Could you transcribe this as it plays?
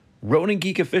Ronin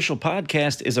Geek Official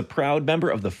Podcast is a proud member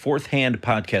of the Fourth Hand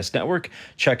Podcast Network.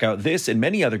 Check out this and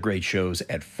many other great shows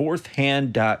at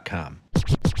fourthhand.com.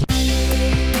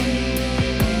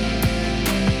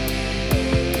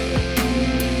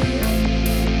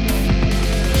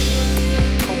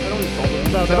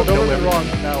 Don't get me wrong.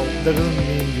 Now, that doesn't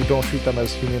mean you don't treat them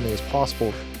as humanely as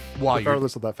possible,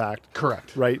 regardless of that fact.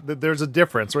 Correct. Right? There's a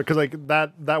difference, right? Because like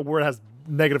that word has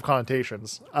negative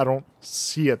connotations. I don't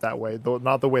see it that way, though.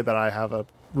 Not the way that I have a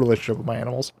relationship with my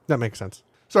animals. That makes sense.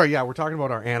 Sorry, yeah, we're talking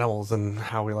about our animals and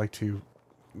how we like to,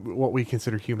 what we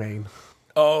consider humane.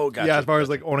 Oh, gotcha. Yeah, as far as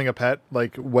like owning a pet,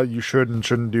 like what you should and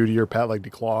shouldn't do to your pet, like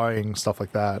declawing, stuff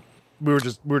like that. We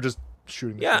were just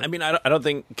shooting. Yeah, I mean, I don't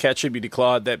think cats should be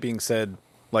declawed. That being said,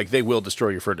 like they will destroy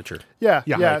your furniture. Yeah.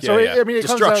 So I mean,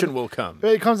 destruction will come.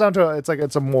 It comes down to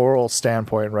it's a moral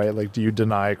standpoint, right? Like, do you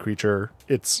deny a creature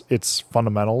its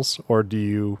fundamentals, or do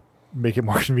you make it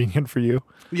more convenient for you?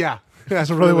 Yeah. That's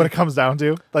really what it comes down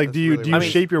to. Like, do you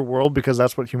shape your world because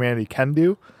that's what humanity can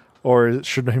do, or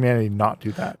should humanity not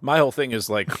do that? My whole thing is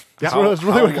like, that's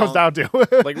really what it comes down to.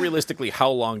 Like, realistically, how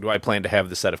long do I plan to have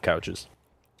the set of couches?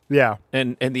 Yeah,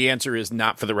 and the answer is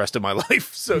not for the rest of my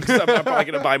life. So, because I'm probably going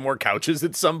to buy more couches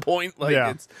at some point. Like,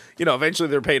 it's eventually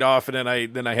they're paid off, and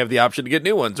then I have the option to get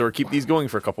new ones or keep these going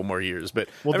for a couple more years. But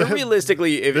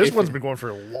realistically, this one's been going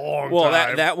for a long time. Well,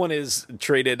 that one is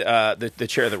traded. The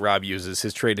chair that Rob uses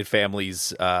has traded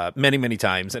families many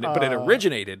times, but it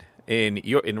originated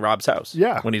in Rob's house.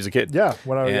 Yeah, when he was a kid. Yeah,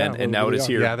 and now it is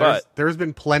here. Yeah, but there's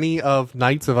been plenty of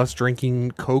nights of us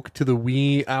drinking Coke to the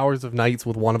wee hours of nights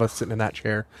with one of us sitting in that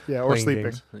chair. Yeah, or sleeping.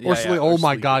 Games. Oh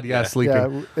my God, sleeping.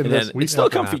 Yeah, and then it's still a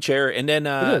comfy chair. And then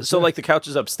like the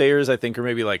couches upstairs, I think, are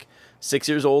maybe like 6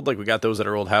 years old. Like we got those at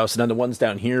our old house, and then the ones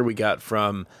down here we got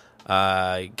from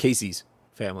Casey's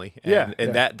family.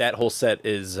 And that whole set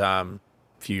is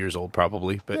few years old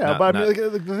probably, but but I mean,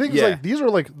 like, the thing is, like, these are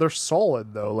like they're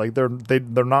solid though, like they're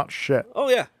not shit. Oh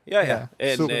yeah.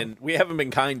 And we haven't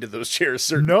been kind to those chairs,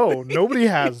 certainly. No, nobody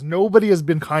has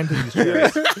been kind to these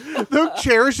chairs. The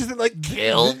chairs just like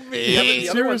killed me.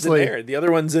 Yeah, seriously, the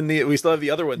other one's in the. We still have the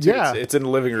other one too. Yeah, it's in the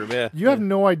living room. Yeah, you have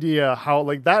no idea how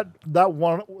like that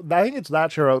one. I think it's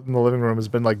that chair out in the living room has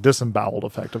been like disemboweled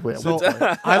effectively. So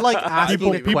I like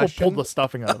asking people pulled the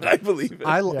stuffing out of it. I believe it.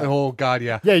 Oh God,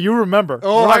 yeah. Yeah, you remember.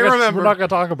 Oh, I remember. We're not gonna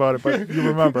talk about it, but you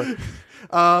remember.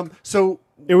 So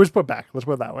it was put back. Let's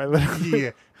put it that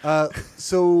way. Yeah.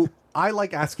 So I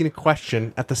like asking a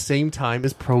question at the same time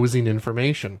as prosing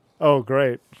information. Oh,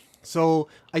 great. So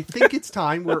I think it's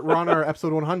time. We're on our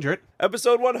episode 100.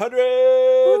 Episode 100!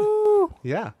 Woo!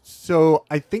 Yeah. So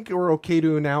I think we're okay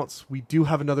to announce we do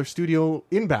have another studio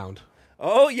inbound.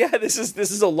 Oh, yeah, this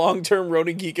is a long-term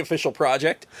Ronin Geek official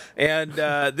project, and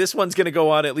this one's going to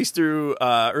go on at least through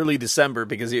early December,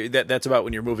 because that's about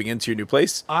when you're moving into your new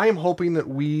place. I am hoping that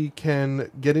we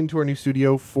can get into our new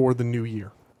studio for the new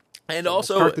year. And so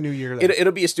also, start the new year.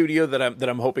 It'll be a studio that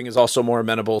I'm hoping is also more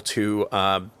amenable to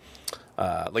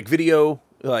like video,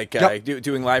 like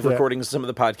doing live recordings of some of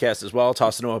the podcasts as well,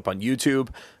 tossing them up on YouTube.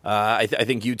 I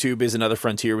think YouTube is another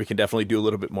frontier we can definitely do a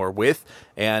little bit more with.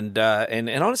 And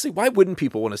honestly, why wouldn't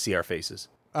people want to see our faces?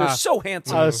 They're so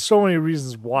handsome. There's so many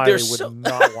reasons why they would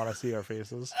not want to see our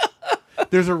faces.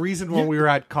 There's a reason when we were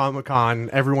at Comic-Con,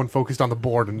 everyone focused on the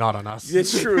board and not on us.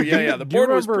 It's true. Yeah. The board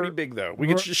was pretty big, though. We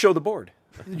could just show the board.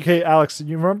 Okay, Alex,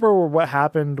 you remember what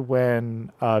happened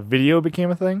when video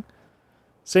became a thing?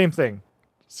 Same thing.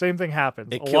 Same thing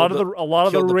happened. A lot of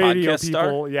the radio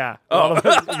people,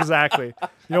 exactly. You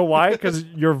know why? Because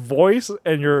your voice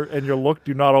and your look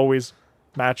do not always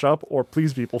match up or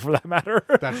please people, for that matter.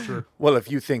 That's true. Well, if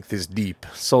you think this deep,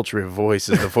 sultry voice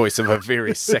is the voice of a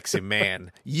very sexy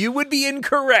man, you would be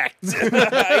incorrect.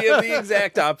 I am the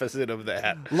exact opposite of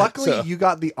that. Luckily, you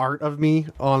got the art of me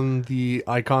on the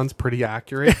icons pretty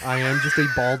accurate. I am just a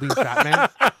balding fat man.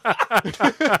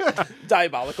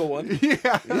 Diabolical one.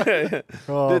 Yeah.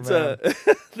 Oh,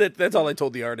 that's all I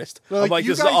told the artist. Well, I'm like,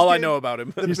 this is all I know about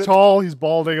him. He's tall, he's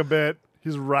balding a bit.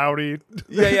 He's rowdy.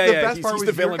 Yeah. The best part he's was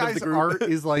the villain your of the guys' group. art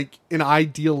is like an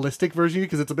idealistic version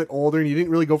because it's a bit older and you didn't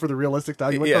really go for the realistic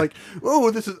style. You went for like, oh,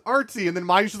 this is artsy. And then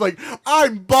mine's just like,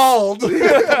 I'm bald.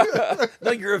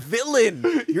 No, you're a villain.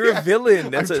 You're a villain.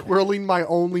 That's I'm twirling my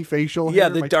only facial hair. Yeah,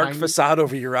 the dark facade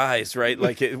over your eyes, right?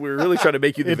 Like, we're really trying to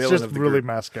make you the villain of the group. It's just really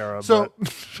mascara. So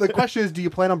the question is, do you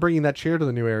plan on bringing that chair to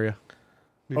the new area?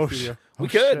 We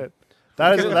could. Shit.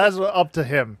 That is up to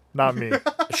him, not me.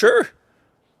 Sure.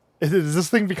 Is this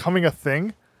thing becoming a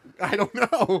thing? I don't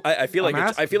know. I feel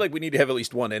like we need to have at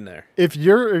least one in there. If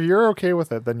you're okay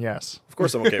with it, then yes. Of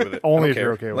course I'm okay with it. Only if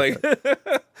you're okay with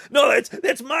it. No,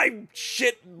 that's my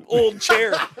shit old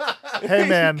chair. Hey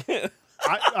man,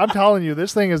 I'm telling you,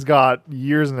 this thing has got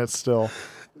years in it still.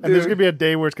 And there's going to be a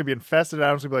day where it's going to be infested.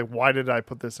 I'm just going to be like, why did I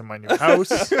put this in my new house?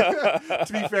 To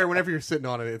be fair, whenever you're sitting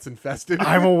on it, it's infested.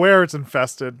 I'm aware it's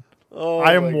infested. Oh,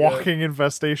 I am walking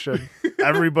infestation.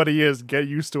 Everybody is. Get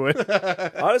used to it.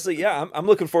 Honestly, yeah, I'm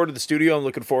looking forward to the studio. I'm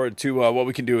looking forward to what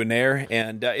we can do in there.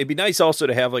 And it'd be nice also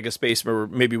to have like a space where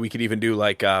maybe we could even do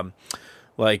like either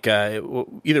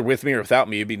with me or without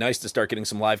me. It'd be nice to start getting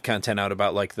some live content out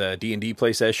about like the D&D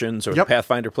play sessions or the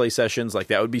Pathfinder play sessions. Like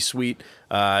that would be sweet.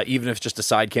 Even if it's just a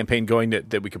side campaign going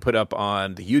that we could put up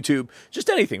on the YouTube, just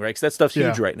anything, right? Because that stuff's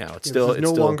huge right now. It's still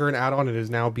no longer an add-on. It is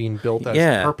now being built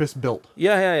as purpose built.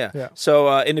 Yeah.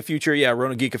 So in the future,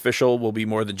 Ronan Geek Official will be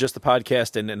more than just the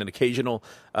podcast and an occasional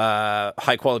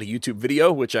high quality YouTube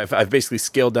video, which I've basically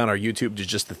scaled down our YouTube to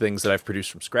just the things that I've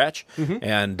produced from scratch,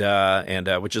 and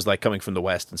which is like coming from the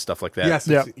West and stuff like that. Yes.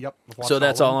 Yep. So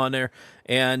that's all on there,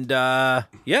 and but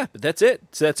that's it.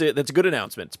 So that's it. That's a good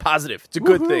announcement. It's positive. It's a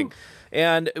good thing.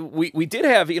 And we did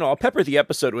have, I'll pepper the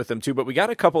episode with them too, but we got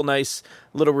a couple nice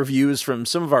little reviews from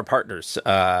some of our partners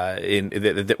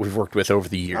that we've worked with over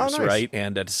the years, right?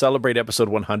 And to celebrate episode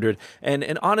 100,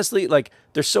 and honestly, like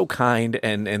they're so kind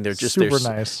and they're just super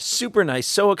nice,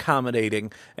 so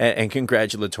accommodating and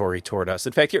congratulatory toward us.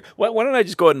 In fact, here, why don't I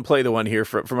just go ahead and play the one here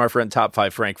from our friend Top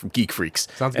 5 Frank from Geek Freaks,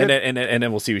 Sounds good. And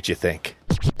then we'll see what you think.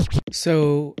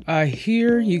 So I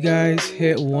hear you guys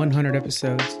hit 100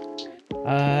 episodes.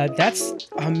 That's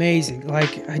amazing.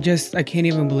 Like, I can't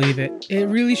even believe it. It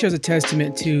really shows a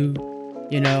testament to,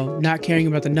 not caring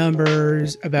about the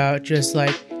numbers, about just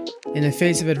like in the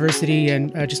face of adversity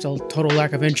and just a total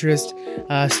lack of interest,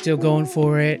 still going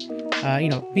for it.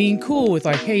 Being cool with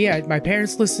like, hey, yeah, my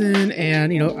parents listen,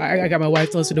 and I got my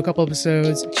wife to listen to a couple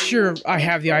episodes. Sure, I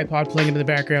have the iPod playing in the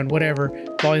background, whatever,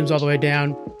 volume's all the way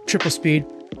down, triple speed.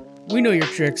 We know your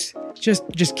tricks.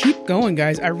 Just keep going,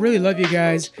 guys. I really love you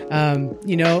guys.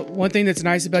 One thing that's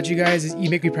nice about you guys is you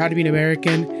make me proud to be an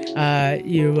American.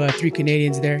 You 3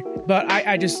 Canadians there. But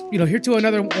I just, here to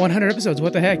another 100 episodes.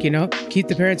 What the heck, Keep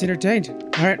the parents entertained.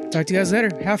 All right, talk to you guys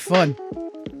later. Have fun.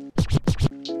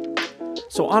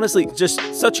 So honestly, just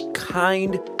such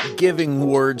kind, giving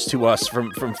words to us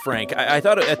from Frank. I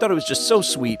thought it was just so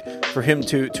sweet for him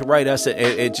to write us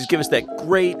and just give us that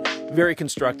great, very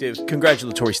constructive,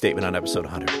 congratulatory statement on episode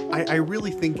 100. I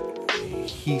really think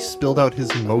he spilled out his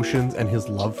emotions and his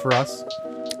love for us.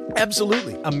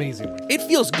 Absolutely. Amazing. It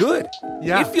feels good.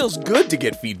 Yeah. It feels good to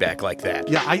get feedback like that.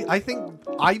 Yeah, I think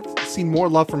I've seen more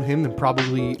love from him than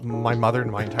probably my mother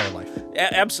in my entire life.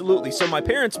 Absolutely. So my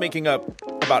parents making up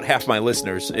about half my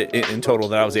listeners in total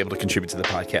that I was able to contribute to the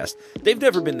podcast. They've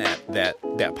never been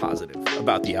that positive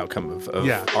about the outcome of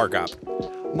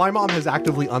RGOP. My mom has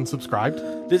actively unsubscribed.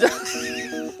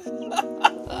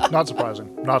 Not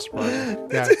surprising.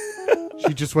 Yeah.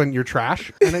 She just went, you're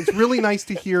trash. And it's really nice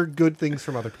to hear good things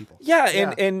from other people. Yeah,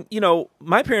 and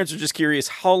my parents are just curious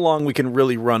how long we can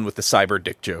really run with the cyber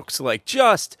dick jokes. Like,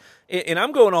 and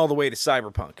I'm going all the way to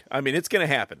cyberpunk. I mean, it's going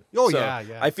to happen. Oh, so yeah.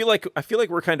 I feel like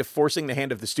we're kind of forcing the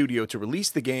hand of the studio to release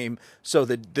the game so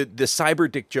that the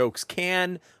cyber dick jokes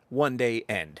can one day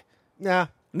end. Nah.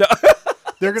 No.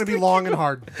 They're going to be long and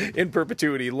hard. In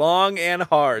perpetuity. Long and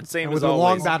hard. Same and as with always. With a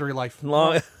long battery life.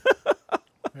 Long.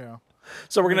 Yeah.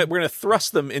 So we're gonna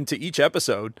thrust them into each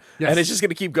episode, and it's just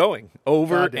gonna keep going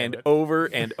over and over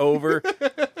and over.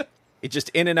 It's just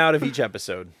in and out of each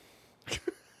episode.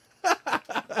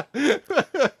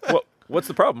 What's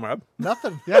the problem, Rob?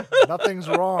 Nothing. Yeah, nothing's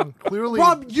wrong. Clearly,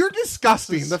 Rob, you're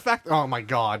disgusting. The fact. Oh my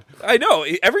god. I know.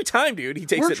 Every time, dude, he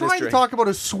takes. We're trying to talk about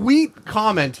a sweet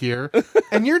comment here,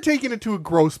 and you're taking it to a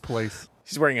gross place.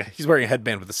 He's wearing a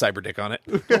headband with a cyber dick on it.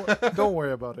 Don't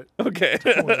worry about it. Okay.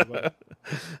 Don't worry about it.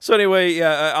 So anyway,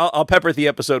 I'll pepper the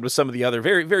episode with some of the other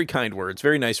very, very kind words,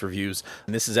 very nice reviews.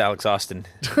 And this is Alex Austin.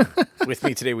 With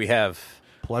me today we have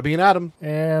Plebby and Adam.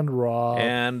 And Rob.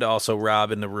 And also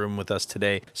Rob in the room with us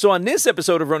today. So on this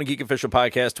episode of Ronan Geek Official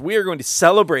Podcast, we are going to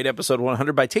celebrate episode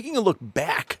 100 by taking a look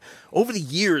back over the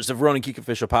years of Ronan Geek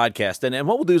Official Podcast. And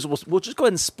what we'll do is we'll just go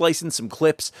ahead and splice in some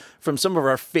clips from some of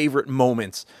our favorite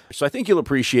moments. So I think you'll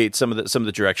appreciate some of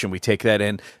the direction we take that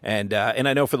in. And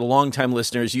I know for the longtime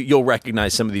listeners, you'll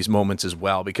recognize some of these moments as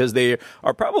well, because they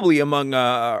are probably among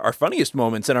our funniest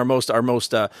moments and our most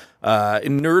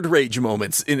nerd rage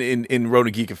moments in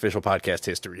Ronan Geek Geek Official podcast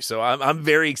history. So I'm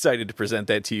very excited to present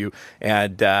that to you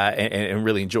and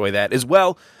really enjoy that as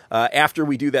well. After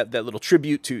we do that little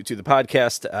tribute to the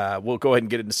podcast, we'll go ahead and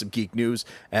get into some geek news,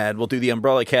 and we'll do the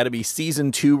Umbrella Academy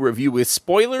Season 2 review with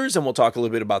spoilers, and we'll talk a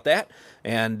little bit about that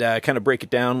and kind of break it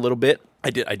down a little bit. I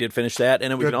did finish that,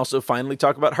 and then we can also finally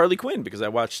talk about Harley Quinn, because I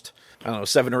watched,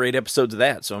 7 or 8 episodes of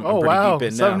that, so I'm pretty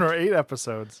deep in now. 7 or 8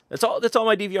 episodes. That's all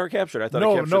my DVR captured. I thought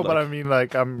I captured but I mean,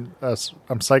 like, I'm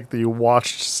psyched that you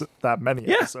watched that many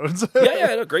episodes.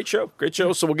 No, great show.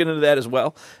 So we'll get into that as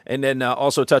well, and then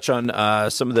also touch on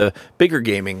some of the bigger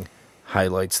gaming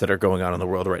highlights that are going on in the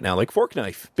world right now, like Fork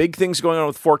Knife. Big things going on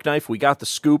with Fork Knife. We got the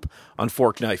scoop on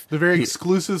Fork Knife. The very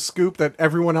exclusive scoop that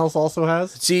everyone else also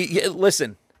has. See,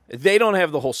 listen, they don't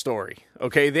have the whole story,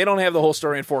 okay? They don't have the whole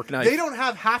story in Fork Knife. They don't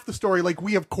have half the story like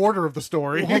we have quarter of the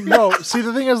story. Well, no, see,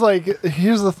 the thing is, like,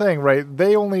 here's the thing, right?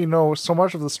 They only know so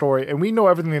much of the story, and we know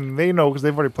everything they know because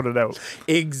they've already put it out.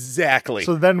 Exactly.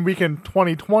 So then we can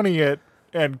 2020 it,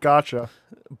 and gotcha.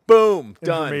 Boom.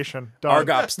 Done. Information. Done.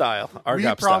 RGOP style. We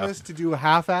promised to do a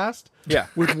half-assed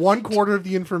with 1/4 of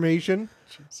the information.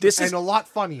 This and is a lot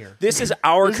funnier. This is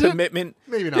our commitment.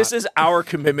 Maybe not. This is our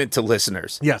commitment to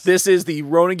listeners. Yes. This is the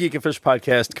Ronin Geek and Fish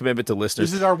podcast commitment to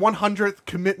listeners. This is our 100th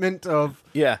commitment of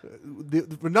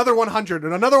another 100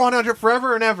 and another 100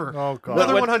 forever and ever. Oh God.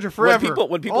 Another 100 forever.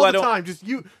 When people all I the don't... time. Just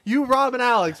you, Rob, and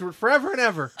Alex, forever and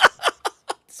ever.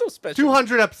 So special.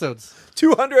 200 episodes.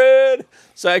 200.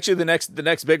 So actually, the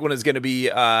next big one is going to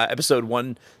be episode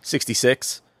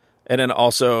 166. And then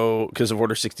also, because of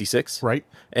Order 66. Right.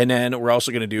 And then we're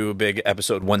also going to do a big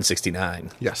episode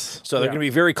 169. Yes. So they're going to be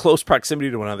very close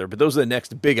proximity to one another, but those are the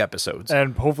next big episodes.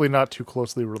 And hopefully not too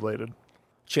closely related.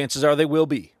 Chances are they will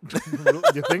be.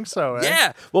 You think so, eh?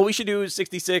 Yeah. Well, we should do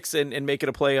 66 and make it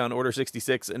a play on Order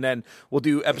 66, and then we'll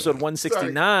do episode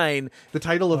 169. The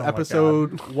title of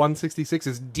episode 166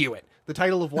 is Do It. The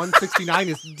title of 169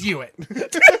 is Do It.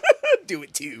 Do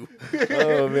it too.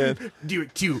 Oh, man. Do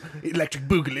it too, Electric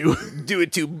Boogaloo. Do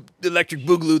it to Electric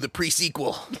Boogaloo, the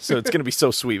pre-sequel. So it's going to be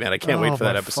so sweet, man. I can't wait for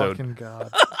that episode. Fucking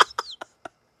God.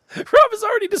 Rob is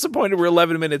already disappointed. We're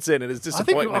 11 minutes in, and his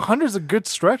disappointment. I think 100 is a good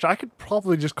stretch. I could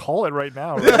probably just call it right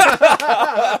now.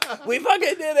 Right? We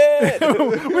fucking did it.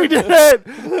 We did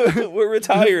it. We're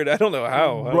retired. I don't know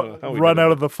how. How we run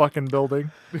out of the fucking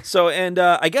building. So, and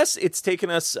I guess it's taken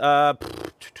us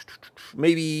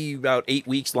maybe about 8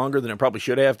 weeks longer than it probably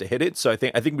should have to hit it. So I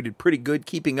think we did pretty good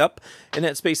keeping up in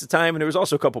that space of time. And there was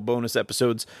also a couple bonus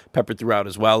episodes peppered throughout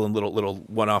as well, and little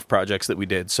one-off projects that we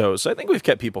did. So I think we've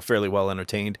kept people fairly well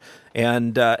entertained.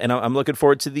 And I'm looking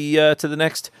forward to the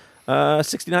next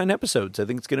 69 episodes. I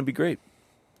think it's going to be great.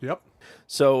 Yep.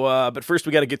 So, but first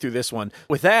we got to get through this one.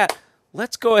 With that,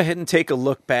 let's go ahead and take a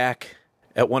look back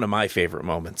at one of my favorite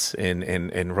moments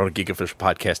in Ronin Geek Official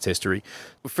podcast history.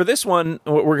 For this one,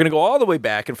 we're going to go all the way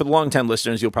back, and for the long-time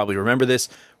listeners, you'll probably remember this.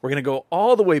 We're going to go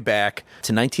all the way back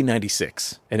to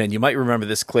 1996, and then you might remember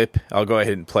this clip. I'll go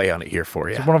ahead and play on it here for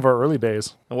you. It's one of our early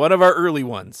days. One of our early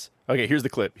ones. Okay, here's the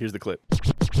clip.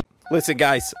 Listen,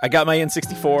 guys, I got my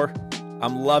N64.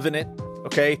 I'm loving it.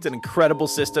 Okay, it's an incredible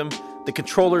system. The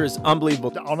controller is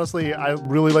unbelievable. Honestly, I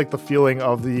really like the feeling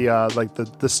of the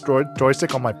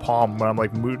joystick on my palm when I'm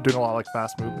like doing a lot of like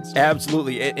fast movements.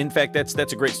 Absolutely. In fact, that's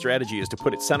a great strategy, is to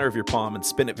put it center of your palm and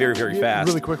spin it very, very fast.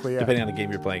 Really quickly, yeah. Depending on the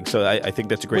game you're playing. So I think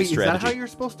that's a great strategy. Is that how you're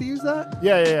supposed to use that?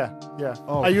 Yeah.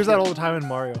 Oh, I use that all the time in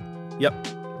Mario. Yep.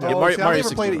 I never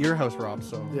played at your house, Rob.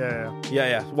 So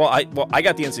Yeah. Well, I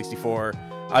got the N64.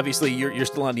 Obviously, you're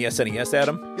still on the SNES,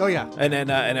 Adam. Oh yeah. And then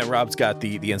Rob's got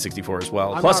the N64 as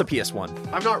well, plus a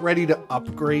PS1. I'm not ready to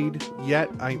upgrade yet.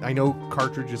 I know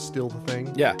cartridge is still the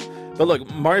thing. Yeah. But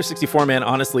look, Mario 64, man,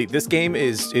 honestly, this game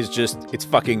is just, it's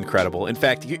fucking incredible. In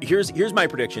fact, here's my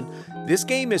prediction. This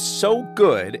game is so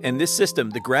good, and this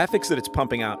system, the graphics that it's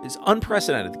pumping out is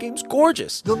unprecedented. The game's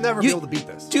gorgeous. You'll never be able to beat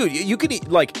this. Dude, you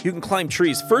can climb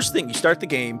trees. First thing, you start the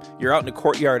game, you're out in a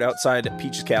courtyard outside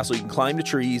Peach's castle. You can climb the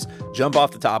trees, jump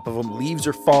off the top of them. Leaves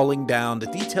are falling down. The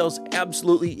detail's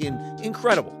absolutely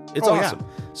incredible. It's awesome. Yeah.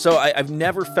 So I've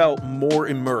never felt more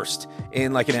immersed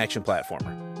in like an action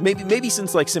platformer. Maybe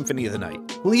since like Symphony of the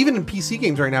Night. Well, even in PC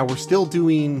games right now, we're still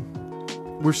doing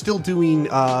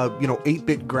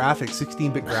 8-bit graphics,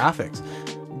 16-bit graphics.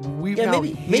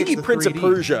 Maybe Prince of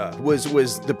Persia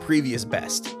was the previous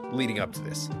best leading up to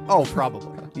this. Oh,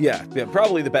 probably. Yeah,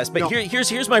 probably the best. But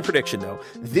here's my prediction though.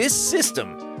 This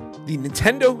system, the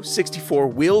Nintendo 64,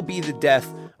 will be the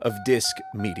death of disc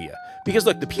media, Because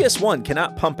look, the PS1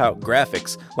 cannot pump out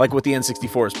graphics like what the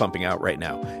N64 is pumping out right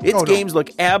now. Its games look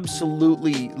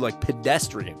absolutely like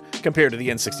pedestrian compared to the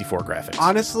N64 graphics.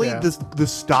 Honestly, the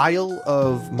style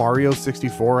of Mario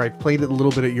 64, I played it a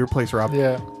little bit at your place, Rob.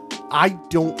 Yeah. I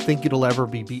don't think it'll ever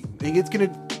be beaten.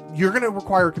 You're gonna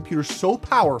require a computer so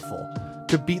powerful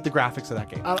to beat the graphics of that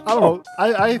game. I don't know.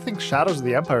 I think Shadows of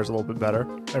the Empire is a little bit better.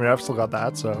 I mean, I've still got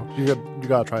that, so you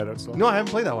gotta try it out still. No, I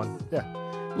haven't played that one. Yeah.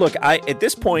 Look, at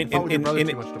this point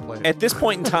at this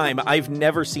point in time, I've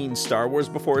never seen Star Wars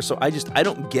before, so I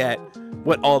don't get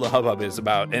what all the hubbub is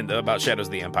about Shadows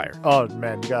of the Empire. Oh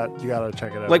man, you gotta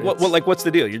check it out. Like what's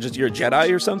the deal? You're a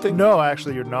Jedi or something? No,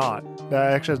 actually, you're not.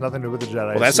 That actually has nothing to do with the Jedi.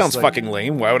 Well, that sounds fucking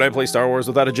lame. Why would I play Star Wars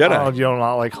without a Jedi? Oh, you don't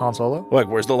not like Han Solo? Look,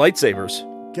 where's the lightsabers?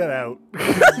 Get out.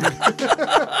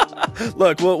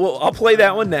 Look, I'll play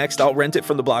that one next. I'll rent it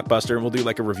from the Blockbuster, and we'll do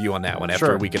like a review on that one after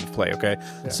Sure. a weekend of play, okay?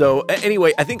 Yeah. So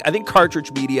anyway, I think cartridge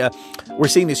media, we're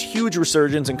seeing this huge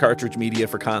resurgence in cartridge media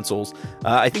for consoles.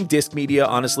 I think disc media,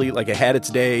 honestly, like it had its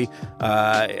day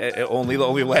only the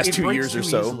last 2 years or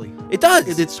so. Easily. It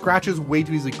does. It scratches way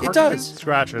too easily. It does.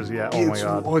 Scratches, yeah. Oh my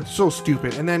god. Oh, it's so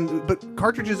stupid. And then, but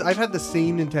cartridges, I've had the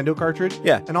same Nintendo cartridge.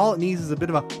 Yeah. And all it needs is a bit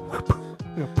of a...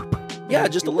 Yeah,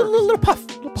 just a little puff.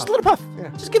 Just a little puff. Yeah.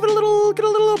 Just give it a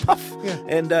little puff. Yeah.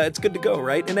 And it's good to go,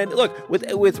 right? And then look,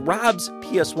 with Rob's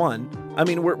PS1, I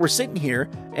mean, we're sitting here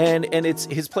and it's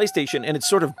his PlayStation and it's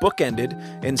sort of bookended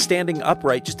and standing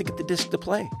upright just to get the disc to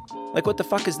play. Like, what the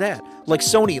fuck is that? Like,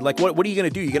 Sony, like, what are you going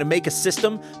to do? You're going to make a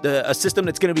system that's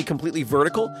going to be completely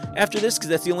vertical after this? Because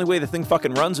that's the only way the thing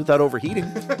fucking runs without overheating.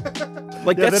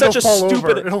 Like, that's such a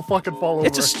stupid... It'll fucking fall over.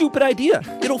 It's a stupid idea.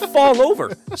 It'll fall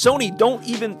over. Sony, don't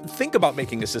even think about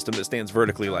making a system that stands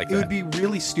vertically like that. It would be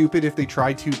really stupid if they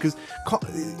tried to, because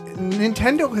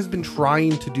Nintendo has been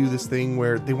trying to do this thing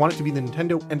where they want it to be the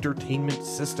Nintendo Entertainment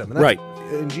System. And that's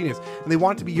ingenious. And they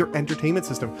want it to be your entertainment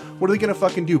system. What are they going to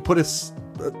fucking do? Put a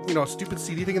stupid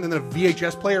CD thing and then a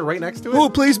VHS player right next to it? Oh,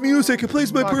 it plays music. It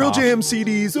plays my Pearl Jam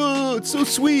CDs. Oh, it's so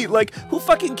sweet. Like, who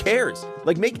fucking cares?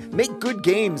 Like, make good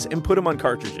games and put them on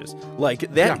cartridges.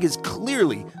 Like, that is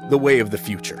clearly the way of the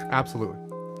future. Absolutely.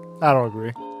 I don't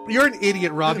agree. You're an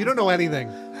idiot, Rob. You don't know anything.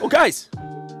 Oh, guys,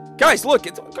 look.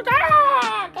 It's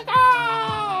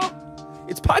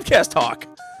podcast talk.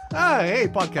 Hey,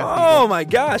 podcast. Oh my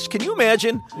gosh! Can you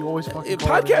imagine? You always fucking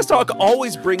podcast talk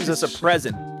always brings us a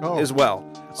present as well.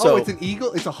 So it's an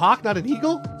eagle. It's a hawk, not an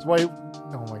eagle. That's why.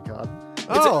 Oh my god.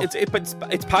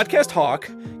 It's podcast hawk.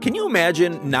 Can you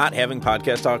imagine not having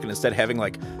podcast talk and instead having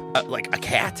like a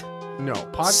cat? No,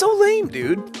 so lame,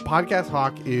 dude. Podcast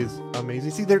hawk is amazing.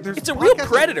 See, there's it's a real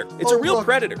predator. It's a real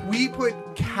predator. We put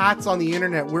cats on the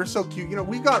internet. We're so cute.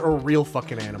 We've got a real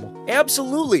fucking animal.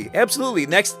 Absolutely.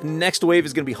 Next wave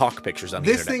is going to be hawk pictures on the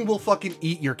internet. This thing will fucking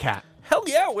eat your cat. Hell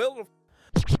yeah, will.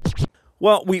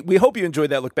 Well, we hope you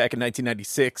enjoyed that look back in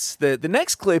 1996. The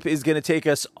next clip is going to take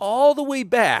us all the way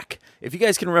back, if you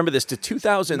guys can remember this, to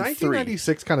 2003.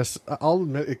 1996 kind of, I'll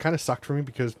admit, it kind of sucked for me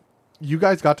because you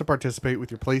guys got to participate with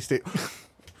your PlayStation.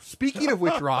 Speaking of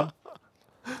which, Rob,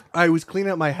 I was cleaning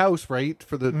out my house, right,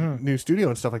 for the new studio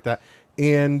and stuff like that,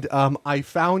 and I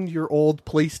found your old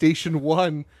PlayStation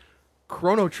 1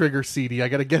 Chrono Trigger CD. I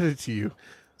got to get it to you.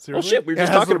 Seriously? Oh, shit, we were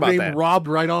just talking about that. Rob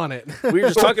right on it. We were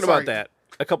just talking about that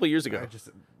a couple of years ago.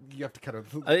 You have to kind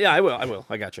of... yeah, I will.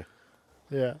 I got you.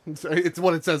 Yeah. It's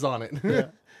what it says on it. Yeah.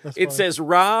 It says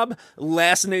Rob,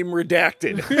 last name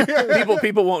redacted.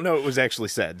 people won't know it was actually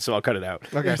said, so I'll cut it out.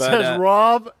 Okay. It says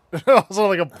Rob, also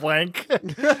like a blank.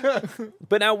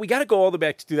 But now we got to go all the way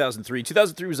back to 2003.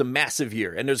 2003 was a massive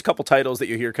year, and there's a couple titles that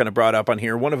you hear kind of brought up on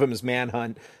here. One of them is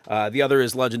Manhunt. The other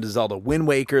is Legend of Zelda Wind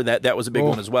Waker. That was a big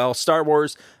one as well. Star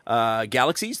Wars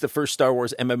Galaxies, the first Star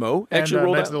Wars MMO, actually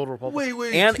rolled Knights out. of the Old Republic.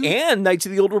 Wait. And Knights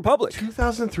of the Old Republic.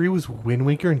 2003 was Wind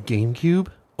Waker and GameCube?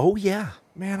 Oh, yeah.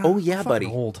 Man, I'm buddy.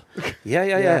 Old.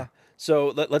 Yeah.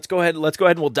 So let's go ahead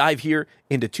and we'll dive here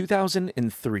into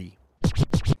 2003.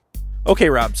 Okay,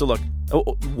 Rob. So look,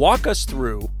 walk us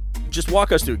through. Just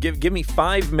walk us through. Give me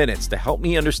 5 minutes to help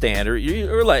me understand, or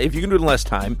if you can do it in less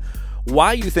time,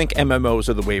 why you think MMOs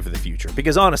are the wave of the future.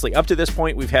 Because honestly, up to this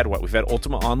point, we've had what? We've had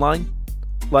Ultima Online,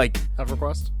 like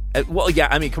EverQuest. Well, yeah,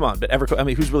 I mean, come on, but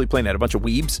who's really playing that? A bunch of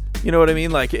weebs? You know what I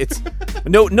mean? Like, it's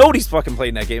nobody's fucking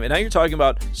playing that game. And now you're talking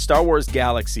about Star Wars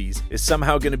Galaxies is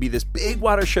somehow going to be this big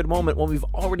watershed moment when we've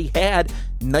already had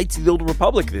Knights of the Old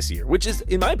Republic this year, which is,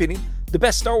 in my opinion, the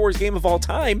best Star Wars game of all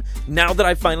time. Now that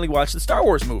I've finally watched the Star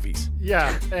Wars movies,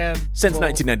 yeah, and since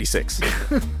 1996.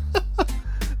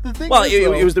 The thing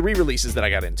it was the re-releases that I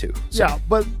got into. So. Yeah,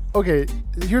 but okay.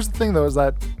 Here's the thing, though, is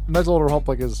that Knights of the Old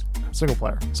Republic is single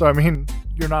player. So I mean,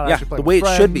 you're not actually playing the way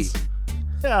with it should be.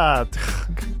 Yeah,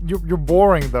 you're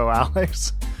boring though,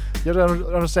 Alex. You have to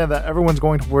understand that everyone's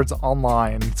going towards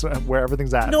online, where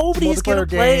everything's at. Nobody's going to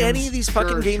play any of these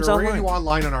fucking games online. We're going to do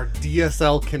online on our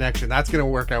DSL connection. That's going to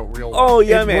work out real well. Oh,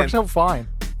 yeah, man. It works out fine.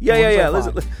 Yeah.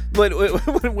 Listen,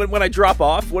 when I drop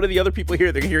off, what do the other people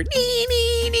hear? They're going to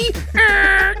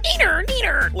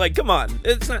hear, like, come on.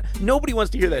 It's not. Nobody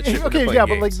wants to hear that shit. Okay, yeah, games.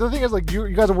 But like the thing is, like, you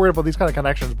guys are worried about these kind of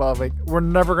connections, but like, we're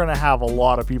never going to have a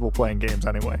lot of people playing games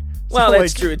anyway. So, well,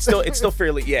 that's true. It's still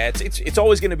fairly. Yeah, it's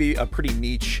always going to be a pretty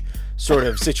niche sort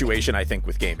of situation, I think,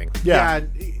 with gaming. Yeah,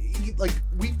 like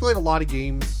we've played a lot of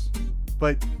games,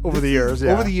 but over the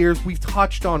years, we've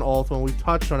touched on Ultima, we've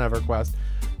touched on EverQuest,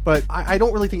 but I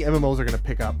don't really think MMOs are going to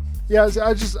pick up. Yeah,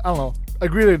 I don't know.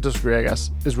 Agree to disagree, I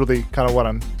guess, is really kind of what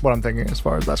I'm thinking as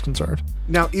far as that's concerned.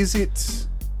 Now, is it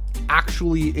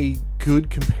actually a good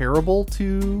comparable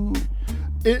to?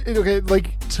 Okay,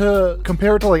 like to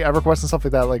compare it to like EverQuest and stuff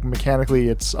like that, like mechanically,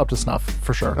 it's up to snuff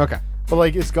for sure. Okay. But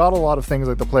like it's got a lot of things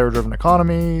like the player-driven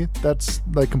economy that's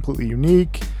like completely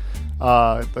unique.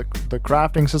 The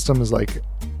crafting system is like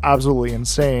absolutely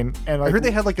insane. And like, I heard they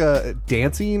had like a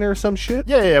dancing or some shit.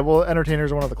 Yeah. Well,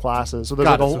 entertainers are one of the classes, so there's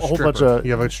like a whole bunch of.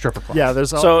 You have a stripper class. Yeah, there's.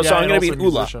 So I'm gonna be an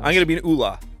Ula. I'm gonna be an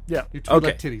Ula. Yeah.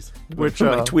 Okay. Titties. Which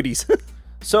my twitties.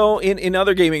 So in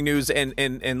other gaming news,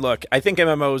 and look, I think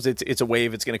MMOs, it's a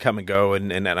wave. It's going to come and go,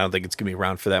 and I don't think it's going to be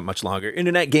around for that much longer.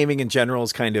 Internet gaming in general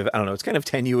is kind of, I don't know, it's kind of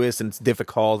tenuous and it's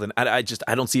difficult, and I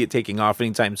don't see it taking off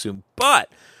anytime soon.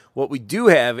 But what we do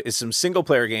have is some single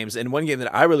player games, and one game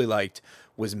that I really liked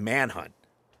was Manhunt.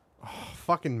 Oh,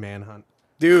 fucking Manhunt.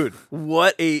 Dude,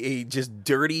 what a just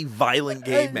dirty, violent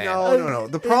game, man. No.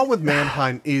 The problem with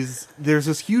Manhunt is there's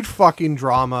this huge fucking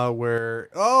drama where,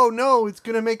 oh no, it's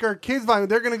going to make our kids violent.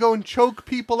 They're going to go and choke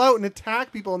people out and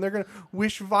attack people, and they're going to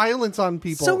wish violence on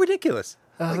people. So ridiculous.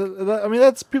 I mean,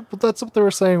 that's what they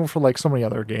were saying for like so many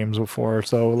other games before.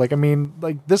 So like, I mean,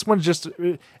 like this one just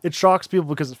it shocks people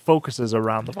because it focuses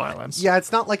around the violence. Yeah,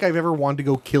 it's not like I've ever wanted to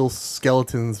go kill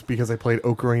skeletons because I played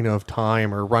Ocarina of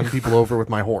Time or run people over with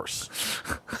my horse.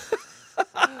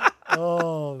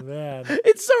 Oh man,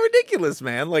 it's so ridiculous,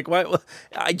 man. Like, why?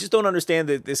 I just don't understand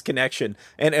this connection.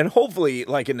 And hopefully,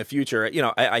 like in the future, you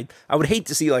know, I would hate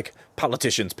to see like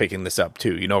politicians picking this up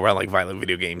too. You know, around like violent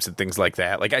video games and things like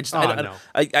that. Like, I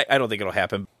don't think it'll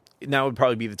happen. Now would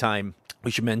probably be the time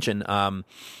we should mention.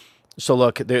 So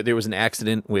look, there was an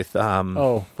accident with with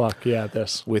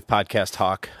Podcast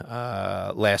Talk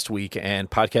last week, and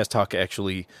Podcast Talk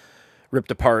actually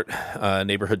ripped apart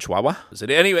Neighborhood Chihuahua.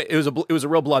 Anyway, it was a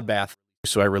real bloodbath.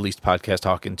 So I released Podcast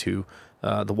Talk into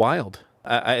the wild.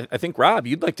 I think, Rob,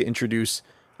 you'd like to introduce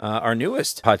our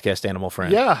newest podcast animal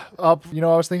friend. Yeah. I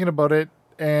was thinking about it,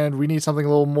 and we need something a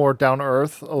little more down to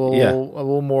earth, a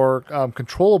little more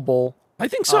controllable. I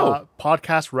think so.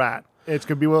 Podcast Rat. It's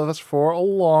going to be with us for a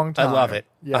long time. I love it.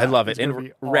 Yeah, I love it.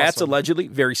 And Rat's allegedly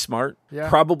very smart. Yeah.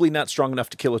 Probably not strong enough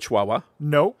to kill a Chihuahua.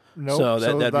 Nope. So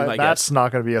that'd be my guess. That's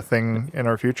not going to be a thing in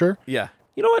our future. Yeah.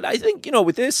 You know what? I think,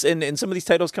 with this and some of these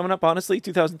titles coming up, honestly,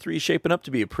 2003 is shaping up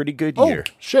to be a pretty good year.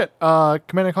 Oh, shit.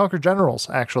 Command & Conquer Generals,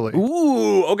 actually.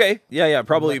 Ooh, okay. Yeah.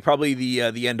 Probably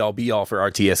the end-all, be-all for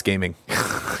RTS gaming.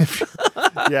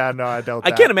 Yeah, no, I doubt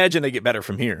that. I can't imagine they get better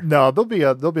from here. No, there'll be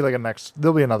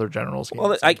another Generals game.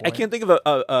 Well, I can't think of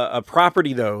a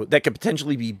property, though, that could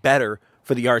potentially be better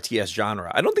for the RTS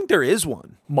genre. I don't think there is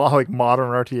one. Like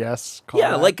modern RTS combat.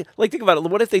 Yeah, like think about it.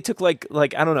 What if they took like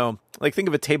I don't know, like think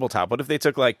of a tabletop. What if they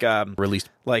took released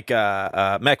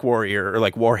Mech Warrior or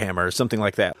like Warhammer or something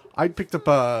like that? I picked up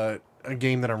a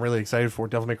game that I'm really excited for,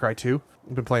 Devil May Cry 2.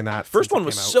 I've been playing that. First one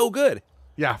was so good.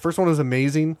 Yeah, first one was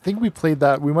amazing. I think we played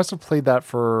that. We must have played that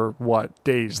for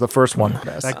days? The first one.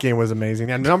 That game was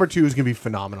amazing. And number 2 is going to be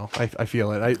phenomenal. I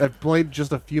feel it. I've played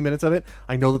just a few minutes of it.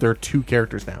 I know that there are 2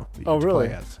 characters now. Oh,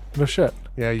 really? No shit.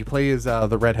 Yeah, you play as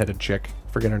the redheaded chick.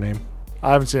 Forget her name.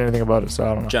 I haven't seen anything about it, so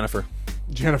I don't know. Jennifer.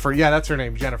 Yeah, that's her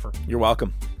name. Jennifer. You're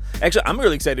welcome. Actually, I'm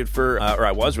really excited or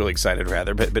I was really excited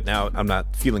rather, but now I'm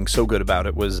not feeling so good about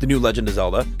it, was the new Legend of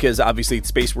Zelda, because obviously it's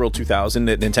Space World 2000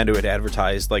 that Nintendo had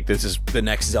advertised, like this is the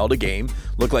next Zelda game.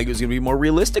 Looked like it was going to be a more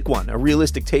realistic one, a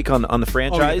realistic take on the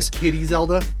franchise. Oh, yeah, Kitty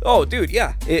Zelda? Oh, dude,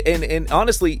 yeah. And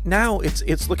honestly, now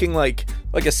it's looking like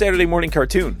a Saturday morning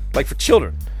cartoon, like for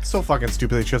children. So fucking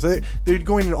stupid they chose. They're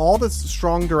going in all this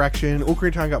strong direction. Ocarina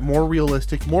of Time got more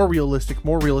realistic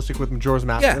with Majora's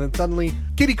Mask, and then suddenly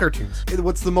kitty cartoons.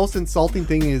 What's the most insulting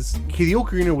thing is the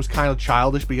Ocarina was kind of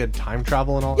childish, but you had time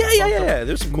travel and all that. Yeah.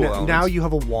 There's some cool elements. Now you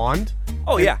have a wand.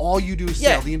 Oh, yeah. All you do is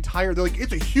sail the entire... They're like,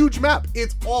 it's a huge map.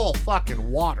 It's all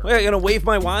fucking water. Well, I'm going to wave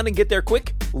my wand and get there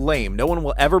quick. lame. No one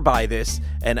will ever buy this.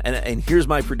 And here's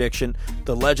my prediction.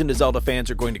 The Legend of Zelda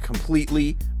fans are going to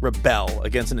completely rebel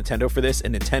against Nintendo for this,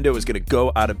 and Nintendo is going to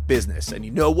go out of business. And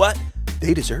you know what?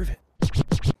 They deserve it.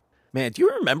 Man, do you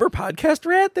remember Podcast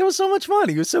Rat? That was so much fun.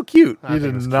 He was so cute. He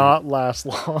did not last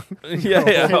long.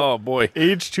 Yeah. Oh, boy.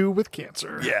 Age 2 with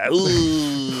cancer. Yeah.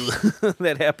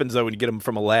 That happens, though, when you get him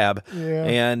from a lab. Yeah.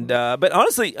 And, but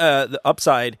honestly, the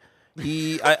upside,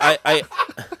 I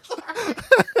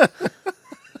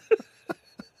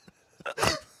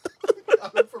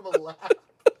from a lab.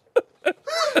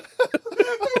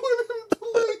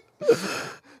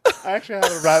 I actually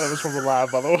had a rat that was from the lab,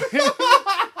 by the way.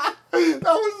 That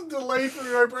was a delay for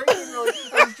me. My brain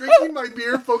was I was drinking my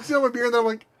beer, focusing on my beer, and then I'm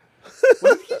like,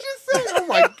 what did he just say? Oh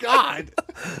my God.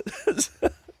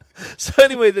 So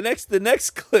anyway, the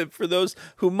next clip, for those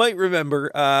who might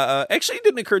remember, actually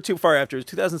didn't occur too far after. It was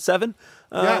 2007.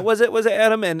 Was it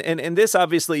Adam? And this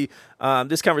obviously,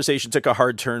 this conversation took a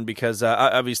hard turn because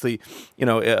obviously,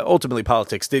 ultimately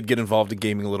politics did get involved in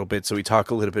gaming a little bit. So we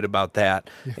talk a little bit about that,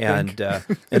 and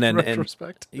then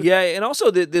Retrospective. and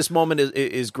also this moment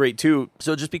is great too.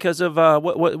 So just because of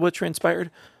what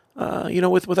transpired.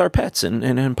 With our pets and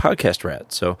Podcast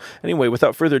Rat. So anyway,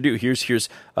 without further ado, here's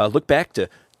look back to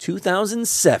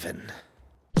 2007.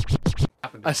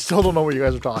 I still don't know what you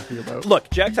guys are talking about.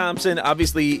 Look, Jack Thompson,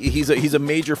 obviously, he's a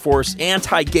major force,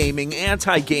 anti-gaming,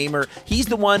 anti-gamer. He's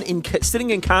the one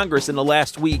sitting in Congress in the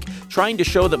last week trying to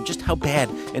show them just how bad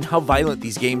and how violent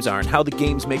these games are and how the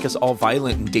games make us all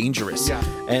violent and dangerous. Yeah.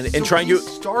 And trying to...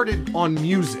 started on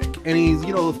music, and he's,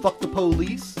 fuck the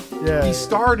police. Yeah. He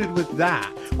started with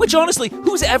that. Which, honestly,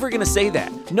 who's ever going to say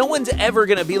that? No one's ever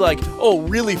going to be like, oh,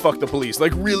 really fuck the police.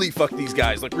 Like, really fuck these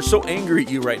guys. Like, we're so angry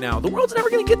at you right now. The world's never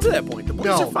going to get to that point. The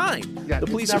police are fine. Yeah, the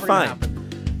police are fine.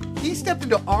 He stepped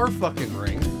into our fucking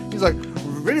ring. He's like,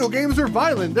 video games are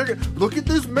violent. Look at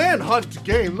this manhunt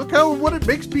game. Look what it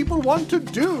makes people want to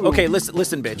do. Okay,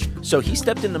 listen, bitch. So he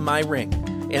stepped into my ring,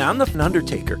 and I'm the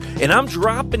Undertaker, and I'm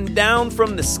dropping down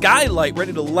from the skylight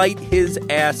ready to light his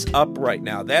ass up right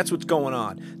now. That's what's going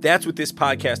on. That's what this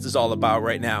podcast is all about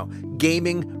right now.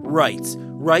 Gaming rights.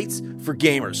 Rights for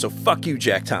gamers. So fuck you,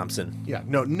 Jack Thompson. Yeah,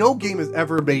 no game has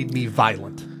ever made me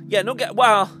violent. Yeah,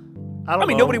 well... I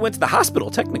mean, know. nobody went to the hospital,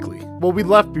 technically. Well, we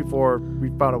left before we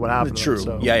found out what happened. True.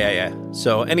 So. Yeah.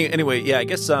 So anyway, I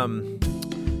guess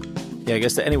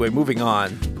anyway, moving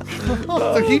on.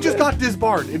 So he just got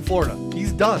disbarred in Florida.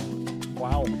 He's done.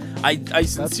 Wow. I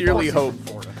sincerely hope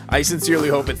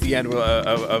it's the end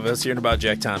of us hearing about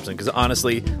Jack Thompson, because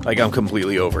honestly, I'm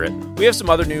completely over it. We have some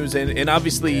other news, and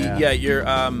obviously, you're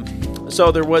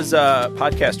so there was a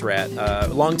Podcast Rat,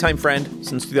 a longtime friend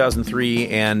since 2003,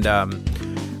 and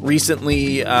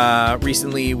recently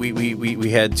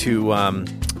we had to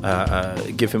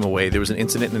give him away. There was an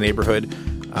incident in the neighborhood.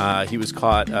 He was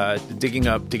caught digging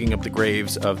up the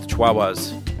graves of the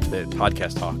Chihuahuas that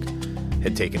Podcast Talk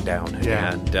had taken down.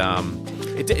 Yeah. And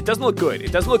it doesn't look good.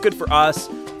 It doesn't look good for us,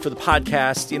 for the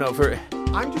podcast, I'm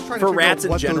just trying for to figure rats out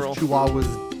in what general. those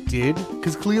Chihuahuas did,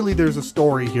 because clearly there's a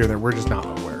story here that we're just not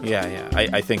aware of. Yeah.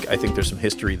 I think there's some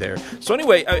history there. So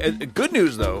anyway, good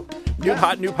news though. New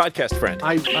podcast friend.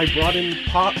 I brought in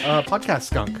Podcast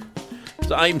Skunk.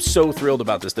 So I am so thrilled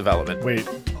about this development. Wait.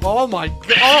 Oh my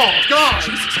god! Oh god!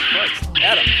 Jesus Christ,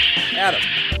 Adam.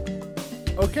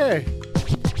 Okay.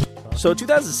 So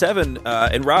 2007,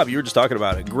 and Rob, you were just talking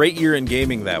about it. Great year in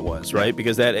gaming that was, right?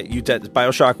 Because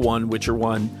BioShock 1, Witcher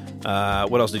 1.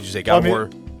 What else did you say? God of War.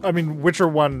 I mean, Witcher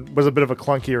 1 was a bit of a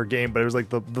clunkier game, but it was like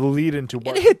the lead into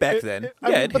what it hit back then.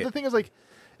 But the thing is,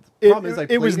 Problem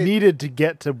it was needed to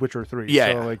get to Witcher 3.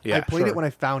 Yeah, so, I played it when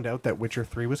I found out that Witcher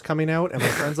 3 was coming out, and my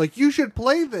friend's like, "You should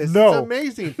play this. No. It's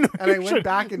amazing." And I went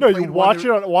back and you played watch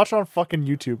it on fucking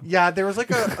YouTube. Yeah, there was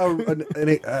like an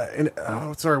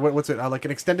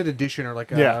extended edition or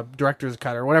like a director's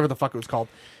cut or whatever the fuck it was called.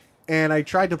 And I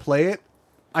tried to play it.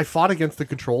 I fought against the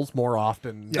controls more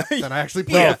often than I actually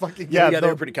played the fucking game. They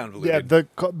were pretty convoluted. Yeah,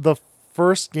 the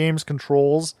first game's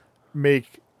controls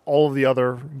make all of the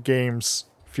other games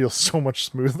feel so much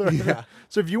smoother. Yeah.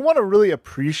 So if you want to really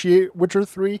appreciate Witcher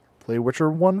 3, play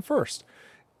Witcher 1 first.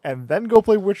 And then go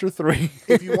play Witcher 3.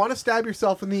 If you want to stab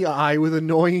yourself in the eye with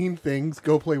annoying things,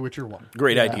 go play Witcher 1.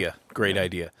 Great idea. Terrible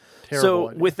idea.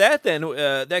 With that, then,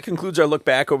 that concludes our look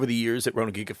back over the years at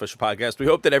Ronan Geek Official Podcast. We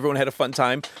hope that everyone had a fun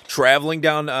time traveling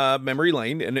down memory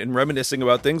lane and reminiscing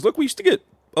about things. Look, we used to get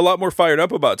a lot more fired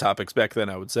up about topics back then,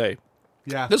 I would say.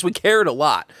 Yeah. Because we cared a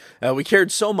lot. We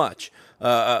cared so much.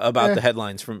 about the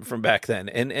headlines from back then.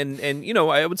 And you know,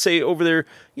 I would say over there,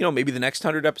 you know, maybe the next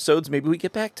 100 episodes, maybe we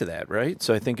get back to that, right?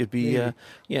 So I think it'd be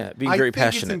being very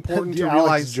passionate. It's important to Alex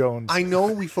realize. Jones. I know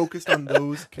we focused on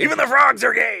those. Even the frogs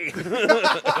are gay.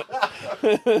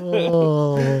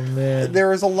 Oh man,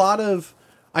 There is a lot of.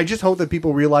 I just hope that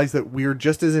people realize that we're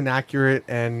just as inaccurate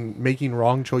and making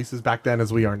wrong choices back then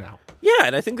as we are now. Yeah,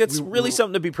 and I think that's really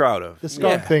something to be proud of. the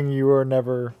skunk thing, you were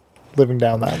never living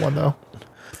down that one though.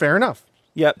 Fair enough.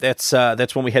 Yeah, that's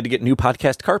when we had to get new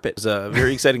podcast carpet. It was a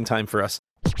very exciting time for us.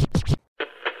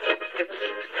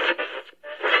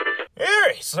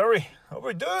 Harry, sorry, are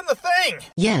we doing the thing?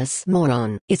 Yes,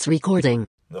 moron. It's recording.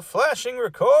 The flashing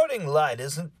recording light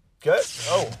isn't good.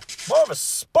 Oh, more of a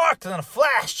spark than a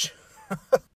flash.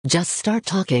 Just start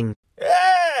talking.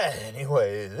 Yeah,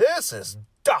 anyway, this is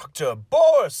Dr.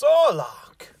 Boris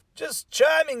Orlock. Just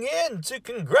chiming in to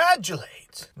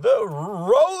congratulate the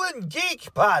Roland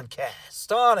Geek podcast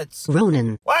on its...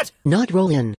 Ronan. What? Not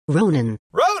Roland. Ronan.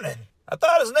 Ronan? I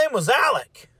thought his name was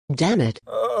Alec. Damn it.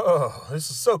 Oh, this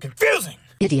is so confusing.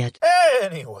 Idiot.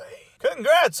 Anyway,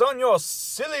 congrats on your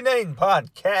Silly Name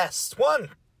podcast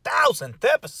 1000th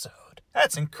episode.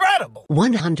 That's incredible.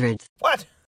 100th. What?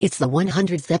 It's the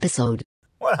 100th episode.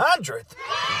 100th?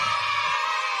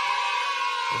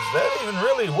 Is that even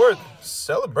really worth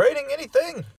celebrating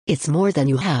anything? It's more than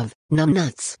you have.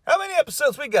 Numbnuts. How many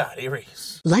episodes we got,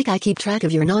 Iris? Like I keep track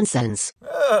of your nonsense.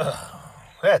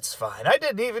 That's fine. I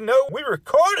didn't even know we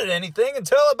recorded anything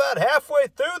until about halfway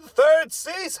through the 3rd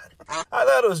season. I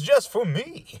thought it was just for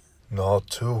me.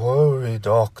 Not to worry,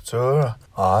 Doctor.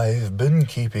 I've been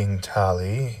keeping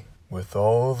tally with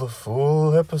all the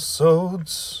full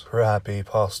episodes, Crappy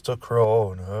Pasta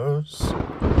Croners,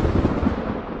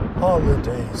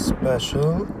 holiday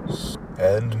specials,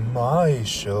 and my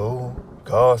show,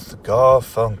 Garth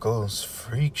Garfunkel's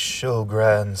Freak Show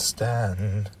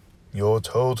Grandstand. Your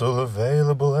total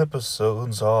available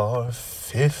episodes are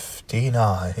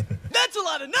 59. That's a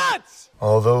lot of nuts!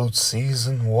 Although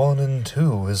season 1 and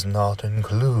 2 is not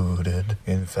included.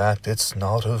 In fact, it's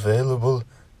not available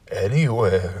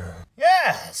anywhere.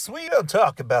 Yes, we don't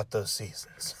talk about those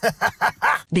seasons.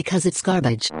 Because it's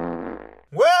garbage.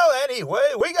 Well,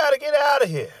 anyway, we gotta get out of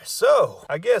here. So,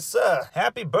 I guess,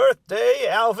 happy birthday,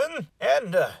 Alvin,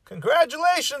 and,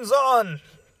 congratulations on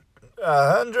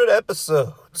 100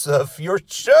 episodes of your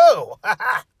show.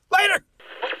 Later!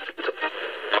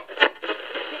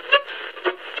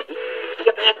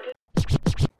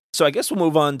 So I guess we'll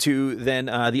move on to then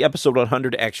the episode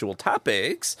 100 actual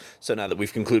topics. So now that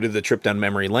we've concluded the trip down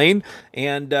memory lane,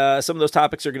 and some of those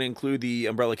topics are going to include the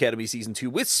Umbrella Academy Season 2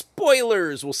 with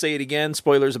spoilers. We'll say it again.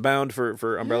 Spoilers abound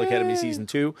for Umbrella Academy Season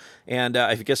 2. And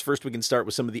I guess first we can start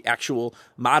with some of the actual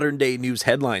modern day news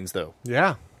headlines, though.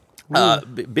 Yeah.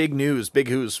 Big news, big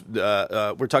who's.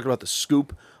 We're talking about the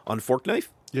scoop on Fork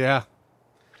Knife. Yeah.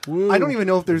 Woo. I don't even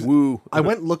know if there's... Woo. I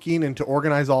went looking and to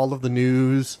organize all of the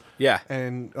news. Yeah.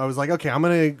 And I was like, okay, I'm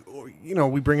going to...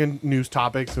 we bring in news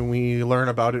topics and we learn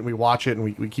about it and we watch it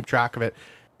and we keep track of it.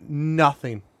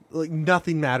 Nothing.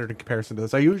 Nothing mattered in comparison to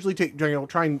this. I usually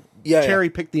try and cherry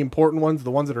pick the important ones,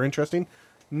 the ones that are interesting.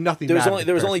 Nothing.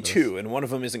 There was only 2, and one of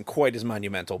them isn't quite as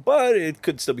monumental, but it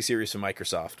could still be serious for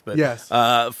Microsoft. But yes,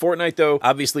 Fortnite though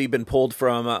obviously been pulled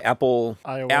from Apple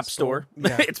iOS App Store.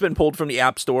 Yeah. It's been pulled from the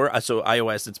App Store, so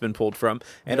iOS it's been pulled from,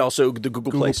 and also the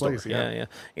Google Play Store. Yeah.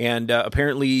 And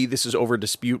apparently this is over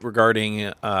dispute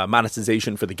regarding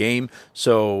monetization for the game.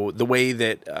 So the way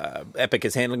that Epic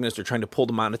is handling this, they're trying to pull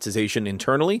the monetization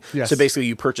internally. Yes. So basically,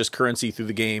 you purchase currency through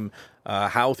the game.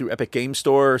 Through Epic Game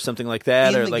Store or something like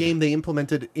that? In the game, they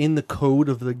implemented in the code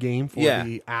of the game for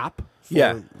the app.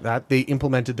 That they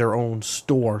implemented their own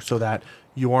store so that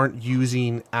you aren't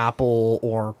using Apple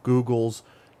or Google's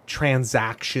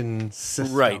transaction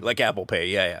system. Right, like Apple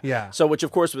Pay, Yeah. So, which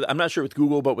of course, I'm not sure with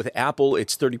Google, but with Apple,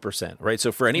 it's 30%, right?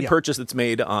 So for any purchase that's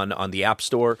made on the App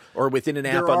Store or within an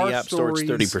app on the App Store, it's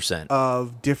 30%.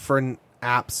 Of different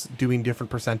apps doing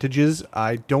different percentages.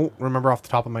 I don't remember off the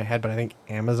top of my head, but I think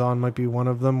Amazon might be one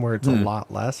of them where it's a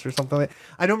lot less or something like that.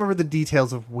 I don't remember the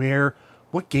details of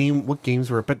what games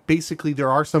were, but basically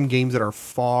there are some games that are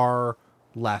far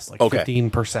less, like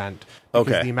 15%.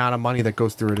 Because the amount of money that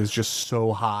goes through it is just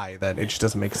so high that it just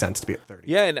doesn't make sense to be at 30.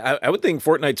 Yeah, and I would think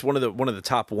Fortnite's one of the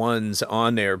top ones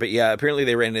on there. But yeah, apparently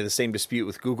they ran into the same dispute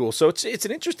with Google. So it's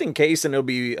an interesting case, and it'll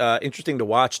be interesting to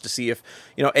watch to see if,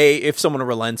 A, if someone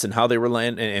relents and how they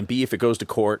relent, and B, if it goes to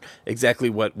court, exactly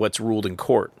what's ruled in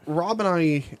court.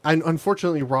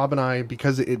 Unfortunately, Rob and I,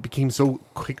 because it became so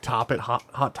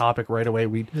hot topic right away,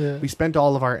 we spent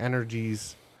all of our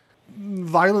energies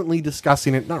violently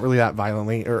discussing it, not really that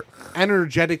violently, or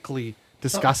energetically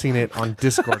discussing it on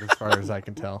Discord, as far as I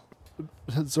can tell.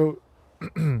 So,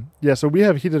 so we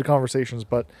have heated conversations,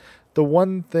 but the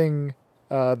one thing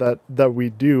that we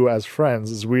do as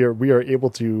friends is we are able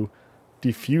to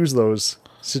diffuse those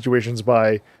situations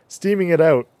by steaming it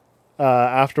out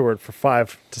afterward for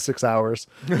 5 to 6 hours.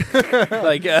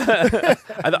 Like, I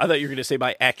thought you were going to say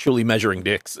by actually measuring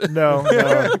dicks. No.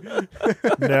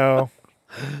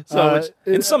 So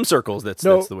in some circles, that's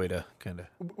the way to kind of.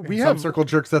 We have circle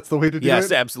jerks. That's the way to do it.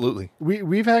 Yes, absolutely.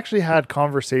 We've actually had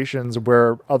conversations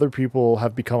where other people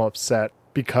have become upset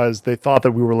because they thought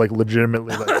that we were like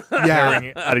legitimately like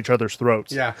tearing at each other's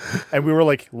throats. Yeah, and we were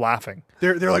like laughing.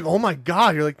 They're like, "Oh my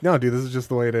god!" You're like, "No, dude, this is just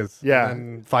the way it is." Yeah.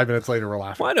 And 5 minutes later, we're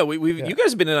laughing. Well, I know you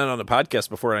guys have been on the podcast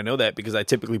before. I know that because I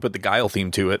typically put the Guile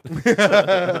theme to it. We can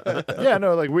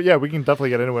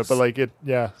definitely get into it, but like it,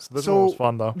 yeah. So this one was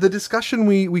fun though. The discussion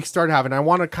we started having, I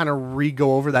want to kind of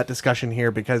re-go over that discussion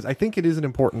here because I think it is an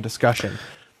important discussion.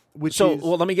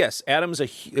 Well, let me guess.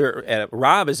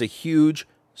 Rob is a huge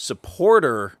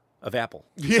supporter of Apple.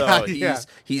 Yeah, so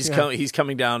he's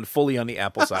coming down fully on the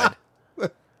Apple side.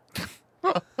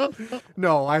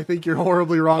 No, I think you're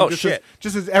horribly wrong. Oh, shit.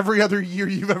 Just as every other year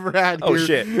you've ever had. Oh here.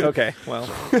 shit. Okay. Well.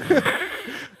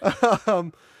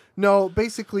 No,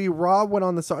 basically, Rob went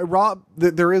on the side. Rob,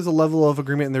 there is a level of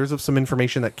agreement, and there's some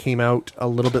information that came out a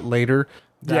little bit later.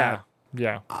 Yeah.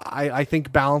 I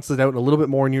think balances it out a little bit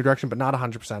more in your direction, but not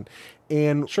 100%.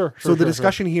 And sure. So the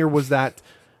discussion here was that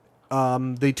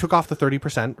they took off the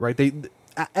 30%, right?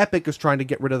 Epic is trying to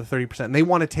get rid of the 30%, and they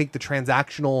want to take the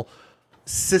transactional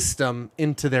system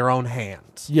into their own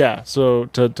hands. Yeah, so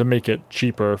to make it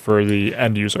cheaper for the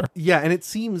end user. Yeah, and it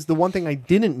seems the one thing I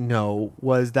didn't know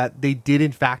was that they did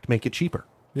in fact make it cheaper.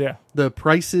 Yeah. The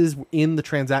prices in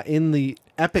the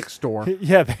Epic store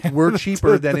they were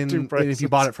cheaper than if you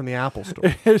bought it from the Apple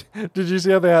store. Did you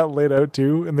see how they had it laid out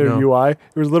too in their UI? It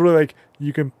was literally like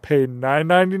you can pay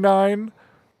 $9.99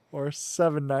 or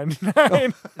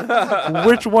 $7.99.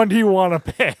 Which one do you want to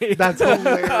pay? That's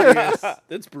hilarious.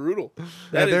 That's brutal.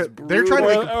 They're trying to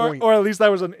make a point. Or at least that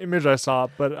was an image I saw.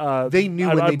 But they knew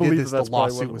when they did this, the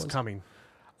lawsuit was coming.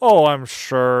 Oh, I'm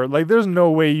sure. Like, there's no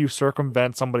way you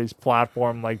circumvent somebody's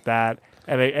platform like that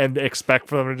and expect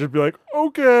for them to just be like,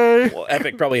 okay. Well,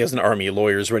 Epic probably has an army of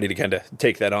lawyers ready to kind of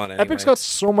take that on anyway. Epic's got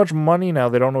so much money now,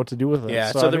 they don't know what to do with it.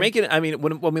 Yeah, so they're making, I mean,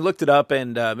 when we looked it up,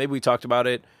 and maybe we talked about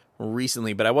it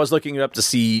recently, but I was looking it up to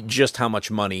see just how much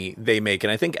money they make,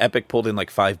 and I think Epic pulled in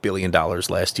like $5 billion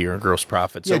last year in gross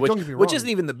profit. So which isn't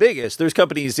even the biggest. There's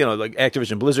companies, like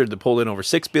Activision Blizzard that pulled in over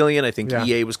 $6 billion. I think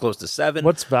EA was close to $7 billion.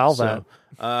 What's Valve at?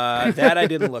 That I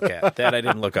didn't look at. They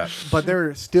But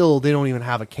they don't even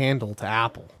have a candle to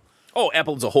Apple. Oh,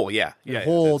 Apple as a whole, yeah.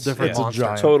 Whole different monster.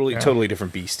 Giant. Totally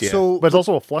different beast, yeah. So, but it's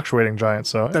also a fluctuating giant,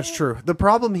 so. That's true. The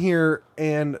problem here,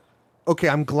 and okay,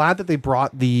 I'm glad that they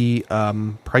brought the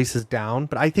prices down,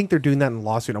 but I think they're doing that in a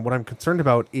lawsuit. And what I'm concerned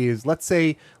about is, let's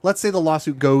say the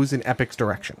lawsuit goes in Epic's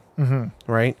direction,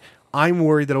 right? I'm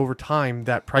worried that over time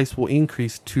that price will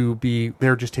increase to be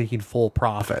they're just taking full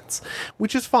profits,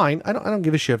 which is fine. I don't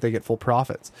give a shit if they get full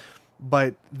profits,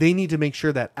 but they need to make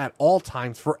sure that at all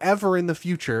times, forever in the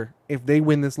future, if they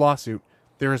win this lawsuit,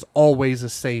 there is always a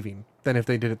saving than if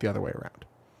they did it the other way around.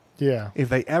 Yeah. If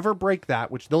they ever break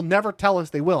that, which they'll never tell us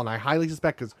they will, and I highly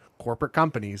suspect because corporate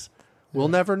companies will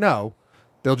never know,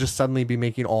 they'll just suddenly be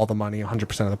making all the money,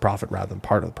 100% of the profit rather than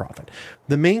part of the profit.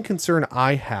 The main concern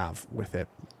I have with it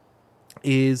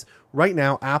is right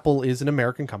now Apple is an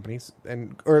American company,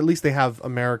 or at least they have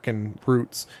American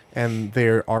roots, and they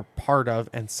are part of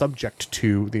and subject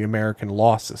to the American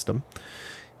law system,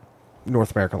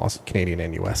 North American law, Canadian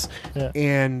and US. Yeah.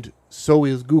 And so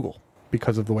is Google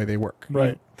because of the way they work.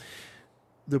 Right.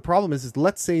 The problem is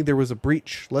let's say there was a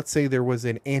breach. Let's say there was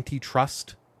an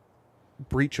antitrust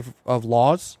breach of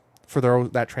laws for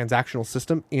that transactional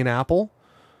system in Apple.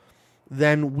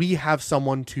 Then we have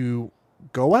someone to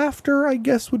go after, I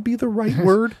guess would be the right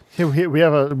word. we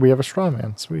have a straw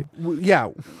man. Sweet. We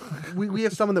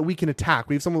have someone that we can attack.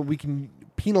 We have someone we can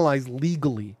penalize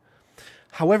legally.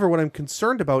 However, what I'm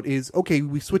concerned about is, okay,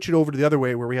 we switch it over to the other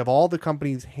way where we have all the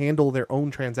companies handle their own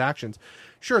transactions.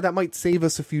 Sure, that might save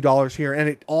us a few dollars here. And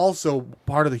it also,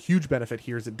 part of the huge benefit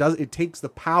here is it takes the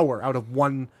power out of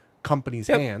one company's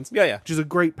hands. Yeah. Which is a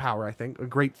great power, I think, a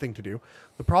great thing to do.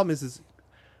 The problem is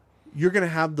you're going to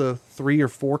have the 3 or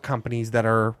 4 companies that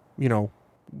are,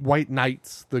 white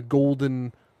knights, the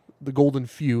golden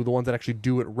few, the ones that actually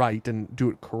do it right and do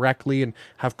it correctly and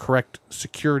have correct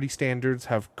security standards,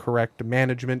 have correct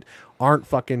management, aren't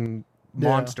fucking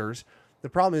monsters. The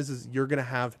problem is you're going to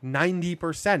have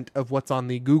 90% of what's on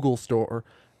the Google store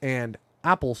and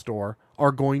Apple Store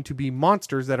are going to be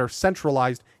monsters that are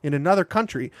centralized in another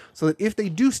country, so that if they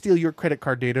do steal your credit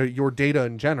card data, your data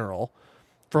in general,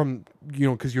 from,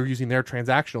 because you're using their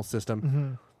transactional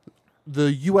system,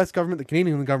 the U.S. government, the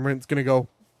Canadian government is going to go,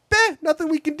 nothing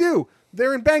we can do.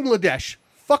 They're in Bangladesh.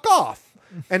 Fuck off.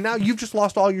 And now you've just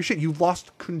lost all your shit. You've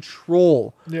lost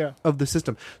control of the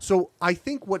system. So I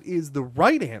think what is the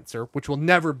right answer, which will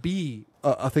never be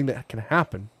a thing that can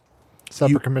happen.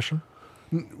 Separate commission?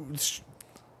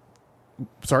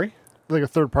 Sorry? Like a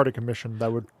third-party commission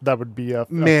that would be a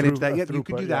manage that. Yeah, you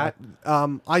could do that.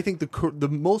 I think the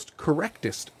most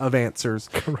correctest of answers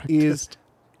is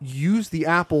use the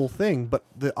Apple thing, but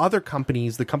the other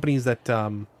companies, the companies that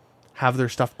have their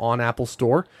stuff on Apple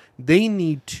Store, they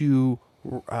need to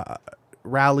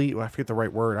rally. I forget the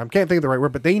right word. I can't think of the right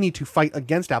word, but they need to fight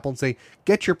against Apple and say,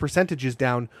 get your percentages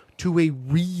down to a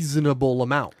reasonable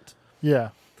amount. Yeah.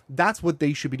 That's what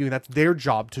they should be doing. That's their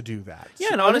job to do that.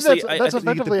 Yeah, and honestly, that's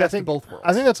effectively, I think, both worlds.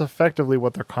 I think that's effectively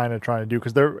what they're kind of trying to do,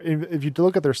 because if you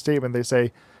look at their statement, they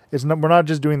say we're not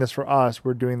just doing this for us,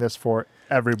 we're doing this for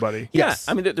everybody. Yes.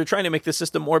 Yeah, I mean, they're trying to make the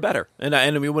system more better. And I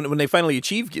mean, when they finally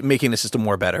achieve making the system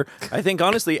more better, I think,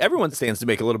 honestly, everyone stands to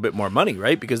make a little bit more money,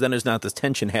 right? Because then there's not this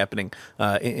tension happening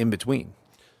in between.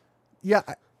 Yeah,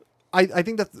 I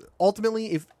think that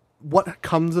ultimately, if what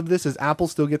comes of this is Apple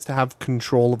still gets to have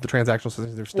control of the transactional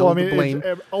system. They're still to blame.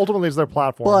 Ultimately, it's their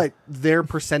platform. But their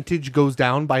percentage goes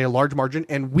down by a large margin,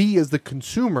 and we as the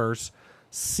consumers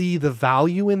see the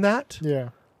value in that. Yeah.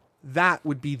 That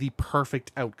would be the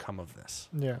perfect outcome of this.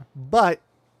 Yeah. But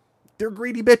they're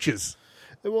greedy bitches.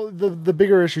 Well, the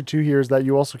bigger issue too here is that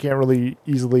you also can't really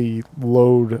easily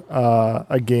load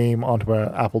a game onto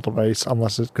an Apple device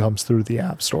unless it comes through the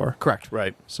App Store. Correct.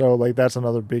 Right. So that's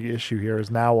another big issue here, is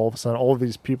now all of a sudden all of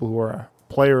these people who are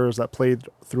players that played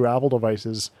through Apple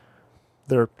devices,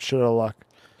 they're shit out of luck.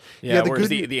 Yeah, whereas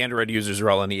the Android users are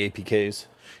all on the APKs.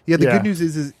 Yeah, the good news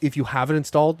is if you have it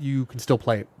installed, you can still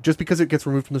play it. Just because it gets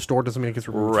removed from the store doesn't mean it gets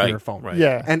removed from your phone. Right.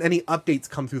 Yeah. And any updates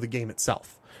come through the game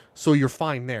itself. So you're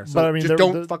fine there. So but, I mean, just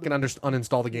don't fucking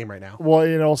uninstall the game right now. Well,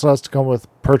 it also has to come with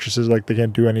purchases. Like, they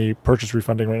can't do any purchase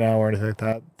refunding right now or anything like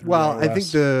that. Well, I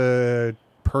think the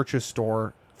purchase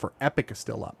store for Epic is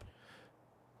still up.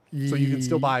 So you can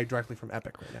still buy directly from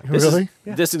Epic right now.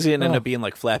 This is going to end up being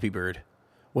like Flappy Bird.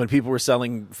 When people were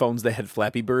selling phones that had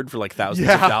Flappy Bird for like thousands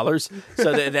of dollars.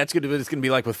 So it's going to be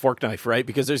like with Fork Knife, right?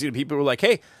 Because there's going to be people who are like,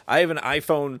 hey, I have an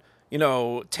iPhone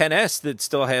 10s that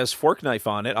still has Fork Knife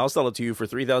on it. I'll sell it to you for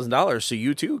 $3,000 so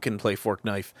you too can play Fork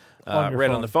Knife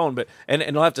on the phone. But and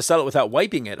they'll have to sell it without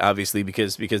wiping it, obviously,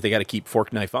 because they got to keep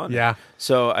Fork Knife on. Yeah.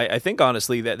 So I think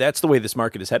honestly that's the way this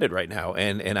market is headed right now.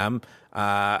 And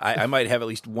I might have at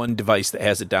least one device that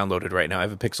has it downloaded right now. I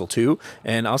have a Pixel 2,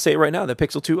 and I'll say it right now, the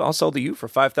Pixel 2 I'll sell to you for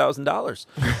 $5,000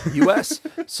 US.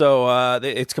 So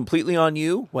it's completely on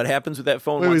you. What happens with that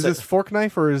phone? Wait, is this Fork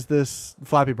Knife or is this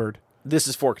Flappy Bird? This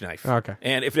is Fork Knife. Okay.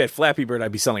 And if it had Flappy Bird,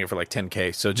 I'd be selling it for like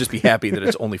 $10K. So just be happy that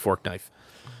it's only Fork Knife.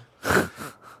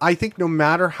 I think no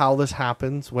matter how this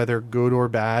happens, whether good or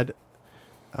bad,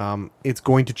 it's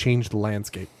going to change the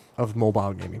landscape of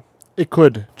mobile gaming. It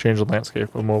could change the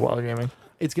landscape of mobile gaming.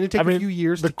 It's going to take a few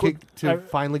years to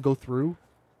finally go through.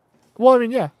 Well, I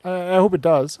mean, yeah, I hope it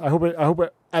does. I hope it,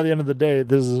 at the end of the day,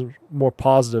 this is a more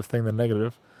positive thing than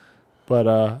negative. But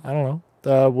I don't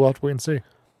know. We'll have to wait and see.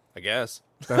 I guess.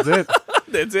 That's it.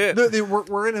 That's it.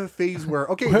 We're in a phase where,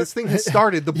 okay, this thing has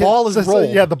started. The ball is rolled.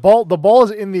 Yeah, the ball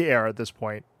is in the air at this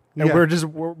point. And Yeah.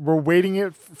 we're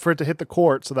waiting for it to hit the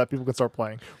court so that people can start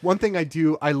playing. One thing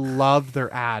I love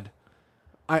their ad.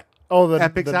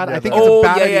 Epic's ad. Yeah, I think it's a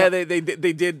bad idea.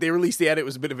 They did. They released the ad. It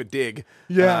was a bit of a dig.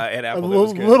 Yeah. At Apple. A That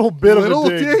was good. little bit of Little a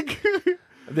dig.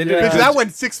 They did Because that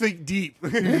went 6 feet deep.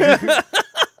 Yeah,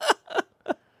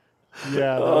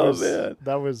 man.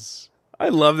 that was. I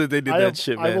love that they did that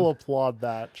shit, man. I will applaud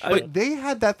that. But they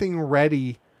had that thing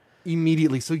ready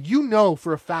immediately. So you know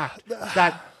for a fact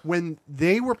that when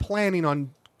they were planning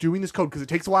on doing this code, because it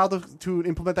takes a while to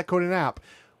implement that code in an app,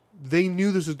 they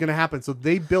knew this was going to happen. So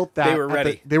they built that. They were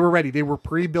ready. They were ready. They were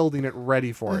pre-building it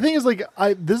ready for it. The thing is, like,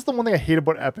 this is the one thing I hate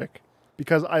about Epic,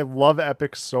 because I love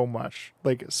Epic so much,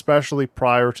 like, especially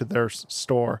prior to their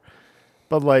store.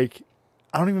 But, like,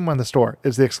 I don't even mind the store.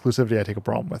 It's the exclusivity I take a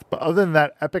problem with. But other than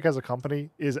that, Epic as a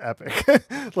company is Epic.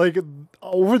 Like,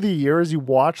 over the years, you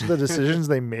watch the decisions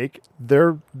they make.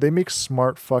 They make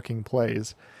smart fucking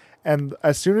plays. And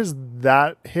as soon as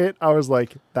that hit, I was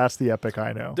like, that's the Epic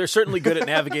I know. They're certainly good at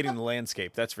navigating the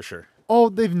landscape. That's for sure. Oh,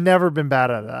 they've never been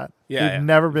bad at that. Yeah, they've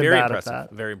never been very bad impressive. at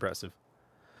that. Very impressive.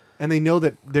 And they know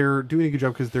that they're doing a good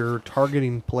job because they're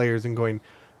targeting players and going,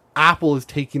 Apple is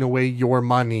taking away your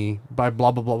money by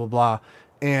blah, blah, blah, blah, blah.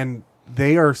 And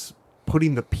they are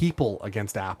putting the people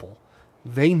against Apple.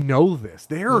 They know this.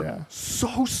 They're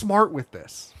so smart with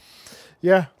this.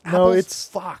 Yeah. Apple's it's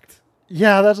fucked.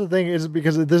 Yeah, that's the thing, is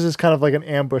because this is kind of like an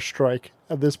ambush strike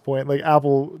at this point. Like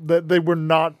Apple, they were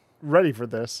not ready for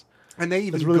this. And they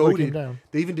even really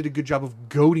they even did a good job of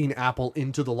goading Apple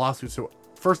into the lawsuit. So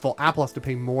first of all, Apple has to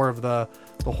pay more of the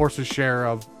horse's share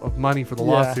of money for the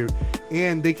lawsuit.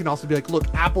 And they can also be like,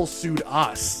 look, Apple sued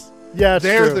us. Yeah,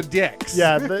 they're true. the dicks.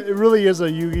 Yeah, it really is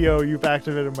a Yu-Gi-Oh! You've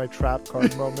activated my trap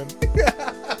card moment.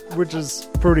 Which is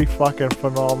pretty fucking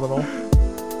phenomenal.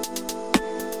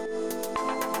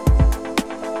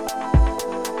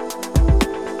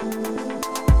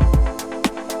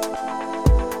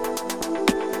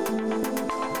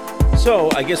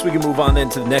 So I guess we can move on then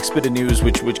to the next bit of news,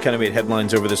 which kind of made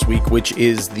headlines over this week, which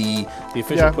is the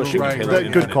official pushing of Halo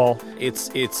Infinite. Good call.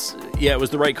 It was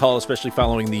the right call, especially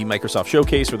following the Microsoft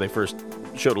showcase where they first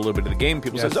showed a little bit of the game.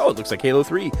 People said, "Oh, it looks like Halo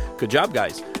 3. Good job,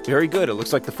 guys. Very good. It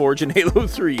looks like the Forge in Halo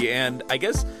 3." And I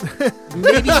guess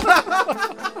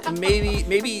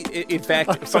maybe in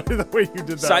fact, sorry, the way you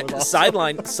did that was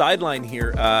awesome. sideline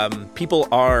here. People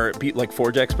like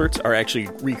Forge experts are actually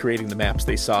recreating the maps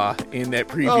they saw in that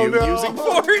preview using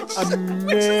Forge.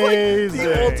 Amazing. Like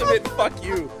the ultimate fuck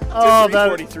you to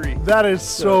 343. That is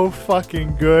so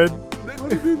fucking good.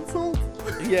 What an insult.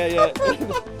 Yeah.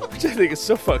 Which I think is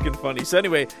so fucking funny. So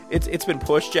anyway, it's been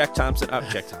pushed. Jack Thompson,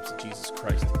 Jesus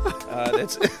Christ.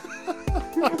 That's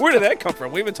where did that come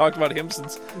from? We haven't talked about him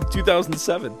since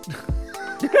 2007.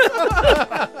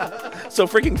 So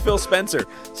freaking Phil Spencer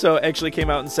actually came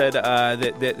out and said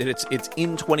that it's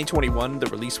in 2021, the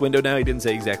release window now. He didn't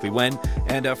say exactly when,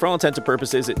 and for all intents and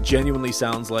purposes, it genuinely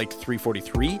sounds like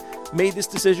 343 made this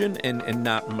decision and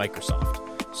not Microsoft.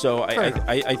 So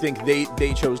I think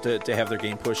they chose to have their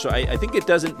game pushed. So I think it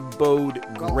doesn't bode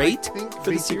great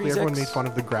for the Series X. Everyone made fun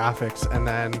of the graphics, and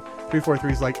then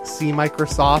 343 is like, see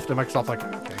Microsoft, and Microsoft's like,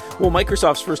 okay. Well,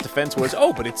 Microsoft's first defense was,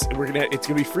 but it's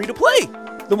gonna be free to play.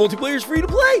 The multiplayer is free to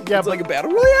play. Yeah, it's like a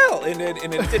battle royale, and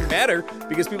it didn't matter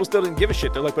because people still didn't give a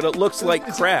shit. They're like, but it looks like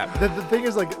crap. The thing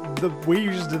is, like, the way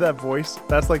you just did that voice,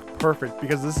 that's like perfect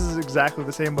because this is exactly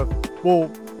the same. But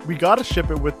we gotta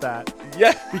ship it with that.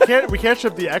 Yeah, we can't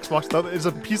ship the Xbox though. It's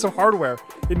a piece of hardware.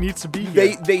 It needs to be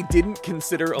here. They didn't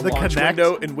consider a launch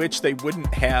window in which they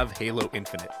wouldn't have Halo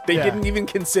Infinite. They didn't even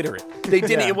consider it. They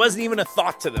didn't. It wasn't even a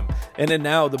thought to them. And then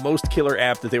now the most killer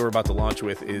app that they were about to launch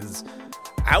with is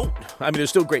out. I mean, there's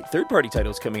still great third-party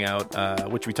titles coming out,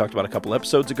 which we talked about a couple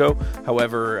episodes ago.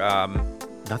 However,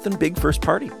 nothing big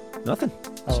first-party. Nothing.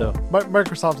 So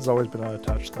Microsoft has always been out of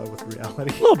touch, though, with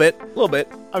reality. A little bit.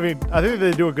 I mean, I think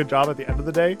they do a good job at the end of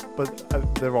the day, but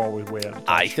they're always way out of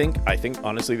touch. I think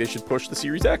honestly they should push the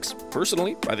Series X.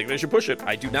 Personally, I think they should push it.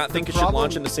 I do not think it should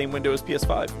launch in the same window as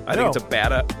PS5. I think it's a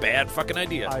bad fucking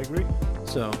idea. I agree.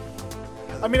 So,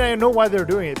 I mean, I know why they're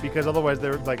doing it, because otherwise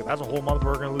they're like, that's a whole month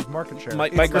we're going to lose market share.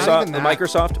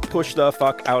 Microsoft push the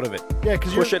fuck out of it. Yeah,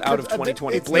 because push it out of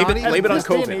 2020. Blame it on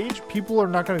COVID. Day and age, people are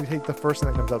not going to take the first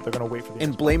thing that comes out. They're going to wait for the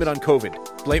and blame it on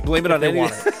COVID. Blame it on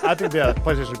anything. I think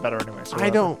PlayStation is better anyway. So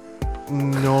I don't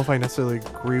know if I necessarily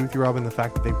agree with you, Rob, in the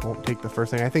fact that they won't take the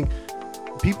first thing. I think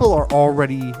people are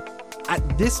already,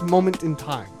 at this moment in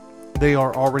time, they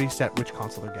are already set which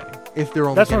console they're getting. If they're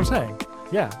only that's what I'm saying.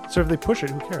 Yeah. So if they push it,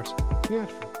 who cares? Yeah.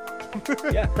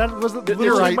 Yeah, that was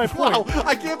literally my point. Wow,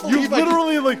 I can't believe you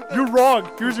literally you're wrong.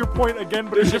 Here's your point again,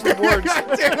 but it's different words.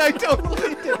 God damn, I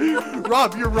totally did.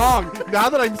 Rob, you're wrong. Now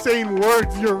that I'm saying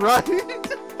words, you're right.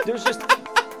 There's just.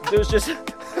 This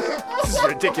is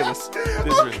ridiculous. How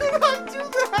can I do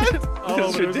that? Oh,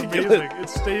 it's ridiculous. Amazing. It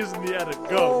stays in the edit.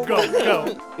 Go.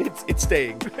 It's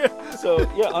staying.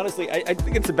 So yeah, honestly, I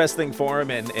think it's the best thing for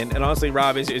him. And honestly,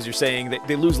 Rob, as you're saying,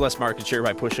 they lose less market share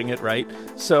by pushing it, right?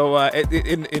 So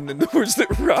in the words that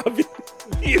Rob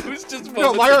used, just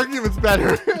no, my argument's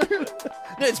better.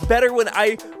 No, it's better when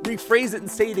I rephrase it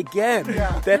and say it again.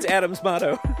 Yeah. That's Adam's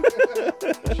motto.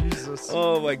 Jesus.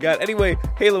 Oh my god. Anyway,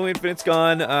 Halo Infinite's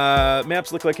gone.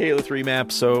 Maps look like Halo 3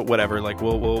 maps, so whatever. Like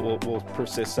we'll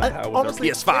persist somehow with honestly,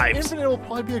 our PS5s. Infinite will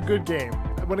probably be a good game.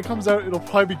 When it comes out, it'll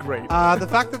probably be great. The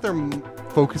fact that they're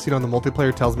focusing on the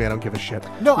multiplayer tells me I don't give a shit.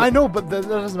 No, I know, but that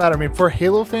doesn't matter. I mean, for a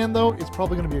Halo fan though, it's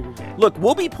probably going to be a good game. Look,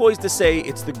 we'll be poised to say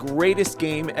it's the greatest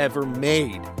game ever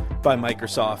made by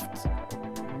Microsoft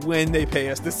when they pay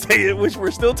us to say it, which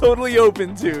we're still totally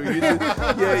open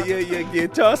to. You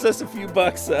toss us a few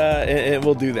bucks, and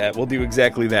we'll do that. We'll do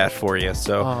exactly that for you.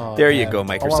 So there you go,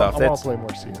 Microsoft. I want to play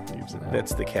more Sea of Thieves.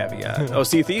 That's the caveat. Oh,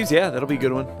 Sea of Thieves, yeah, that'll be a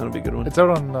good one. It's out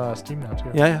on Steam now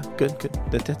too. Yeah, good.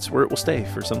 That's where it will stay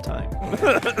for some time.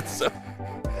 So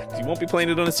you won't be playing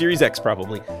it on a Series X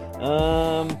probably.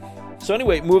 So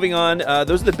anyway, moving on.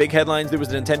 Those are the big headlines. There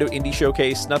was a Nintendo Indie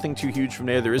Showcase. Nothing too huge from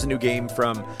there. There is a new game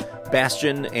from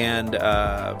Bastion and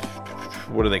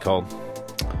what are they called?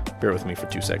 Bear with me for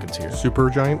 2 seconds here.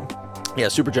 Supergiant? Yeah,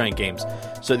 Supergiant Games.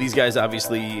 So these guys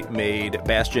obviously made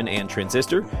Bastion and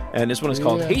Transistor, and this one is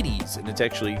called Hades, and it's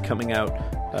actually coming out.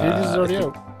 Hades is already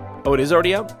out. Oh, it is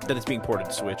already out? Then it's being ported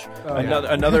to Switch.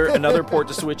 Another port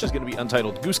to Switch is going to be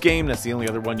Untitled Goose Game. That's the only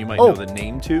other one you might know the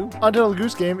name to. Untitled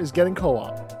Goose Game is getting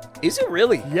co-op. Is it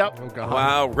really? Yep. Oh, God.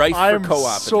 Wow, right for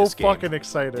co-op. I'm so fucking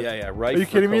excited. Yeah, right. Are you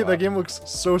kidding me? That game looks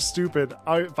so stupid.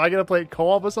 If I get to play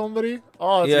co-op with somebody, it's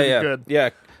gonna be good. Yeah.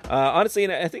 Honestly,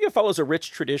 and I think it follows a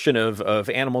rich tradition of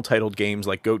animal-titled games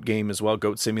like Goat Game as well,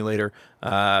 Goat Simulator.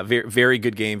 Very, very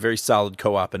good game, very solid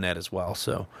co-op in that as well.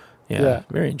 So, yeah.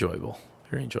 Very enjoyable.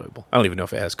 Very enjoyable. I don't even know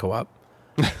if it has co-op.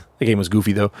 The game was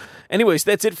goofy, though. Anyways,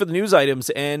 that's it for the news items,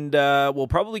 and we'll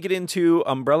probably get into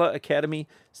Umbrella Academy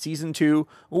Season 2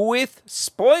 with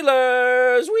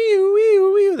spoilers!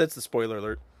 Wee-oo. That's the spoiler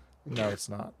alert. No, it's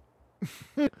not.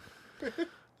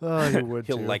 Oh, you would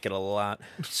He'll too. like it a lot.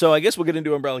 So I guess we'll get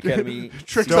into Umbrella Academy.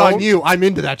 Trick's on you. I'm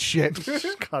into that shit.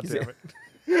 God damn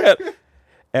it.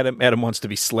 Adam wants to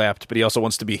be slapped, but he also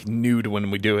wants to be nude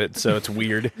when we do it, so it's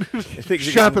weird.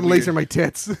 Shut up and laser my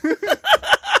tits.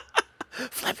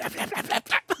 Flap, flap, flap, flap, flap,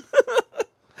 flap.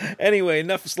 Anyway,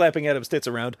 enough slapping Adam's tits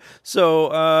around.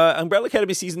 So, Umbrella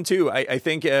Academy Season 2, I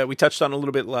think we touched on a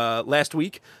little bit last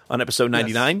week on episode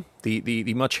 99,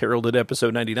 the much heralded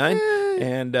episode 99.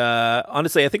 And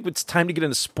honestly, I think it's time to get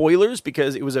into spoilers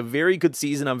because it was a very good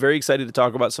season. I'm very excited to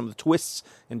talk about some of the twists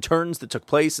and turns that took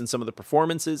place and some of the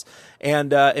performances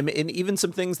and even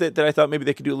some things that I thought maybe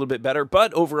they could do a little bit better.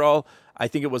 But overall, I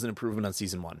think it was an improvement on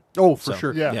Season 1. Oh, for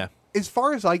sure. Yeah. As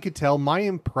far as I could tell, my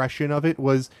impression of it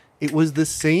was the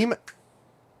same.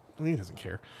 He doesn't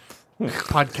care.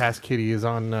 Podcast Kitty is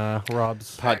on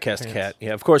Rob's Podcast pants. Cat.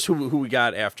 Yeah, of course, who we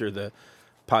got after the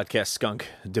Podcast Skunk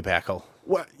debacle.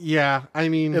 Well, yeah, I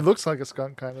mean... It looks like a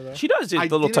skunk kind of, though. She does, the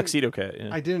little tuxedo cat. Yeah.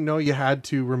 I didn't know you had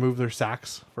to remove their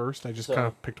sacks first. I just kind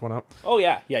of picked one up. Oh,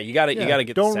 yeah. You got to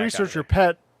get Don't the sack research out your of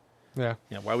pet. Yeah.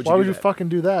 Yeah, why would you fucking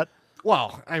do that?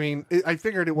 Well, I mean, I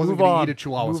figured it wasn't going to eat a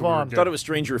chihuahua. Move on. I thought it was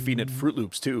strange you were feeding it Fruit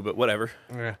Loops, too, but whatever.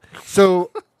 Yeah.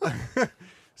 So, as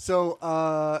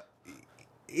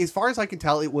far as I can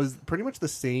tell, it was pretty much the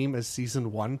same as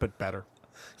Season 1, but better.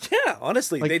 Yeah,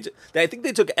 honestly. I think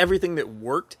they took everything that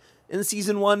worked in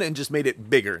Season 1 and just made it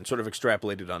bigger and sort of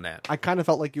extrapolated on that. I kind of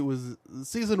felt like it was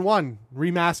Season 1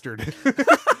 remastered.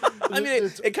 I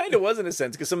mean, it kind of was in a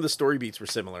sense because some of the story beats were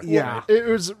similar. Yeah. It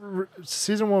was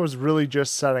Season 1 was really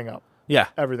just setting up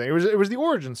everything. It was the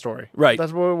origin story. Right.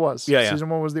 That's what it was. Yeah. Season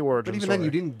 1 was the origin But even story. then,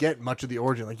 you didn't get much of the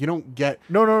origin. Like, you don't get...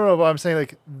 No, but I'm saying,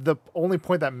 like, the only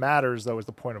point that matters, though, is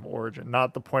the point of origin,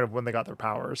 not the point of when they got their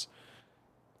powers.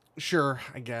 Sure,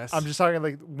 I guess. I'm just talking,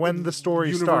 like, when the story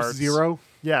Universe starts. 0?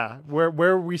 Yeah,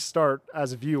 where we start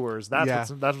as viewers. That's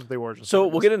what the origin So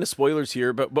story we'll get into spoilers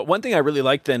here, but one thing I really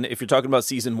liked then, if you're talking about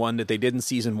Season 1, that they did in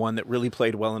Season 1 that really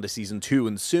played well into Season 2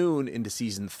 and soon into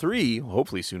Season 3,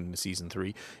 hopefully soon into Season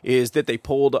 3, is that they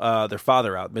pulled their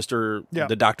father out,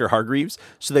 the Dr. Hargreaves.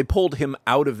 So they pulled him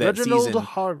out of that season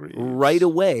Hargreaves. right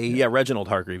away. Yeah, Reginald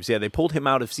Hargreaves. Yeah, they pulled him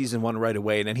out of Season 1 right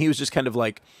away, and then he was just kind of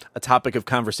like a topic of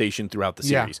conversation throughout the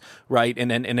series, right? And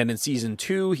then in Season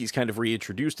 2, he's kind of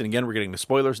reintroduced, and again, we're getting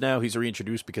the spoilers now. He's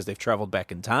reintroduced because they've traveled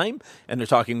back in time and they're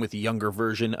talking with the younger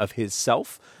version of his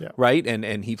self, right?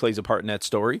 And he plays a part in that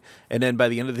story. And then by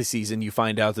the end of the season, you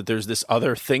find out that there's this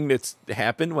other thing that's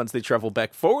happened once they travel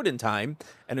back forward in time,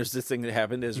 and there's this thing that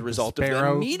happened as a result of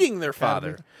them meeting their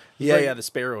father. Yeah, the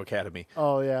Sparrow Academy.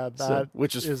 Oh yeah,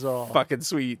 which is all fucking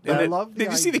sweet. I love the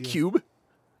Did you see the idea. cube?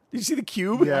 Did you see the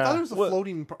cube? Yeah. I thought it was a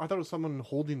floating... I thought it was someone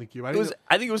holding the cube. I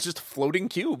think it was just a floating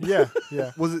cube. Yeah.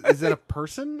 Is that a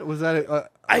person? Was that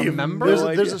a member?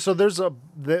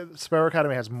 The Sparrow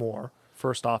Academy has more,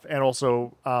 first off, and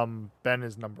also Ben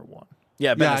is number 1.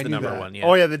 Yeah, Ben is I the knew number that. 1. Yeah.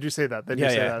 Oh yeah, they do say that. They do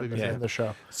say yeah, that yeah. in the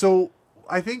show. So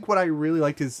I think what I really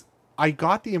liked is I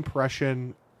got the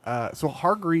impression. So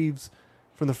Hargreaves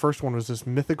from the first one was this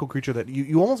mythical creature that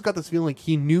you almost got this feeling like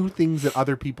he knew things that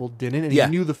other people didn't, and he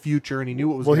knew the future, and he knew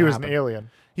what was. Well, he gonna was happen. an alien.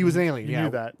 He was an alien. You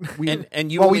knew that. We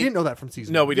didn't know that from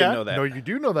season. No, we one. didn't know that. No, you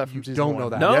do know that from season don't 1. know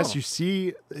that. No. Yes, you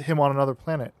see him on another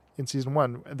planet. in season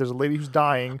 1. There's a lady who's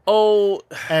dying. Oh,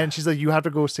 and she's like, you have to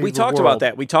go save the world. We talked about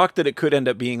that. We talked that it could end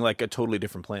up being like a totally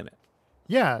different planet.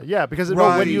 Yeah, because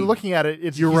when you're looking at it,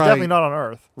 he's definitely not on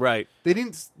Earth. Right. They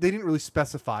didn't really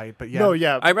specify it, but yeah. No,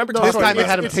 yeah. I remember this time they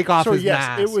had him take off his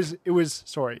mask. It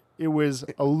was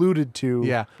alluded to.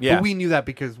 Yeah. But we knew that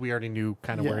because we already knew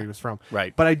kind of where he was from.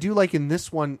 Right. But I do like in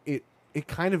this one, it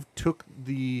kind of took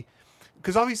the...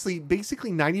 Because obviously,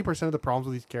 basically 90% of the problems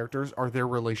with these characters are their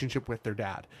relationship with their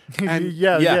dad. And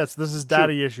yes, this is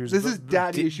daddy issues. This is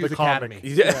Daddy Issues Academy.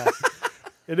 Yeah.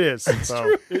 It is. It's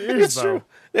true. It is true.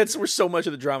 That's where so much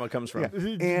of the drama comes from.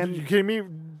 Yeah. And you kidding me?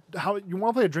 How you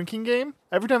want to play a drinking game?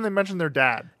 Every time they mention their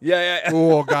dad. Yeah.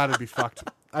 Oh God, it'd be fucked.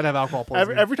 I'd have alcohol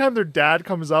poisoning. Every time their dad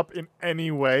comes up in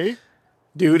any way,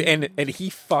 dude, and he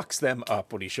fucks them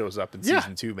up when he shows up in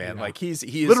season 2, man. Yeah. Like he's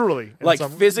literally like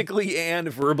physically and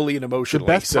verbally and emotionally.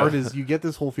 The best part is you get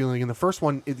this whole feeling in the first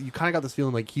one. You kind of got this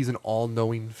feeling like he's an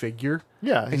all-knowing figure.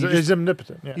 Yeah, he's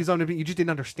omnipotent. Yeah. He's omnipotent. You just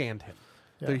didn't understand him.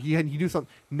 Yeah. He do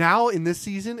something. Now in this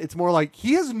season, it's more like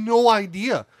he has no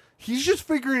idea. He's just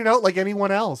figuring it out like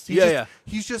anyone else.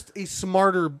 He's just a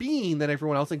smarter being than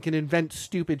everyone else and can invent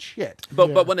stupid shit.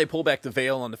 But when they pull back the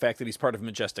veil on the fact that he's part of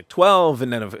Majestic 12,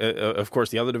 and then of course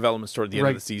the other developments toward the end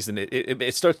of the season,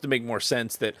 it starts to make more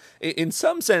sense that in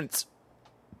some sense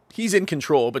he's in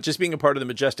control, but just being a part of the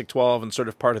Majestic 12 and sort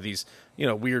of part of these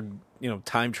weird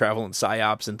time travel and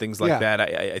psyops and things like that.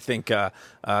 I think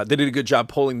they did a good job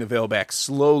pulling the veil back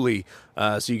slowly,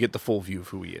 so you get the full view of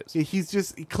who he is. Yeah, he's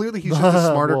just a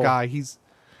smarter guy. He's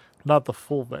not the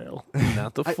full veil.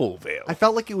 Not the full veil. I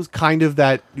felt like it was kind of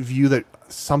that view that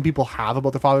some people have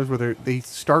about their fathers, where they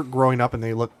start growing up and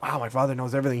they look, wow, my father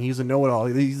knows everything. He's a know-it-all.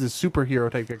 He's a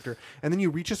superhero type character. And then you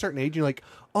reach a certain age and you're like,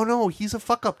 oh no, he's a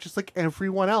fuck up just like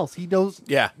everyone else. He knows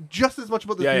just as much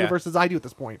about this universe as I do at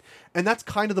this point. And that's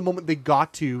kind of the moment they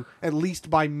got to, at least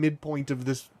by midpoint of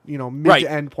this, mid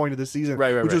to end point of the season.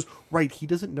 Which is, he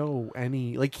doesn't know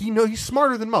any, like he's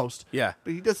smarter than most. Yeah.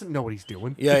 But he doesn't know what he's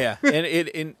doing. Yeah.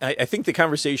 And I think the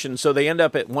conversation, so they end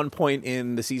up at one point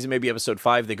in the season, maybe episode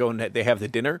 5, they go and they have the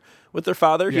dinner with their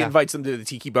father. He invites them to the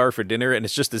tiki bar for dinner, and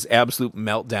it's just this absolute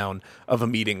meltdown of a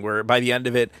meeting where by the end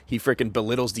of it, he freaking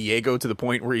belittles Diego to the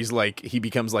point where he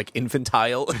becomes like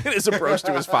infantile in his approach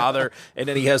to his father, and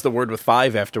then he has the word with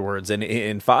 5 afterwards. And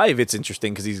in 5, it's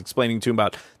interesting because he's explaining to him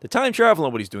about the time travel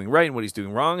and what he's doing right and what he's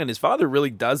doing wrong, and his father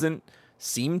really doesn't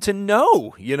seem to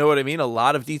know, you know what I mean? A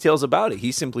lot of details about it.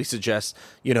 He simply suggests,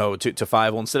 to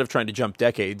 5, well, instead of trying to jump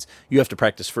decades, you have to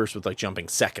practice first with like jumping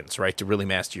seconds, right, to really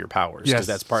master your powers. Because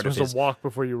that's part of his. A walk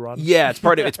before you run. Yeah, it's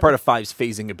part of 5's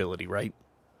phasing ability, right?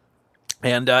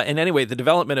 And anyway, the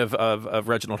development of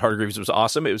Reginald Hargreaves was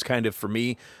awesome. It was kind of, for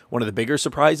me, one of the bigger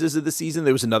surprises of the season.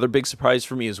 There was another big surprise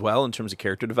for me as well in terms of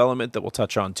character development that we'll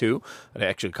touch on too.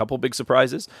 Actually, a couple big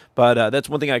surprises. But that's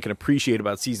one thing I can appreciate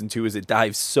about season 2 is it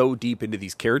dives so deep into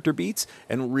these character beats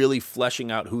and really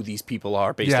fleshing out who these people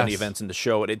are based on the events in the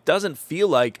show. And it doesn't feel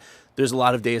like there's a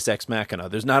lot of Deus Ex Machina.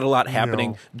 There's not a lot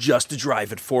happening just to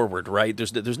drive it forward, right?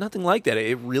 There's nothing like that.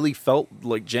 It really felt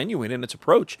like genuine in its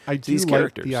approach to these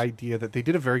characters. I do like the idea that they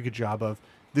did a very good job of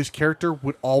this character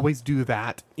would always do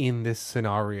that in this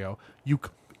scenario. You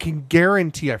can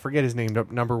guarantee, I forget his name,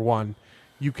 number 1,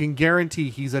 you can guarantee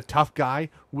he's a tough guy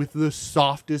with the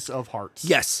softest of hearts.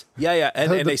 Yes. Yeah.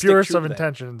 And the purest of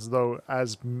intentions, though,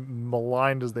 as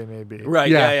maligned as they may be. Right.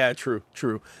 Yeah.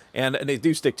 True. And they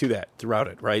do stick to that throughout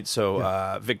it, right?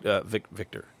 So, Victor.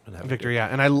 Victor, yeah.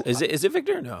 And Is it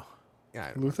Victor? No. Yeah.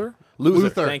 Luther.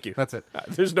 Thank you. That's it.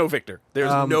 There's no Victor.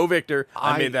 There's no Victor.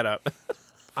 I made that up.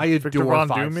 I adore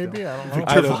 5. Maybe? I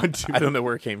don't know. Victor I don't know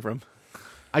where it came from.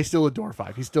 I still adore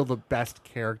 5. He's still the best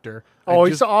character.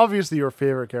 He's obviously your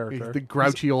favorite character. He's the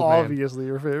grouchy old man. Obviously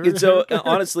your favorite. And so,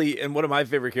 honestly, and one of my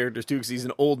favorite characters, too, because he's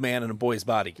an old man in a boy's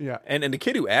body. Yeah. And the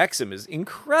kid who acts him is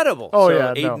incredible. Oh, so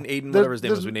yeah. Aiden, whatever his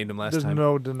name was, we named him last time. There's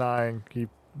no denying he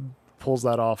pulls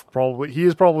that off. He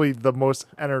is probably the most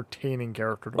entertaining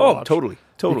character to watch. Totally.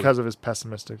 Because of his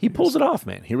pessimistic He pulls it off,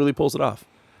 man. He really pulls it off.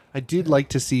 I did like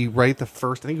to see I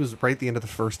think it was right at the end of the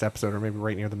first episode, or maybe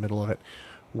right near the middle of it,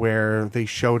 where they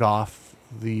showed off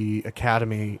the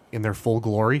Academy in their full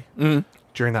glory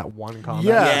during that one combat.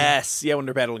 Yes. Yeah, when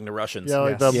they're battling the Russians. Yeah,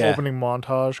 like the opening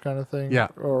montage kind of thing. Yeah.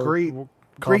 Or great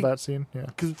combat scene. Yeah,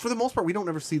 because for the most part, we don't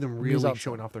ever see them really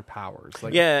showing off their powers.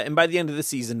 Like, yeah, and by the end of the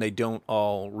season, they don't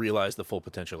all realize the full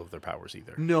potential of their powers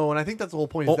either. No, and I think that's the whole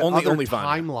point. Is that only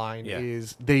timeline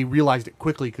is they realized it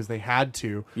quickly because they had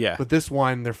to. Yeah. But this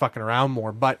one, they're fucking around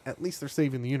more. But at least they're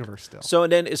saving the universe still. So,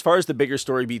 and then as far as the bigger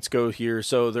story beats go here,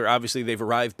 so they've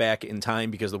arrived back in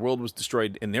time because the world was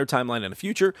destroyed in their timeline in the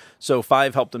future. So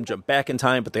 5 helped them jump back in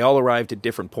time, but they all arrived at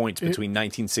different points between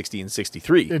 1960 and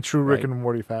 63. In true Rick and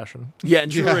Morty fashion. Yeah, in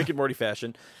true Rick and Morty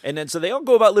fashion. And then so they all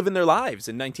go about living their lives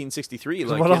in 1963.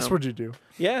 Like, what else would you do?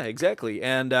 Yeah, exactly.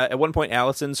 And at one point,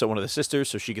 Allison, so one of the sisters,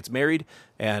 so she gets married,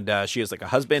 and she has like a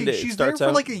husband. She's there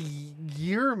for like a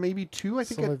year, maybe 2, I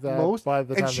think Something at like that, most. by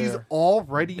the time And she's they're-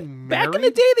 already married. Back in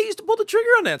the day, they used to pull the trigger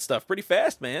on that stuff pretty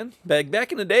fast, man.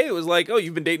 Back in the day, it was like, oh,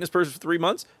 you've been dating this person for 3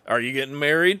 months? Are you getting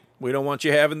married? We don't want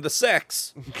you having the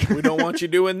sex. We don't want you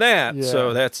doing that. Yeah.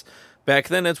 So that's... Back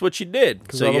then, that's what you did.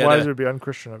 Because so otherwise, it would be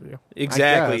unchristian of you.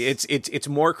 Exactly. It's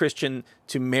more Christian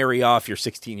to marry off your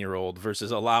 16-year-old versus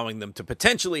allowing them to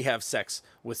potentially have sex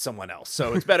with someone else.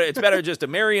 So it's better just to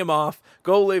marry him off,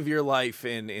 go live your life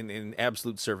in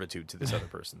absolute servitude to this other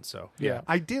person. So Yeah.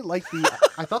 I did like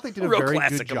I thought they did a real very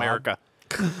classic good job. America.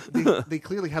 They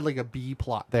clearly had like a B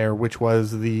plot there, which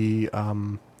was the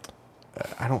I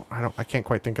can't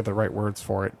quite think of the right words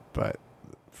for it, but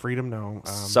freedom, no.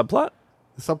 Subplot?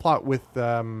 The subplot with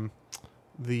the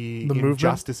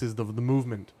injustices, the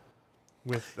movement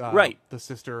with right. the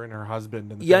sister and her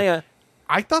husband. And Yeah.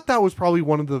 I thought that was probably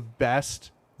one of the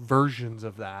best versions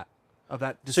of that.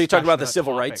 So you talk about the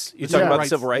civil rights. You talk about the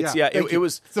civil rights. Yeah, it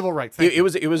was civil rights. It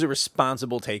was a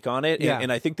responsible take on it, Yeah.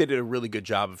 and I think they did a really good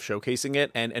job of showcasing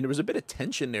it. And there was a bit of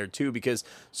tension there too, because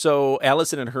so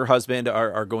Allison and her husband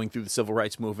are going through the civil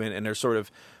rights movement, and they're sort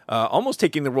of almost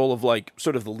taking the role of like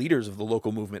sort of the leaders of the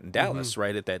local movement in Dallas,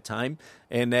 right at that time.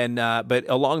 And then, but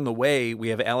along the way, we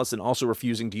have Allison also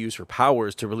refusing to use her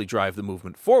powers to really drive the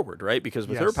movement forward, right? Because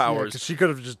with her powers, she could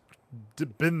have just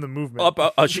been the movement.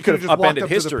 She could have upended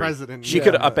history. She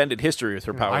could have upended history with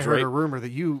her powers, I heard right? a rumor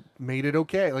that you made it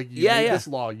okay. Like you Yeah, made yeah. this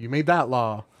law, you made that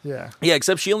law. Yeah. Yeah,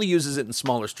 except she only uses it in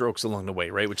smaller strokes along the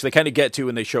way, right? Which they kind of get to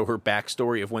when they show her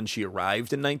backstory of when she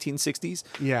arrived in 1960s.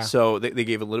 Yeah. So they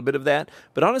gave a little bit of that.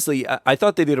 But honestly, I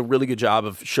thought they did a really good job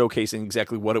of showcasing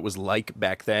exactly what it was like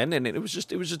back then, and it was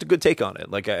just a good take on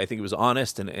it. Like I think it was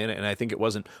honest, and I think it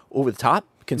wasn't over the top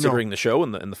considering the show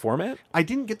and the format. I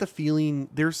didn't get the feeling.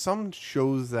 There's some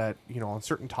shows that on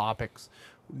certain topics,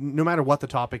 no matter what the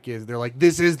topic is, they're like,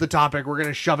 "This is the topic. We're going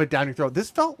to shove it down your throat." This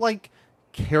felt like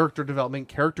character development,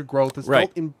 character growth. This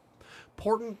felt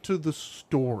important to the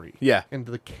story, and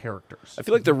to the characters. I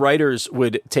feel like the writers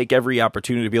would take every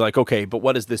opportunity to be like, okay, but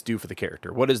what does this do for the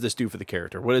character? What does this do for the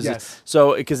character? What is this?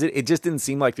 So because it just didn't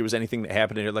seem like there was anything that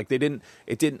happened in it. Like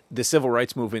the civil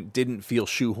rights movement didn't feel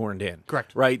shoehorned in.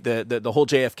 Correct. Right. The whole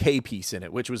JFK piece in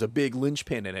it, which was a big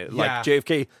linchpin in it. Like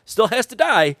JFK still has to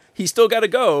die. He's still got to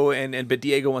go. But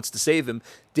Diego wants to save him.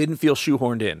 Didn't feel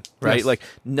shoehorned in, right? Yes. Like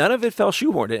none of it felt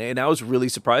shoehorned in, and I was really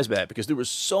surprised by that because there was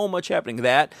so much happening.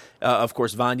 That, of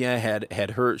course, Vanya had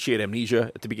she had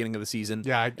amnesia at the beginning of the season.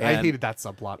 Yeah, I hated that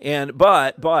subplot.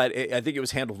 But I think it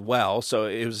was handled well. So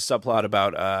it was a subplot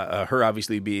about her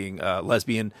obviously being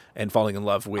lesbian and falling in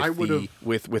love with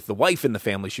the wife in the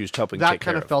family she was helping take care of. That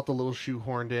kind of felt a little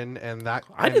shoehorned in, and I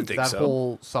didn't think so. That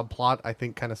whole subplot I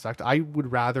think kind of sucked. I would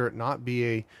rather it not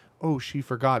be she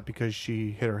forgot because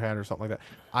she hit her head or something like that.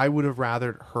 I would have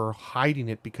rather her hiding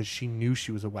it because she knew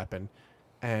she was a weapon.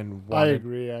 And I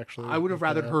agree, actually. I would have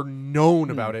rather her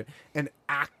known about it and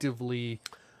actively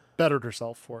bettered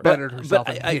herself for it. And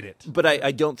hid it. But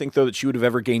I don't think, though, that she would have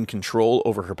ever gained control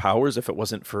over her powers if it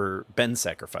wasn't for Ben's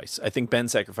sacrifice. I think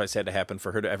Ben's sacrifice had to happen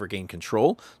for her to ever gain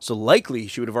control. So likely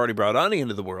she would have already brought Ani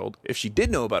into the world if she did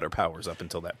know about her powers up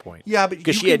until that point. Yeah, but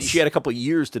because she had a couple of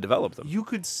years to develop them. You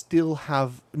could still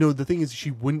have the thing is she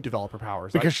wouldn't develop her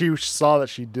powers because she saw that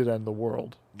she did end the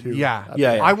world. Too, yeah.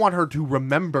 I want her to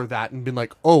remember that and be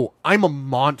like, "Oh, I'm a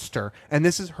monster," and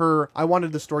this is her. I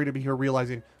wanted the story to be her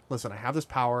realizing, listen, I have this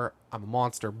power, I'm a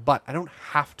monster, but I don't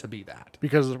have to be that.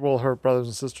 Because, her brothers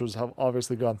and sisters have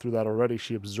obviously gone through that already.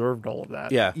 She observed all of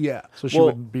that. Yeah. So she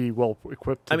wouldn't be well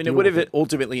equipped to it would have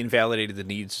ultimately invalidated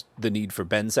the need for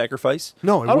Ben's sacrifice.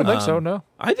 No, I don't think so, no.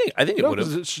 I think it would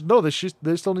have.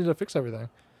 They still need to fix everything.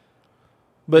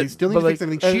 But they still need to fix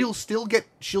everything.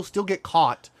 She'll still get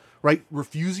caught. Right,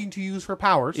 refusing to use her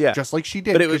powers, just like she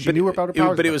did. But she knew about her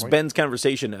powers. But it was Ben's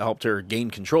conversation that helped her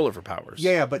gain control of her powers.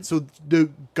 Yeah, but so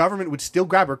the government would still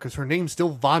grab her because her name's still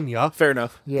Vanya. Fair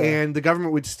enough. Yeah. And the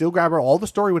government would still grab her. All the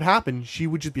story would happen. She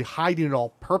would just be hiding it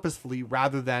all purposefully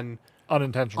rather than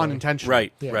unintentionally.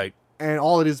 Right. and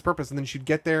all it is purpose. And then she'd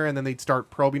get there, and then they'd start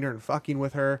probing her and fucking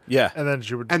with her. Yeah. And then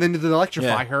she would... And then they'd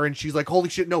electrify her, and she's like, holy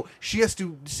shit, no. She has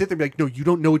to sit there and be like, no, you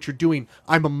don't know what you're doing.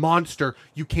 I'm a monster.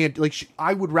 You can't... Like,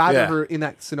 I would rather her in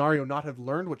that scenario not have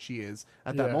learned what she is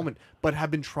at that moment, but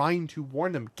have been trying to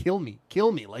warn them, kill me.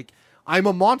 Like, I'm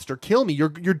a monster. Kill me. You're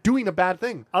doing a bad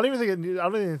thing. I don't even think it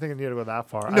needed to go that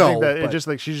far. No, I think that it just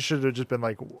like she should have just been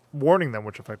like warning them,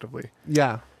 which effectively.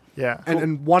 Yeah. Yeah.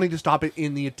 And wanting to stop it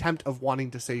in the attempt of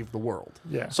wanting to save the world.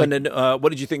 Yeah. So then, what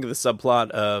did you think of the subplot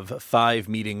of Five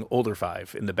meeting older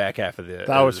Five in the back half of the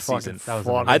That was the fucking season?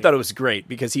 funny. I thought it was great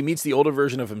because he meets the older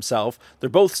version of himself. They're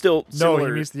both still similar. No,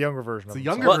 he meets the younger version of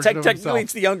himself. younger version of technically himself.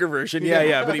 it's the younger version.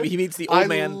 Yeah. But he meets the old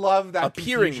man love that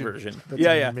appearing confusion. version. That's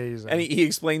yeah. amazing. And he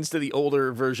explains to the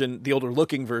older version, the older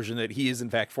looking version, that he is in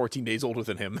fact 14 days older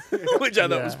than him, which I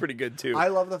thought was pretty good too. I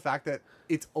love the fact that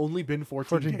it's only been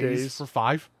 14 days for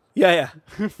 5. Yeah.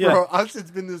 For us,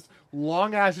 it's been this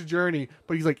long ass journey.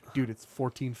 But he's like, dude, it's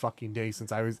 14 fucking days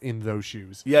since I was in those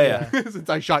shoes. Yeah. Since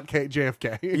I shot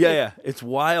JFK. Yeah. It's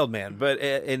wild, man. But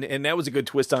and that was a good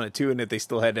twist on it too, in that they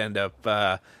still had to end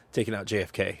up taking out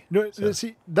JFK. No,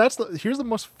 see, here's the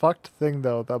most fucked thing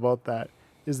though about that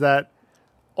is that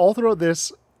all throughout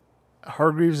this,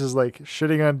 Hargreaves is like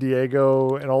shitting on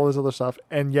Diego and all this other stuff,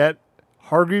 and yet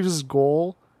Hargreaves'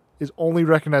 goal is only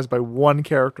recognized by one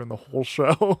character in the whole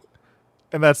show,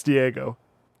 and that's Diego.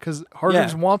 Because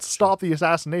Hargreaves wants to stop the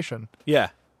assassination. Yeah.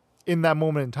 In that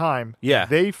moment in time. Yeah.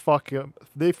 They fuck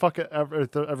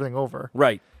everything over.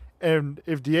 Right. And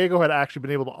if Diego had actually been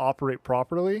able to operate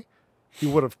properly, he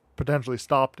would have potentially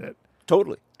stopped it.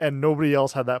 Totally. And nobody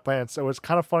else had that plan. So it's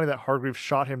kind of funny that Hargreaves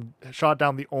shot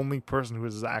down the only person who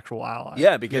was his actual ally.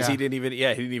 Yeah, because he didn't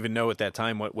even know at that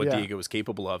time what Diego was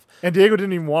capable of. And Diego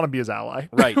didn't even want to be his ally.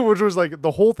 Right. Which was like,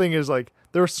 the whole thing is like,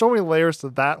 there were so many layers to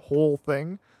that whole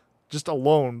thing just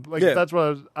alone. Like, that's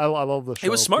what I love the show. It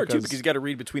was smart too, because you got to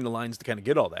read between the lines to kind of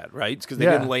get all that, right? Because they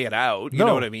didn't lay it out. You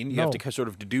know what I mean? You have to sort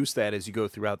of deduce that as you go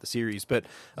throughout the series. But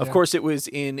of course, it was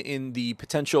in the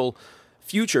potential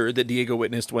future that Diego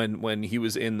witnessed when he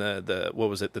was in the what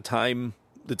was it, the time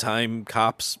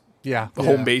cops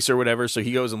home base or whatever. So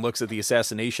he goes and looks at the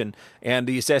assassination, and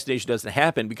the assassination doesn't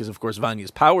happen because of course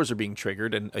Vanya's powers are being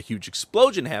triggered, and a huge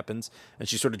explosion happens, and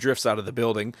she sort of drifts out of the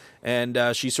building, and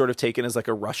she's sort of taken as like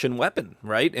a Russian weapon,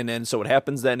 right? And then so what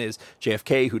happens then is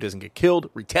JFK, who doesn't get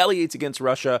killed, retaliates against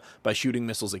Russia by shooting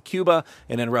missiles at Cuba,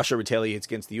 and then Russia retaliates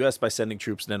against the US by sending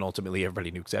troops, and then ultimately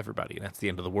everybody nukes everybody, and that's the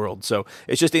end of the world. So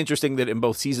it's just interesting that in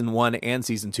both season 1 and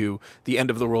season 2, the end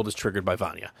of the world is triggered by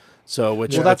Vanya. So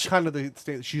that's kind of the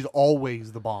statement. She's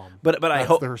always the bomb. But I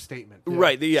hope her statement,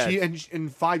 right? Yeah. She in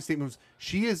 5 statements,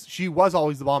 she was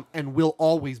always the bomb and will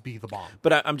always be the bomb.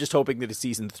 But I'm just hoping that in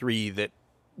season 3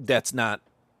 that's not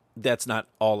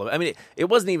all of it. I mean, it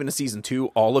wasn't even a season 2,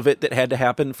 all of it that had to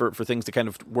happen for things to kind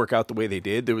of work out the way they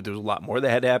did. There was a lot more that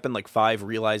had to happen, like 5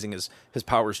 realizing his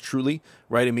powers truly,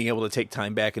 right, and being able to take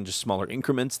time back in just smaller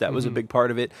increments. That was a big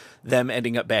part of it. Them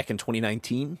ending up back in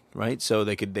 2019, right, so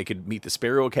they could meet the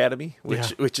Sparrow Academy,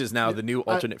 which is now the new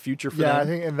alternate future for them. I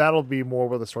think, and that'll be more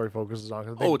where the story focuses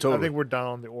on. Totally. I think we're down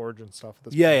on the origin stuff at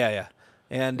this point. Yeah.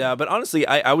 And but honestly,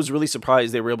 I was really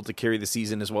surprised they were able to carry the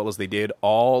season as well as they did,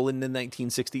 all in the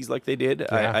 1960s like they did.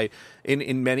 Yeah. I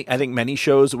think many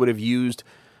shows would have used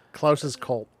Klaus's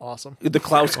cult. Awesome. The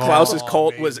Klaus's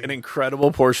cult was an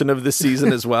incredible portion of this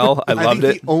season as well. I loved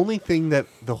it. The only thing that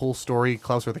the whole story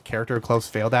Klaus, or the character of Klaus,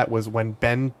 failed at was when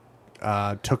Ben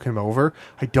took him over.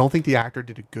 I don't think the actor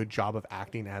did a good job of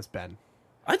acting as Ben.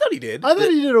 I thought he did. I thought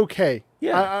he did okay.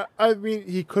 Yeah. I mean,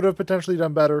 he could have potentially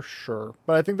done better, sure.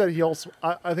 But I think that he also,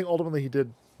 I think ultimately he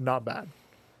did not bad.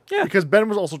 Yeah. Because Ben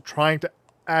was also trying to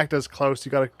act as Klaus.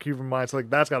 You got to keep in mind, so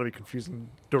like that's got to be confusing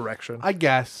direction. I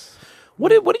guess. What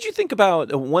did you think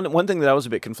about one thing that I was a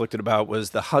bit conflicted about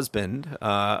was the husband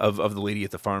of the lady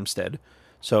at the farmstead.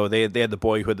 So they had the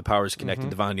boy who had the powers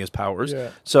connected to Vanya's powers. Yeah.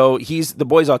 So the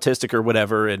boy's autistic or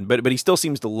whatever, but he still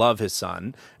seems to love his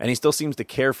son, and he still seems to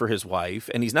care for his wife,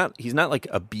 and he's not like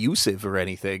abusive or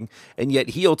anything, and yet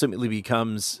he ultimately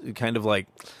becomes kind of like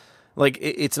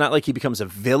it's not like he becomes a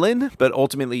villain, but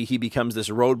ultimately he becomes this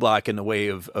roadblock in the way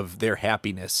of their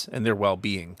happiness and their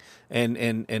well-being.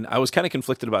 And I was kind of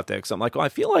conflicted about that because I'm like, well, I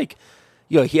feel like,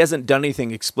 he hasn't done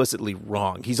anything explicitly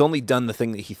wrong. He's only done the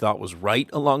thing that he thought was right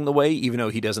along the way, even though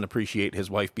he doesn't appreciate his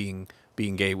wife being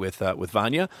gay with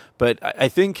Vanya. But I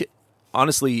think,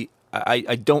 honestly,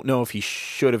 I don't know if he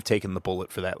should have taken the bullet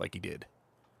for that like he did.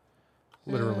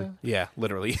 Literally. Yeah,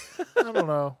 literally. I don't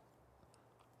know.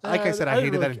 Like I said, I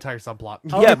hated that entire subplot.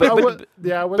 Yeah,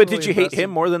 but did you hate him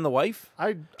more than the wife?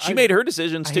 She made her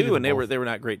decisions too, and they were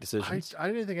not great decisions. I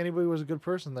didn't think anybody was a good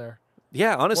person there.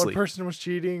 Yeah, honestly. One person was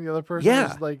cheating, the other person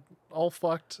was like all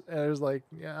fucked, and it was like,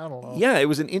 I don't know. Yeah, it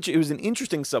was an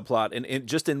interesting subplot, and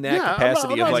just in that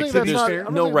capacity I'm of like there's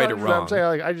no right or wrong. I'm saying,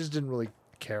 like, I just didn't really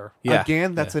care. Yeah.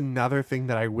 Again, that's another thing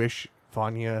that I wish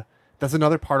Vanya. That's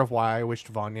another part of why I wished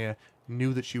Vanya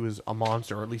knew that she was a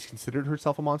monster, or at least considered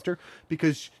herself a monster,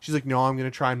 because she's like, no, I'm going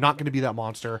to try. I'm not going to be that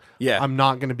monster. Yeah. I'm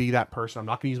not going to be that person. I'm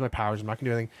not going to use my powers. I'm not going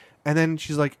to do anything. And then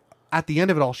she's like, at the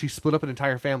end of it all, she split up an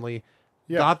entire family,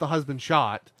 got the husband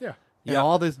shot, and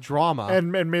all this drama,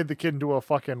 and made the kid into a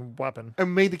fucking weapon,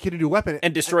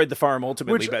 and destroyed the farm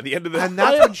ultimately by the end of the. And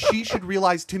that's when she should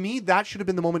realize. To me, that should have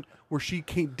been the moment where she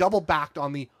came double backed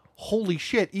on the holy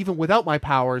shit. Even without my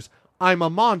powers, I'm a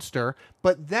monster.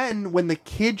 But then when the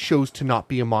kid chose to not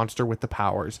be a monster with the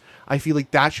powers, I feel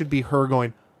like that should be her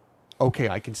going, okay,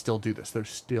 I can still do this. There's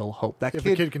still hope. If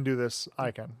the kid can do this,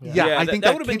 I can. I think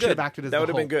that kid should have acted as that the would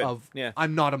have been good. Of,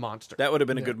 I'm not a monster. That would have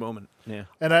been a good moment. Yeah.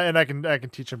 And I can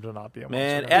teach him to not be a monster.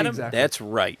 Man, Adam, that's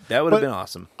right. That would have been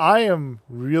awesome. I am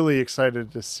really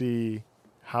excited to see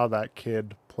how that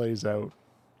kid plays out.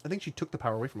 I think she took the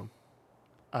power away from him.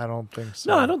 I don't think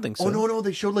so. No, I don't think so. Oh, no.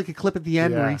 They showed like a clip at the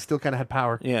end where he still kind of had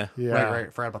power. Yeah.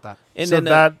 Right. Forgot about that. And so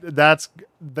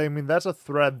then, that's a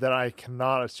thread that I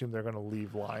cannot assume they're going to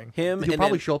leave lying. He'll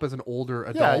probably show up as an older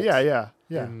adult. Yeah.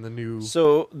 In the new.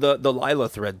 So the Lila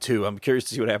thread too. I'm curious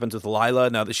to see what happens with Lila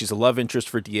now that she's a love interest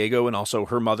for Diego, and also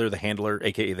her mother, the handler,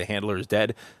 aka the handler, is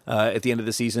dead at the end of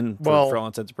the season for all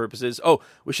intents and purposes. Oh,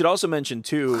 we should also mention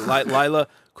too, Lila,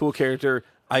 cool character.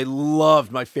 I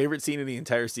loved my favorite scene in the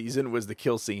entire season was the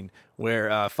kill scene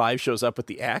where Five shows up with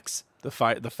the axe, the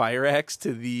fire axe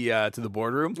to the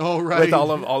boardroom. Oh right, with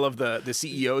all of the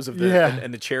CEOs of the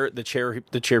and the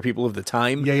chair people of the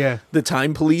Time. The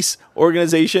Time Police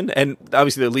organization, and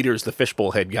obviously the leader is the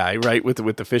fishbowl head guy, right, with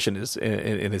the fish in his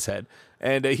head,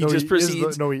 and he proceeds.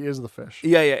 He is the fish.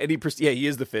 And he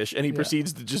is the fish, and he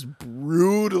proceeds to just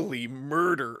brutally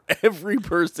murder every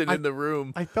person in the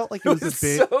room. I felt like it was a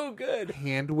bit so good,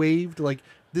 hand waved like.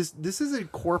 This is a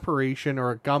corporation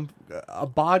or a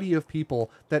body of people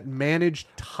that manage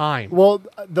time. Well,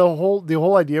 the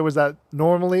whole idea was that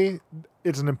normally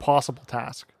it's an impossible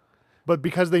task, but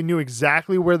because they knew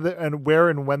exactly where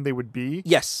and when they would be,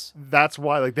 that's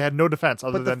why they had no defense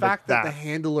other than the fact that the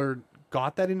handler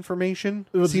got that information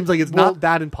seems like it's not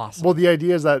that impossible. Well, the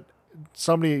idea is that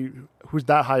somebody who's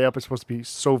that high up is supposed to be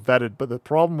so vetted, but the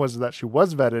problem was that she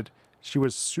was vetted. She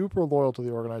was super loyal to the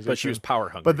organization, but she was power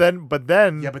hungry. But then, but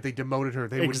they demoted her.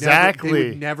 They would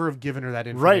never have given her that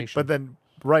information.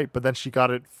 But then she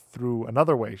got it through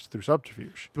another way, through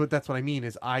subterfuge. But that's what I mean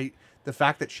is the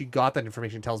fact that she got that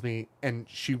information tells me, and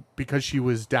because she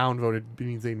was downvoted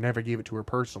means they never gave it to her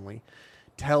personally,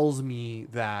 tells me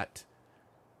that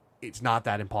it's not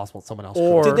that impossible. Someone else.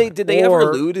 Did they ever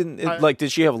allude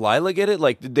did she have Lila get it?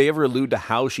 Like, did they ever allude to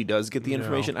how she does get the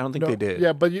information? I don't think they did.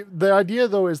 Yeah, but the idea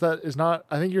though is not.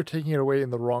 I think you're taking it away in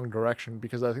the wrong direction,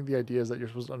 because I think the idea is that you're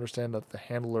supposed to understand that the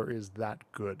handler is that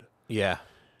good. Yeah,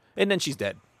 and then she's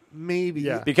dead. Maybe.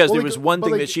 Yeah. Because there was one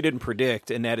thing that she didn't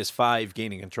predict, and that is Five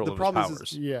gaining control of his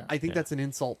powers. I think that's an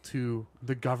insult to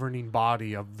the governing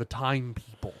body of the Time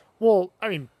people. Well, I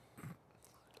mean,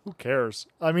 who cares?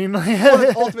 I mean,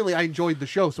 ultimately, I enjoyed the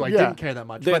show, so I didn't care that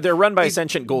much. They're run by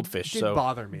sentient goldfish, so it didn't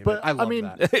bother me. But I love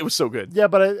that. It was so good. Yeah,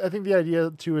 but I think the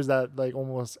idea too is that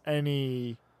almost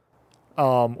any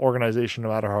organization, no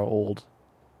matter how old,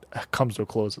 comes to a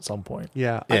close at some point.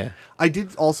 Yeah. I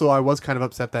did also. I was kind of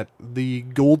upset that the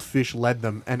goldfish led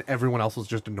them, and everyone else was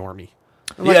just a normie.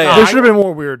 They should have been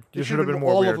more weird. They should have been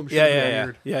more weird.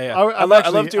 Yeah. I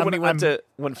loved it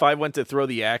when Five went to throw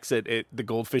the axe at the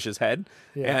goldfish's head,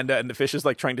 and the fish is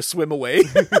trying to swim away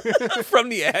from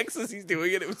the axe as he's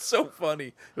doing it. It was so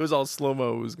funny. It was all slow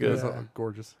mo. It was good. It was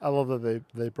gorgeous. I love that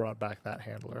they brought back that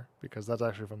handler, because that's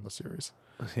actually from the series,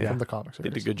 from the comic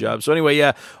series. They did a good job. So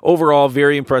anyway, overall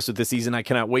very impressed with this season. I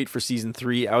cannot wait for season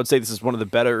 3. I would say this is one of the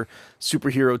better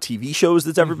superhero TV shows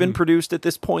that's ever been produced at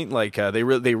this point. They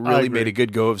really made a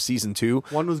good go of season 2.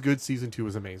 1 was good. Season 2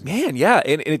 was amazing. Man, yeah,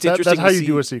 and it's interesting. That's how you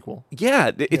do a sequel.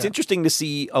 Yeah, it's interesting to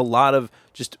see a lot of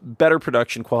just better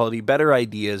production quality, better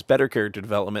ideas, better character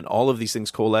development, all of these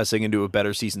things coalescing into a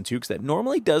better season 2, because that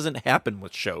normally doesn't happen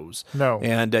with shows. No.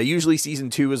 And usually season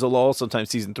 2 is a lull, sometimes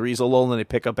season 3 is a lull, and then they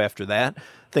pick up after that.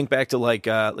 Think back to like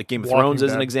Game of Thrones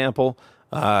as an example.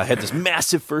 Had this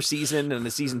massive first season, and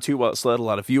the season 2, while it still had a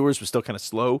lot of viewers, was still kind of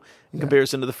slow in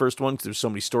comparison to the first one, because there's so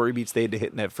many story beats they had to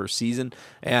hit in that first season.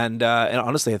 And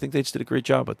honestly, I think they just did a great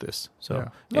job with this.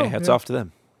 So hats off to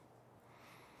them.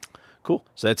 Cool.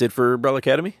 So that's it for Umbrella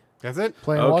Academy? That's it.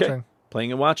 Playing and watching.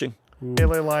 Playing and watching.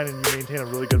 melee line and you maintain a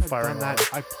really good firing line.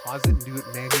 I pause it and do it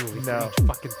manually for each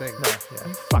fucking thing. No, yeah.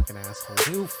 You fucking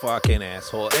asshole. You fucking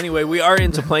asshole. Anyway, we are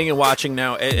into playing and watching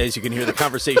now. As you can hear, the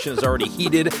conversation is already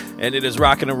heated, and it is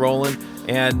rocking and rolling.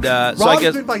 And so I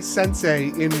guess been my sensei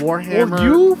in Warhammer.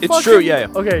 Well, it's true, yeah.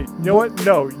 Okay, you know what?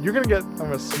 No, you're gonna get. I'm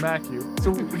gonna smack you.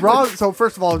 So Rob. So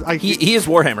first of all, he is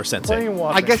Warhammer sensei. Playing and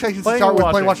watching. I guess I should start with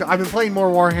playing watching. I've been playing more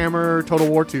Warhammer Total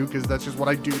War 2 because that's just what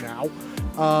I do now.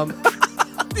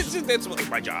 That's like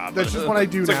my job. That's just what I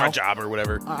do it's now. Like my job or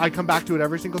whatever. I come back to it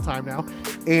every single time now.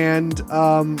 And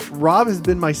Rob has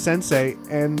been my sensei,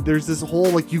 and there's this whole,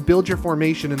 like, you build your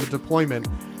formation in the deployment,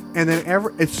 and then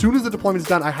as soon as the deployment is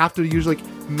done, I have to use, like,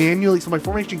 manually, so my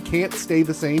formation can't stay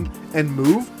the same and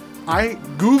move. I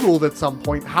Googled at some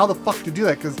point how the fuck to do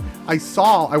that, because I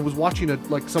was watching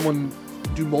someone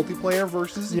do multiplayer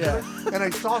versus each other, and I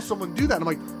saw someone do that, and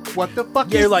I'm like, what the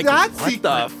fuck is like, that what secret?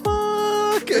 The fuck?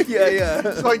 Yeah.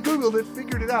 So I Googled it,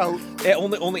 figured it out.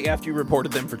 Only after you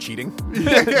reported them for cheating.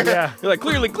 Yeah. You're like,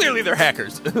 clearly they're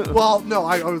hackers. Well, no,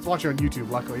 I was watching on YouTube,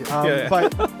 luckily.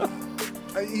 But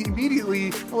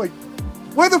immediately, I'm like,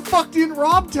 why the fuck didn't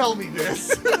Rob tell me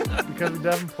this? Because we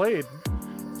haven't played.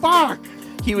 Fuck!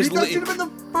 He was. That should have been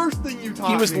the first thing you taught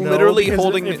me. He was literally because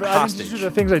holding if it I didn't teach hostage. you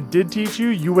the things I did teach you,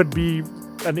 you would be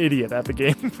an idiot at the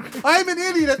game. I'm an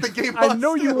idiot at the game. I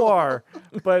know you are,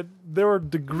 but there are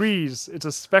degrees. It's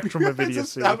a spectrum of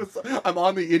idiocy. I'm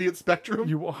on the idiot spectrum.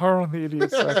 You are on the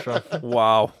idiot spectrum.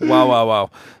 Wow.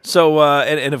 So,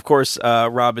 and of course,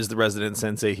 Rob is the resident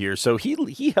sensei here. So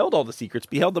he held all the secrets,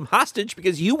 but he held them hostage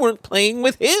because you weren't playing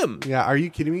with him. Yeah, are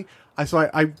you kidding me? So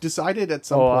I decided at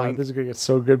some point. This is going to get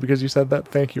so good because you said that.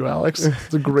 Thank you, Alex.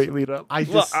 It's a great lead up.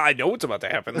 I know what's about to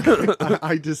happen.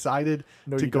 I decided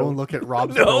to go and look at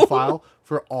Rob's No. profile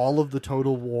for all of the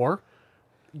Total War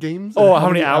games. Oh, how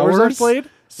many hours I've played?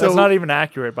 So, that's not even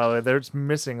accurate, by the way. They're just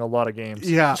missing a lot of games.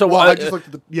 Yeah. So I just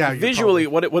looked at the visually,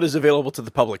 what is available to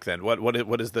the public then?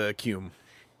 What is the cume?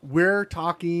 We're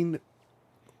talking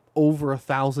over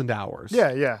 1,000 hours.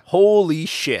 Yeah. Holy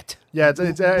shit! Yeah, it's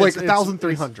like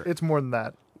 1,300. It's more than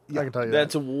that. I can tell you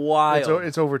That's that. wild.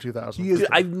 It's over 2,000. Dude,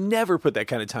 I've never put that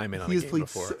kind of time in on a game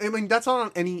before. I mean, that's not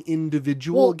on any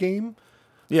individual game.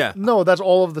 Yeah. No, that's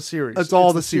all of the series. It's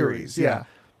all the series. Yeah.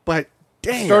 But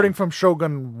damn. Starting from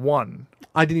Shogun 1.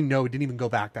 I didn't even know. It didn't even go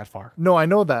back that far. No, I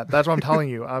know that. That's what I'm telling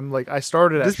you. I'm like, I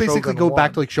started at This basically Shogun go 1,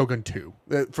 back to like Shogun 2.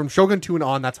 From Shogun 2 and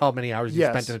on, that's how many hours you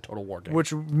spent in a Total War game.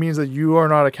 Which means that you are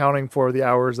not accounting for the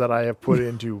hours that I have put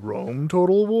into Rome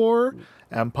Total War,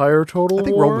 Empire Total War. I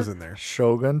think Rome was in there.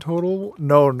 Shogun Total War.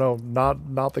 No,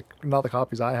 not the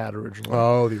copies I had originally.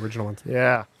 Oh, the original ones.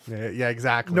 Yeah,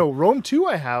 exactly. No, Rome 2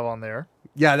 I have on there.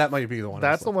 Yeah, that might be the one.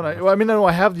 That's the one.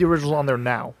 I have the original on there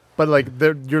now, but like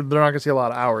they're not going to see a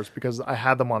lot of hours because I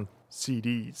had them on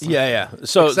CDs. Yeah.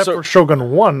 So except for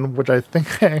Shogun 1, which I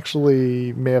think I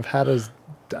actually may have had as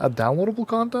downloadable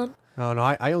content. Oh no,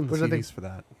 I own the CDs for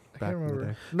that. I can't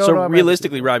remember. No,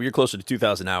 realistically, Rob, you're closer to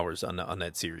 2,000 hours on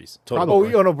that series.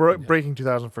 Totally. Breaking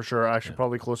 2,000 for sure. Actually,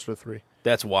 probably closer to 3.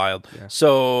 That's wild. Yeah.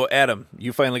 So, Adam,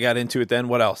 you finally got into it then.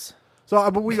 What else? So,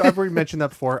 I've already mentioned that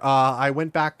before. I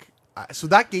went back. So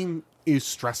that game is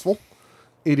stressful.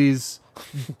 It is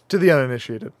to the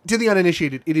uninitiated.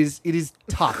 It is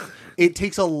tough. It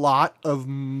takes a lot of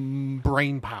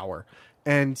brain power.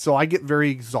 And so I get very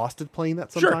exhausted playing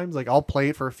that sometimes. Sure. Like I'll play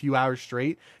it for a few hours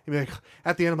straight. And be like,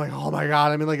 at the end, I'm like, oh my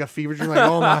God, I'm in like a fever dream. Like,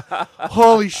 oh my,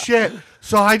 holy shit.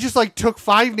 So I just like took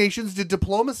 5 nations, did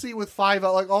diplomacy with 5.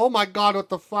 Like, oh my God, what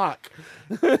the fuck?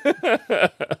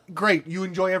 Great. You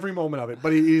enjoy every moment of it,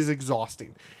 but it is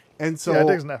exhausting. And so it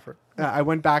takes an effort. I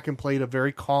went back and played a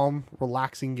very calm,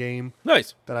 relaxing game.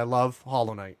 Nice. That I love,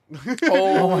 Hollow Knight.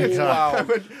 Oh my God.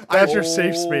 Wow. That's your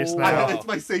safe space now. It's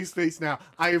my safe space now.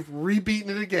 I have rebeaten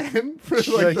it again for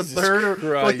like the 3rd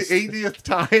or like the 80th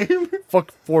time.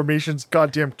 Fuck formations.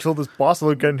 Goddamn, kill this boss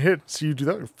without getting hit. See you do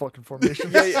that with fucking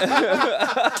formations.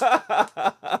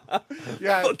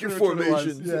 Yeah, fuck your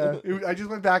formations. Yeah. I just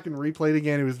went back and replayed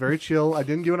again. It was very chill. I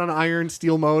didn't do it on Iron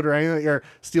Steel mode or anything, or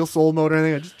Steel Soul mode or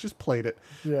anything. I just played it.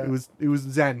 Yeah. It was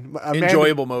zen.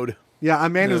 Enjoyable mode. Yeah,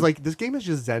 Amanda was like, this game is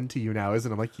just zen to you now,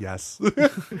 isn't it? I'm like, yes.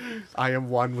 I am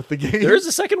one with the game. There's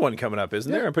a second one coming up,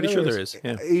 isn't there? I'm pretty sure there is.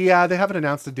 Yeah, they haven't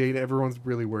announced a date. Everyone's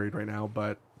really worried right now,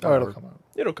 but... it'll come out.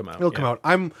 It'll come out. It'll come out.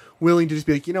 I'm willing to just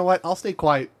be like, you know what? I'll stay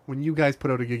quiet when you guys put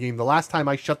out a good game. The last time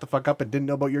I shut the fuck up and didn't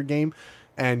know about your game,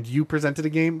 and you presented a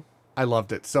game, I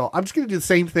loved it. So I'm just going to do the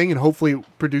same thing, and hopefully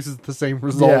it produces the same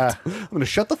result. Yeah. I'm going to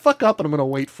shut the fuck up, and I'm going to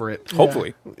wait for it.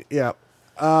 Hopefully. Yeah.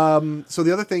 So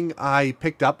the other thing I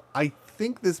picked up, I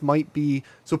think this might be...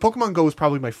 So Pokemon Go was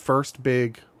probably my first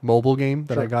big mobile game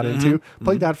that I got into.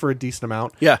 Played that for a decent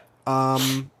amount. Yeah.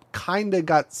 Kind of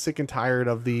got sick and tired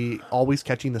of the always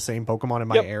catching the same Pokemon in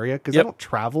my area because I don't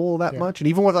travel that much. And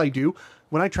even when I do,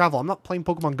 when I travel, I'm not playing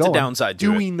Pokemon Go. It's a downside to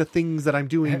doing the things that I'm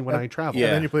doing when I travel.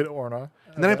 And then you played Orna.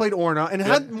 And then I played Orna and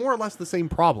had more or less the same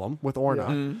problem with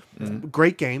Orna.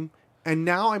 Great game. And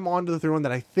now I'm on to the third one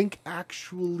that I think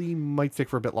actually might stick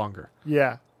for a bit longer.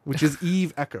 Yeah. Which is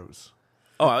Eve Echoes.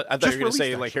 Oh, I thought you were going to say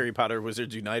actually. like Harry Potter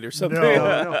Wizards Unite or something.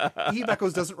 No. Eve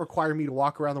Echoes doesn't require me to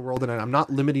walk around the world, and I'm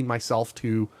not limiting myself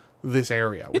to this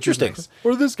area. Which Interesting. Is nice.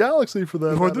 Or this galaxy for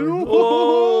that matter.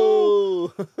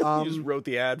 Oh! You just wrote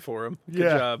the ad for him. Good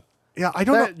job. Yeah, I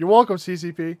don't know. You're welcome,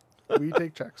 CCP. We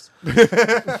take checks.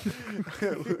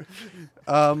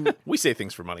 We say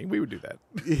things for money. We would do that.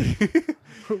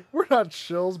 We're not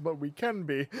shills, but we can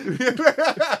be.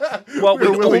 Well,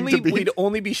 we'd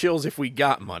only be shills if we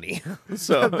got money.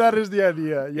 So That is the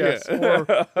idea, yes.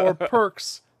 Yeah. Or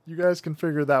perks. You guys can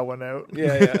figure that one out.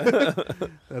 yeah.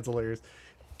 That's hilarious.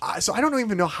 So I don't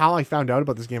even know how I found out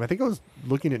about this game. I think I was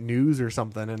looking at news or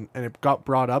something, and it got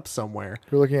brought up somewhere.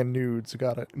 You're looking at nudes.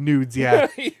 Got it. Nudes, yeah.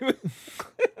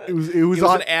 It was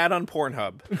an ad on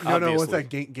Pornhub. No, what's that?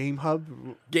 Game Hub?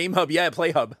 Game Hub, yeah, Play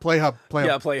Hub. Play Hub.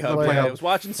 Yeah, Play Hub. Play Yeah, Hub. I was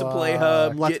watching some Play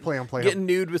Hub. Let's play on Play Hub. Getting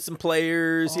nude with some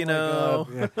players, you know.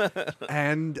 Yeah.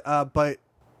 And but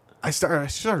I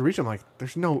started reaching. I'm like,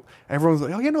 there's no. Everyone's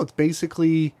like, oh yeah, no, it's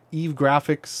basically Eve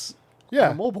graphics.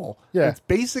 Yeah. On mobile. Yeah. It's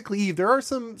basically Eve. There are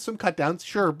some cut downs,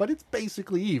 sure, but it's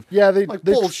basically Eve. Yeah, they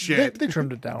bullshit. They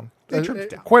trimmed it down. They trimmed it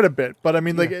down quite a bit, but I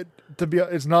mean, like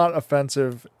it's not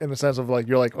offensive in the sense of like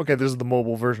you're like, okay, this is the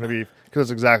mobile version of Eve because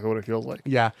it's exactly what it feels like.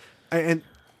 Yeah, and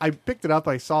I picked it up.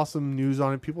 I saw some news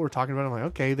on it. People were talking about it. I'm like,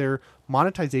 okay, their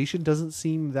monetization doesn't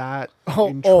seem that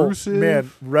intrusive. Oh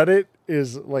man, Reddit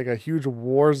is like a huge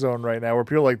war zone right now where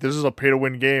people are like, this is a pay to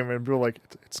win game, and people are like,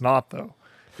 it's not though.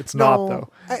 It's not though.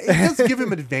 It does give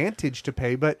him an advantage to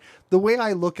pay, but the way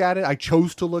I look at it, I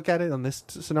chose to look at it on this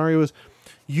scenario is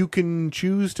you can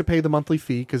choose to pay the monthly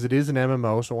fee because it is an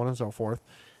MMO, so on and so forth,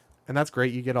 and that's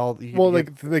great. You get all. So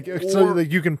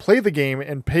you can play the game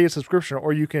and pay a subscription,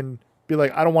 or you can be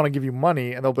like, I don't want to give you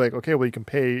money, and they'll be like, okay, well you can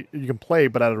play,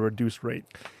 but at a reduced rate.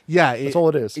 Yeah, that's all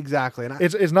it is. Exactly, and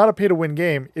it's not a pay to win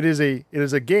game. It is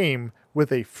a game with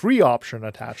a free option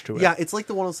attached to it. Yeah, it's like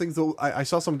one of those things that I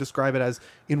saw someone describe it as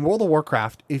in World of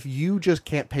Warcraft, if you just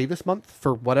can't pay this month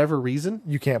for whatever reason,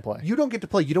 you can't play. You don't get to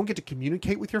play. You don't get to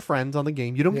communicate with your friends on the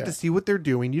game. You don't get to see what they're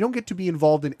doing. You don't get to be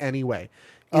involved in any way.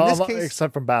 In this case,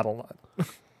 except from BattleNet.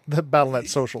 The BattleNet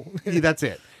social. That's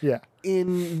it. Yeah.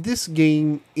 In this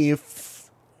game, if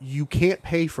you can't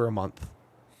pay for a month,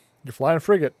 you're flying a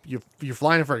frigate. You're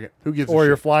flying a frigate. Who gives a Or shit?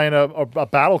 you're flying a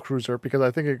battle cruiser, because I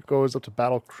think it goes up to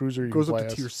battle cruiser. It goes up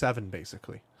to tier 7,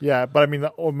 basically. Yeah, but I mean,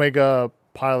 the Omega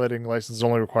piloting license is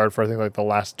only required for, I think, like the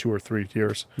last 2 or 3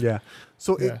 tiers. Yeah.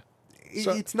 So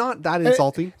it's not that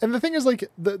insulting. And the thing is, like,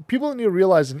 the people need to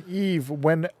realize in EVE,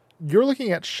 when you're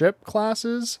looking at ship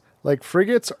classes, like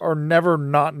frigates are never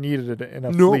not needed in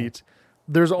a fleet.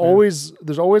 There's always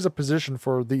a position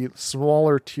for the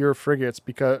smaller tier frigates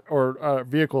or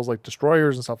vehicles like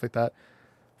destroyers and stuff like that.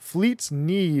 Fleets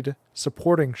need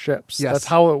supporting ships. Yes. That's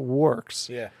how it works.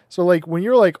 Yeah. So like when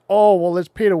you're like, oh well, let's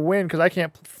pay to win because I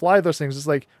can't fly those things. It's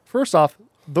like, first off,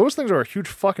 those things are a huge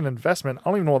fucking investment. I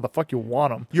don't even know what the fuck you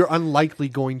want them. You're unlikely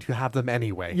going to have them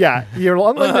anyway. Yeah, you're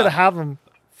unlikely to have them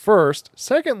first.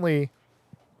 Secondly,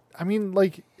 I mean,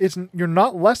 like, you're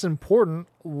not less important.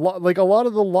 Like, a lot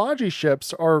of the Logi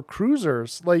ships are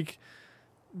cruisers. Like,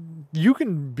 you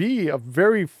can be a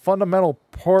very fundamental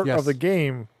part of the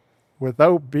game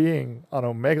without being an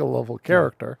Omega level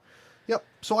character. Yep.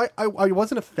 So I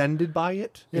wasn't offended by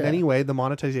it in any way, the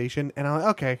monetization. And I'm like,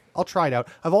 okay, I'll try it out.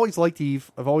 I've always liked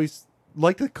EVE. I've always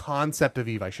liked the concept of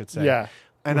EVE, I should say. Yeah.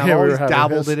 And I've always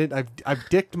dabbled in it. I've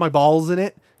dicked my balls in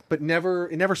it, but it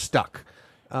never stuck.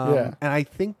 And I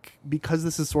think because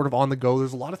this is sort of on the go,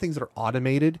 there's a lot of things that are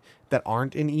automated that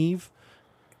aren't in EVE,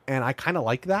 and I kind of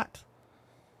like that.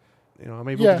 You know, I'm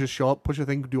able to just show up, push a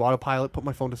thing, do autopilot, put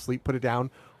my phone to sleep, put it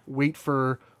down, wait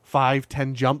for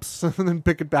 5-10 jumps, and then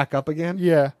pick it back up again.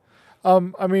 Yeah.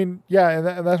 I mean, yeah,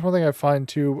 and that's one thing I find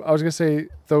too. I was gonna say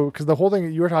though, because the whole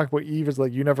thing you were talking about EVE is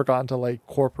like you never got into like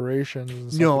corporations.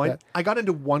 And stuff like that. I got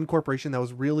into one corporation that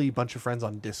was really a bunch of friends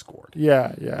on Discord.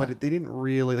 Yeah. But they didn't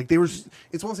really like. It's one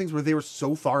of those things where they were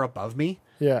so far above me.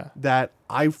 Yeah. That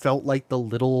I felt like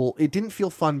it didn't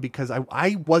feel fun because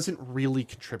I wasn't really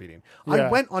contributing. Yeah. I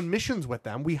went on missions with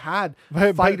them. We had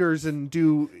fighters and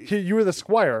you were the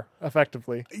squire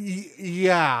effectively.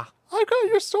 Yeah. I got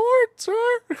your sword,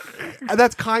 sir. And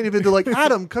that's kind of into like,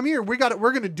 Adam, come here. We're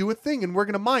going to do a thing and we're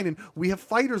going to mine. And we have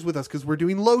fighters with us because we're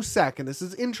doing low sec and this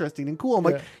is interesting and cool. I'm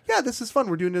like, yeah, this is fun.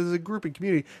 We're doing it as a group and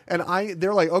community. And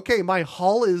they're like, okay, my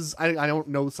hull is, I don't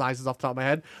know the sizes off the top of my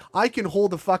head. I can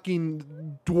hold a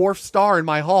fucking dwarf star in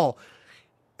my hull.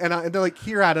 And they're like,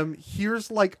 here, Adam, here's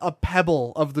like a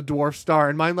pebble of the dwarf star.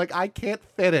 And mine, like, I can't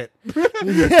fit it.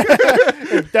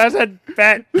 It doesn't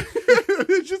fit.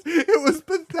 It was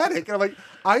pathetic. And I'm like,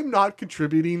 I'm not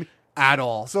contributing at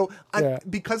all. So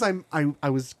because I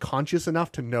was conscious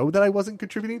enough to know that I wasn't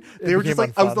contributing, they were just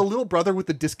like, I was the little brother with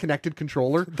the disconnected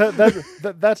controller.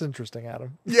 That's interesting,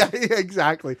 Adam. Yeah,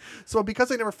 exactly. So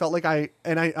because I never felt like I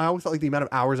always felt like the amount of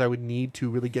hours I would need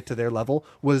to really get to their level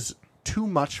was too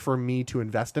much for me to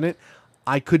invest in it.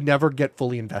 I could never get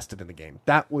fully invested in the game.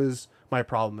 That was my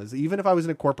problem. Is even if I was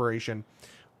in a corporation,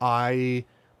 I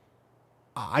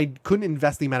couldn't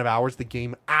invest the amount of hours the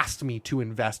game asked me to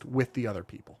invest with the other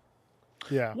people.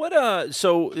 Yeah. What?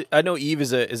 So I know Eve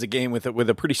is a game with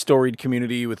a pretty storied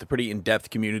community, with a pretty in-depth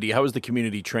community. How is the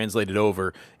community translated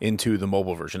over into the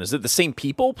mobile version? Is it the same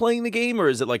people playing the game, or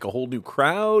is it like a whole new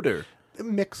crowd, or a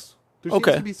mix? There seems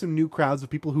to be some new crowds of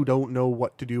people who don't know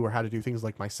what to do or how to do things,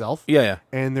 like myself. Yeah.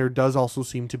 And there does also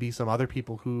seem to be some other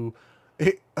people who,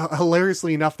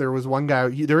 hilariously enough, there was one guy.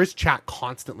 There is chat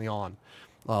constantly on,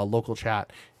 local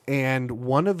chat, and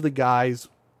one of the guys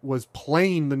was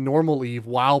playing the normal Eve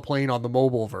while playing on the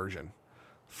mobile version.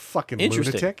 Fucking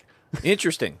lunatic.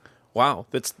 Interesting. Wow,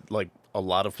 that's like a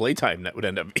lot of playtime that would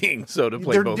end up being. So to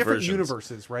play They're both different versions.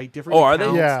 universes, right? Different. Oh, are they?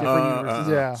 Yeah. Different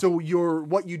universes. Yeah. So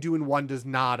what you do in one does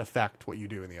not affect what you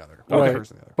do in the other. Right.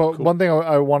 Person in the other. But Cool. one thing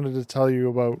I wanted to tell you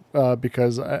about,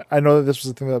 because I know that this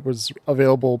was a thing that was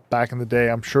available back in the day.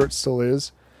 I'm sure it still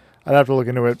is. I'd have to look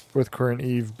into it with current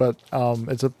Eve, but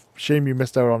it's a shame you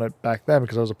missed out on it back then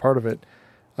because I was a part of it.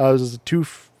 There was two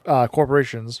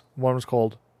corporations. One was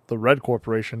called the Red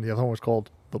Corporation. The other one was called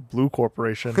the Blue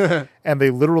Corporation. And they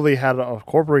literally had a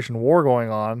corporation war going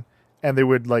on, and they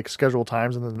would like schedule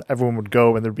times, and then everyone would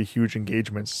go, and there'd be huge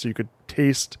engagements. So you could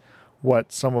taste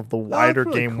what some of the wider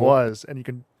really game cool. was, and you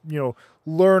can,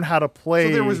 learn how to play.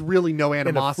 So there was really no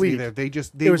animosity fleet. there. They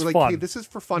It were was like, fun. hey, this is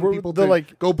for fun. People they're to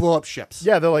like, go blow up ships.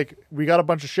 Yeah, they're like, we got a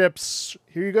bunch of ships.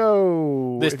 Here you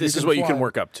go. This is what you can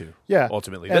work up to. Yeah,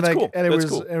 ultimately, and that's cool. And it that's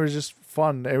was cool. it was just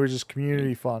fun. It was just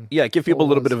community fun. Yeah, give people a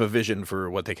little bit of a vision for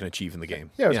what they can achieve in the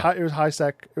game. Yeah, it was high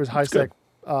sec. It was high sec.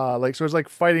 So it was like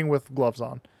fighting with gloves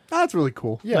on. That's really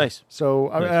cool. Yeah. Nice.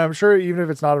 So I'm sure even if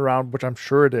it's not around, which I'm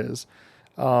sure it is,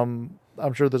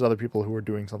 I'm sure there's other people who are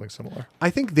doing something similar. I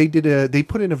think they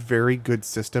put in a very good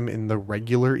system in the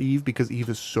regular Eve because Eve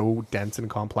is so dense and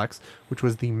complex, which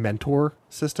was the mentor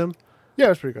system. Yeah, it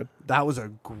was pretty good. That was a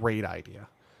great idea.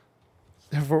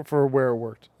 For where it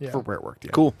worked. Yeah. For where it worked,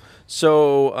 yeah. Cool.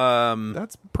 So,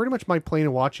 That's pretty much my playing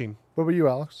and watching. What about you,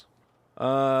 Alex?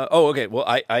 okay. Well,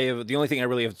 I have the only thing I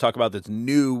really have to talk about that's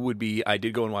new would be I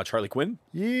did go and watch Harley Quinn.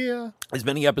 Yeah. As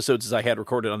many episodes as I had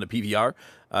recorded on the PVR.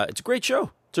 It's a great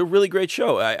show. It's a really great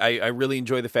show. I really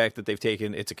enjoy the fact that they've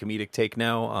taken, it's a comedic take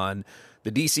now on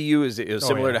the DCU is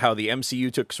similar to how the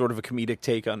MCU took sort of a comedic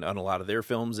take on a lot of their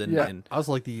films. And I was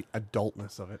like the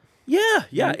adultness of it. Yeah.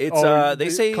 It's they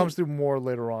say it comes through more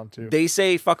later on too. They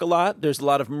say fuck a lot. There's a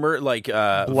lot of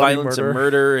violence and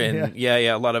murder, and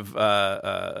a lot of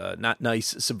not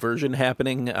nice subversion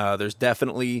happening. There's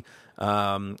definitely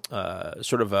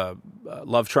sort of a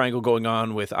love triangle going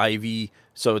on with Ivy.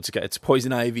 So it's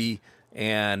Poison Ivy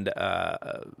and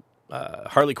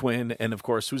Harley Quinn, and of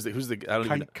course who's the I don't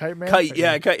even know. Kite Man? Kite,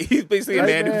 yeah, Kite. He's basically a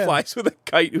man Man. who flies with a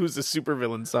kite who's a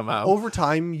supervillain somehow. Over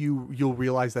time, you'll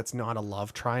realize that's not a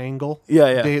love triangle.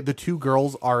 Yeah. The two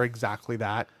girls are exactly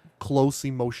that. Close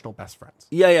emotional best friends.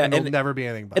 Yeah. And they'll never be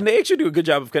anything but. And they actually do a good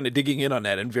job of kind of digging in on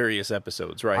that in various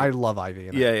episodes, right? I love Ivy.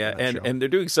 And they're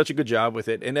doing such a good job with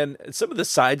it. And then some of the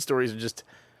side stories are just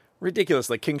ridiculous,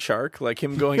 like King Shark, like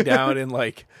him going down and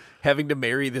like having to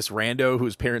marry this rando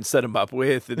whose parents set him up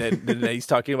with, and then he's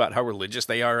talking about how religious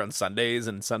they are on Sundays,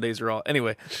 and Sundays are all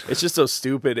anyway. It's just so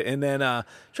stupid. And then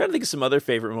trying to think of some other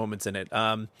favorite moments in it.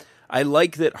 I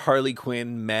like that Harley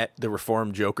Quinn met the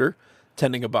reformed Joker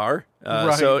tending a bar.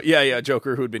 Right. So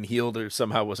Joker who had been healed or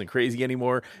somehow wasn't crazy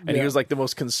anymore, and he was like the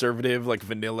most conservative, like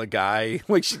vanilla guy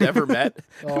like she'd ever met.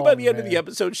 And by the end of the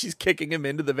episode, she's kicking him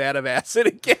into the vat of acid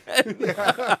again.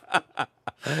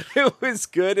 It was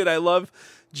good, and I love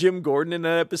Jim Gordon in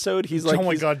that episode. He's like, oh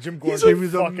my god, Jim Gordon, he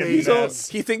was fucking.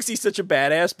 He thinks he's such a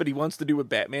badass, but he wants to do what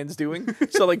Batman's doing.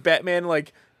 So like Batman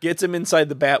like gets him inside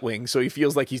the Batwing, so he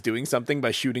feels like he's doing something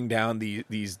by shooting down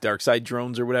these Darkseid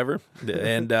drones or whatever.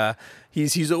 And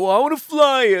he's like, well, I want to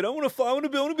fly it. I want to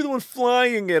be the one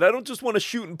flying it. I don't just want to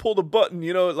shoot and pull the button.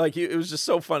 You know, like it was just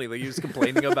so funny. Like he was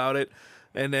complaining about it,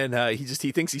 and then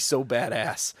he thinks he's so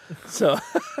badass. So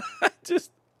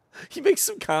he makes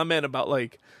some comment about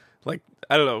like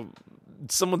I don't know,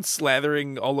 someone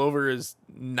slathering all over his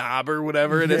knob or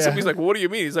whatever, and then somebody's like, well, what do you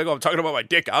mean? He's like, oh, I'm talking about my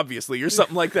dick, obviously, or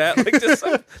something like that. Like just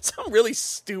some really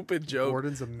stupid joke.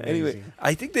 Gordon's amazing. Anyway,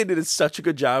 I think they did such a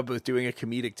good job with doing a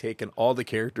comedic take on all the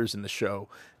characters in the show.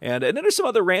 And then there's some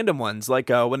other random ones, like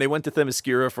when they went to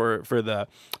Themyscira for the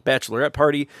bachelorette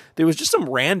party, there was just some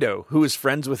rando who was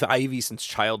friends with Ivy since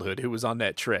childhood who was on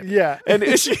that trip. Yeah. And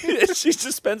she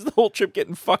just spends the whole trip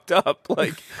getting fucked up.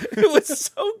 Like, it was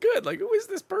so good. Like, who is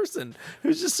this person?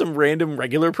 Who's just some random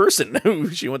regular person who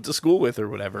she went to school with or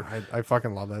whatever. I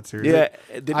fucking love that series. Yeah,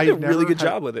 they did a really good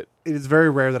job with it. It is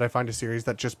very rare that I find a series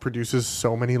that just produces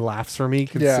so many laughs for me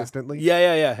consistently.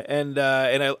 Yeah. And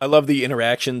I love the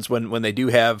interactions when they do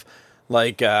have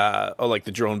like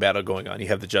the drone battle going on. You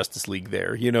have the Justice League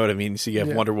there. You know what I mean? So you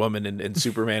have Wonder Woman and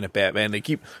Superman and Batman. They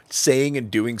keep saying and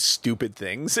doing stupid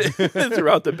things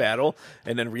throughout the battle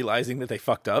and then realizing that they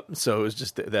fucked up. So it was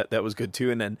just that was good too.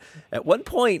 And then at one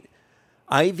point,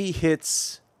 Ivy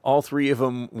hits all three of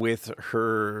them with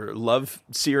her love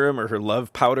serum or her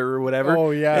love powder or whatever.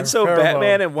 Oh, yeah. And so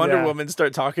Batman and Wonder Woman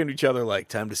start talking to each other like,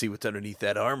 time to see what's underneath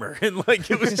that armor. And like,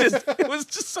 it was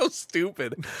just so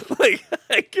stupid. Like,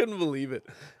 I couldn't believe it.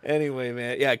 Anyway,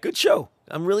 man. Yeah, good show.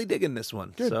 I'm really digging this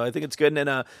one. Good. So I think it's good. And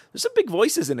there's some big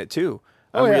voices in it too.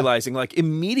 I'm realizing, like,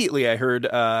 immediately I heard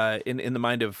in the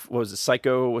mind of, what was it,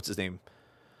 Psycho? What's his name?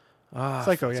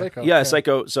 Psycho. Yeah,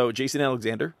 Psycho. So Jason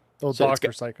Alexander. Oh, so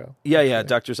Dr. Psycho. Yeah,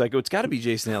 Dr. Psycho. It's got to be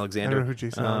Jason Alexander. I don't know who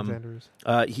Jason Alexander is.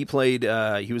 He played,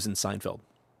 he was in Seinfeld.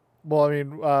 Well, I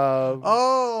mean,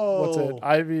 what's it?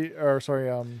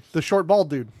 The short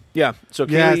bald dude. Yeah. So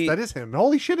yes, that is him.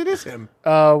 Holy shit, it is him.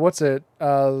 What's it?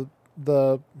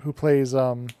 The who plays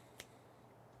oh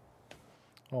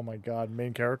my god,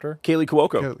 main character? Kaylee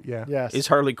Cuoco. Yes. Is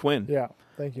Harley Quinn. Yeah.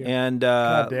 Thank you. And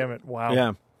god damn it! Wow.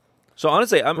 Yeah. So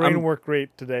honestly, brain worked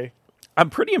great today. I'm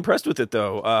pretty impressed with it,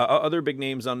 though. Other big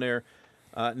names on there,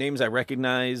 names I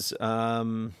recognize.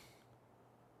 Bear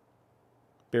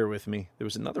with me. There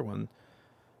was another one.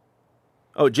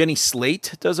 Oh, Jenny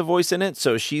Slate does a voice in it.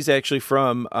 So she's actually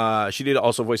from, she did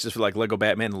also voices for like Lego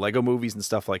Batman and Lego movies and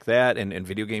stuff like that, and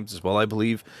video games as well, I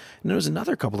believe. And there was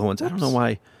another couple of ones. I don't know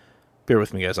why. Bear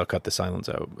with me, guys. I'll cut the silence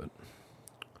out. But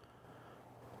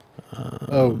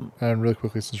and really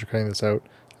quickly, since you're cutting this out,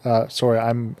 sorry,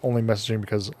 I'm only messaging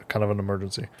because kind of an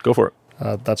emergency. Go for it.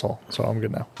 That's all. So I'm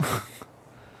good now.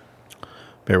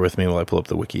 Bear with me while I pull up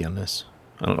the wiki on this.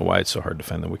 I don't know why it's so hard to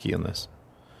find the wiki on this.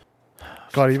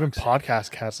 God, even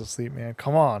podcast cats asleep, man.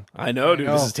 Come on. I know, dude.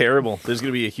 This is terrible. There's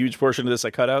going to be a huge portion of this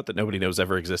I cut out that nobody knows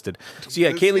ever existed. So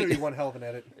yeah, Kaylee. This is one hell of an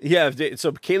edit. Yeah.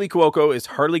 So Kaylee Cuoco is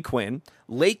Harley Quinn.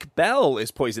 Lake Bell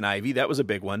is Poison Ivy. That was a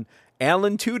big one.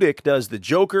 Alan Tudyk does the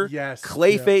Joker. Yes.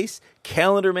 Clayface,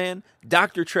 Calendar Man,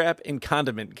 Dr. Trap, and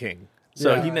Condiment King.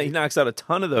 So he knocks out a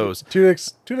ton of those.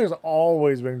 Tudyk's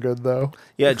always been good, though.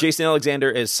 Yeah, Jason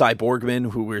Alexander is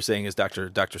Cyborgman, who we were saying is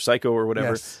Dr. Psycho or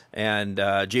whatever. Yes. And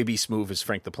J.B. Smoove is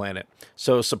Frank the Planet.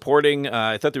 So supporting,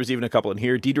 I thought there was even a couple in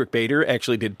here. Diedrich Bader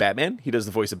actually did Batman. He does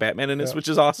the voice of Batman in this, which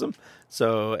is awesome.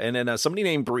 So, and then somebody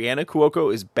named Brianna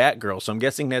Cuoco is Batgirl. So I'm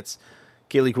guessing that's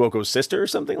Kaylee Cuoco's sister or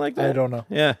something like that. I don't know.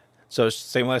 Yeah. So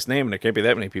same last name, and there can't be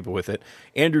that many people with it.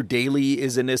 Andrew Daly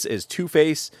is in this as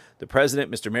Two-Face, the President,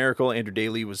 Mr. Miracle. Andrew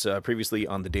Daly was previously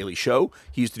on The Daily Show.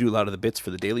 He used to do a lot of the bits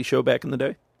for The Daily Show back in the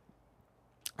day.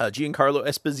 Giancarlo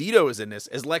Esposito is in this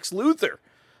as Lex Luthor.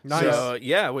 Nice. So,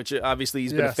 yeah, which obviously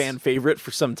he's been a fan favorite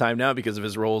for some time now because of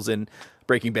his roles in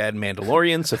Breaking Bad and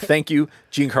Mandalorian. So thank you,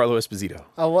 Giancarlo Esposito.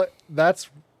 That's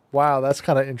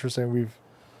kind of interesting.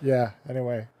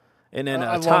 Anyway. And then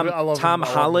I love Tom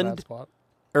Holland.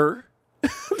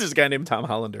 There's a guy named Tom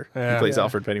Hollander. He plays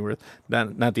Alfred Pennyworth,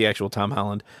 not the actual Tom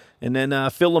Holland. And then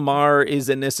Phil Lamar is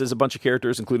in this as a bunch of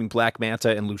characters, including Black Manta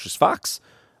and Lucius Fox.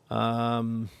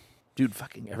 Chris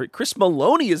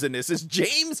Maloney is in this as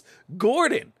James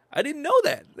Gordon. I didn't know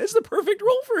that. That's the perfect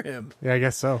role for him. Yeah, I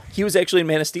guess so. He was actually in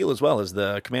Man of Steel as well as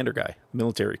the commander guy,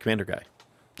 military commander guy.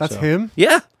 That's him?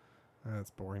 Yeah.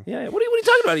 That's boring. Yeah. What are you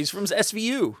talking about? He's from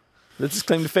SVU. That's his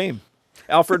claim to fame.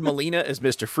 Alfred Molina is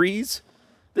Mr. Freeze.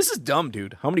 This is dumb,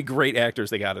 dude. How many great actors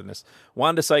they got in this?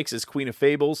 Wanda Sykes is Queen of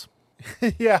Fables.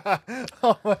 Yeah.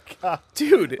 Oh my god,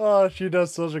 dude. Oh, she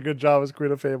does such a good job as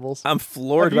Queen of Fables. I'm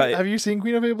floored by it. Have you seen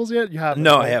Queen of Fables yet? You haven't?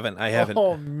 No, right? I haven't.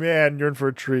 Oh man, you're in for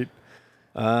a treat.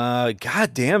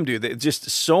 God damn, dude. Just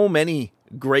so many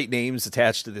great names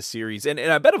attached to this series. And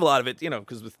I bet a lot of it,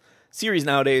 because with series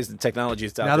nowadays and technology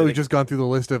is out now that we've just gone through the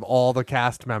list of all the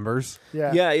cast members.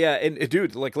 Yeah. And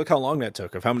dude, look how long that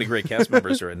took of how many great cast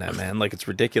members are in that, man. It's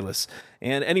ridiculous.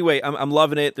 And anyway, I'm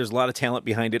loving it. There's a lot of talent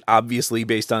behind it, obviously,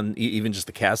 based on even just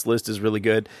the cast list is really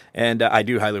good. And I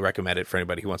do highly recommend it for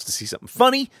anybody who wants to see something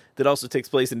funny that also takes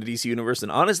place in the DC universe.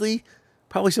 And honestly,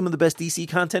 probably some of the best DC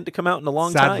content to come out in a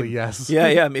long time. Sadly, yes.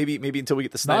 Yeah. Maybe until we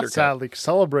get the Snyder Not sadly. cut.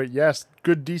 Celebrate, yes.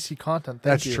 Good DC content.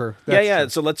 That's Thank you. true. True.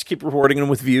 So let's keep rewarding them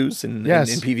with views and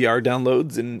PVR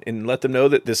downloads and let them know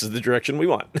that this is the direction we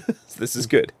want. This is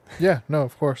good. Yeah, no,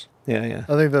 of course. Yeah.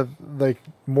 I think that,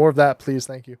 more of that, please.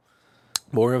 Thank you.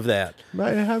 More of that.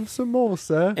 Might have some more,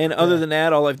 sir. And other than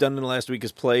that, all I've done in the last week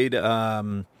is played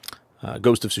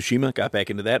Ghost of Tsushima. Got back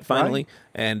into that finally.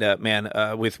 Right.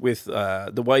 And with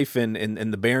the wife and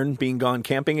the bairn being gone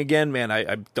camping again, man,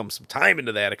 I dumped some time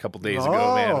into that a couple days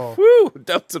ago, man. Woo!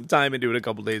 Dumped some time into it a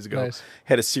couple days ago. Nice.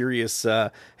 Had a serious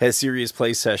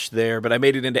play sesh there, but I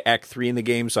made it into Act 3 in the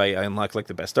game, so I unlocked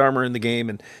the best armor in the game.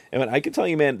 And I can tell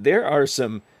you, man, there are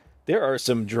some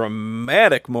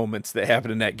dramatic moments that happen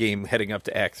in that game heading up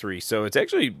to Act 3. So it's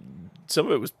actually, some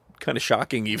of it was kind of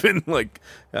shocking, even some of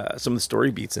the story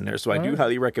beats in there. So I do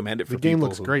highly recommend it for the game people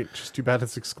looks great. Just too bad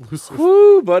it's exclusive.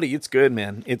 Woo, buddy, it's good,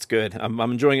 man. It's good. I'm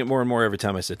enjoying it more and more every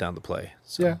time I sit down to play.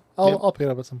 So, yeah, I'll pick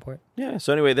it up at some point. Yeah.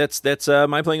 So anyway, that's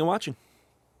my playing and watching.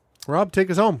 Rob,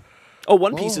 take us home. Oh,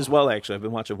 One Piece as well. Actually, I've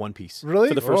been watching One Piece really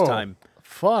for the first time.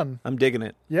 Fun. I'm digging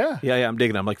it. Yeah. I'm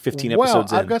digging it. I'm 15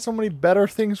 episodes in. I've got so many better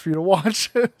things for you to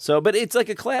watch. But it's like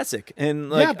a classic, and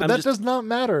but that does not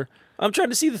matter. I'm trying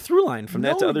to see the through line from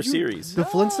that to other series. The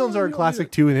Flintstones are a classic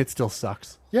too, and it still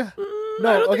sucks. Yeah. I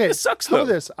don't think it sucks,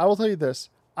 though. I will tell you this.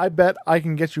 I bet I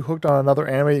can get you hooked on another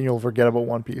anime and you'll forget about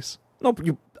One Piece. No,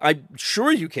 I'm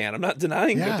sure you can. I'm not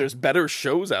denying that there's better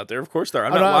shows out there. Of course there are.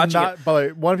 I'm not watching it.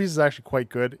 But One Piece is actually quite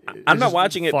good. I'm not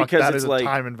watching it because that it's is a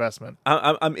time investment.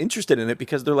 I'm interested in it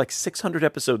because they're 600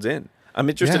 episodes in. I'm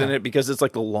interested in it because it's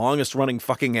the longest running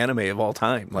fucking anime of all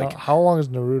time. How long is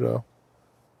Naruto?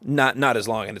 Not as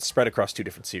long, and it's spread across 2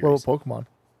 different series. What about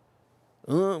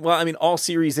Pokemon? All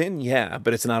series in,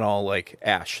 but it's not all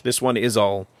Ash. This one is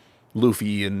all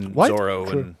Luffy and What? Zoro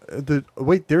and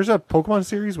Wait, there's a Pokemon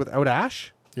series without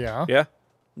Ash? Yeah.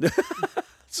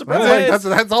 Surprise!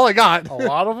 That's all I got. A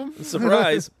lot of them?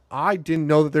 Surprise! I didn't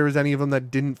know that there was any of them that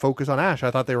didn't focus on Ash.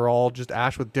 I thought they were all just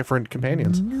Ash with different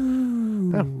companions.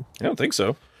 No. I don't think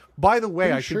so. By the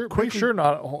way, pretty sure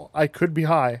not. I could be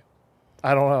high.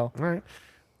 I don't know. All right.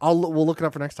 We'll look it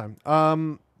up for next time.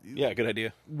 Yeah, good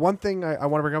idea. One thing I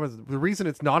want to bring up is the reason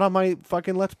it's not on my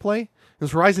fucking Let's Play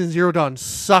is Horizon Zero Dawn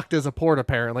sucked as a port,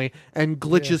 apparently, and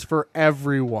glitches for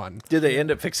everyone. Did they end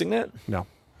up fixing that? No.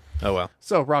 Oh, well.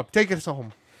 So, Rob, take us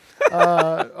home.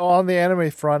 On the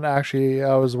anime front, actually,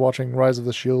 I was watching Rise of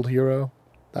the Shield Hero.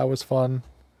 That was fun.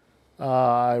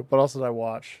 What else did I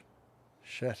watch?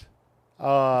 Shit.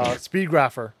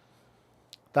 Speedgrapher.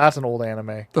 That's an old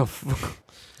anime.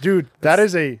 Dude, that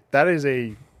is a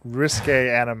risque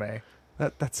anime.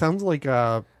 That sounds like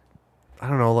I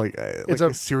don't know, It's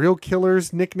a serial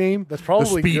killer's nickname. That's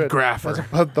probably the Speedgrapher. Speedgrapher.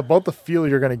 That's about the feel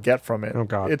you're gonna get from it. Oh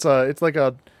god, it's like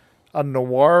a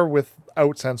noir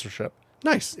without censorship.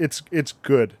 Nice. It's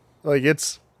good.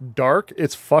 It's dark.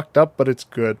 It's fucked up, but it's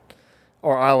good.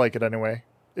 Or I like it anyway.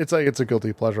 It's a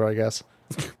guilty pleasure, I guess.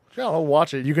 Yeah, I'll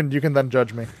watch it. You can then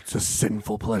judge me. It's a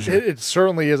sinful pleasure. It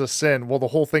certainly is a sin. Well, the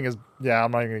whole thing is. Yeah,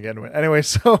 I'm not even gonna get into it. Anyway,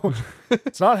 so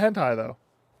it's not hentai though.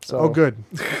 So oh, good.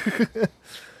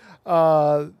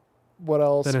 What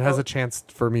else? Then it has a chance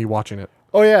for me watching it.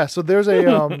 Oh yeah. So there's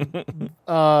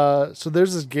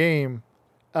there's this game.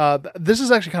 This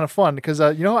is actually kind of fun because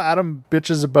you know how Adam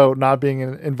bitches about not being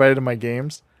invited to my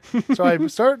games. So I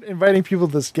start inviting people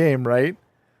to this game. Right.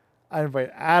 I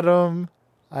invite Adam.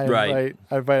 I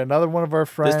invite another one of our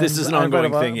friends. This is an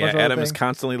ongoing thing. Yeah, Adam is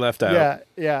constantly left out.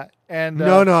 Yeah. And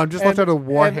no, I'm just left out of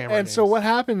Warhammer. And so what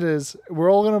happened is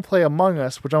we're all going to play Among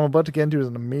Us, which I'm about to get into. Is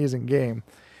an amazing game.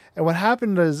 And what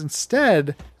happened is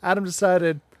instead, Adam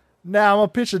decided, I'm gonna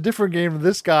pitch a different game to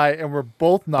this guy, and we're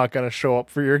both not going to show up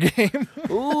for your game.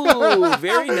 Ooh,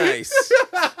 very nice.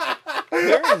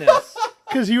 Very nice.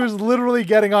 Because he was literally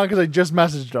getting on because I just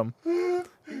messaged him.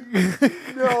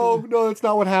 No, that's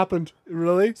not what happened.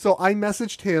 Really? So I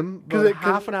messaged him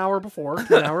half an hour before,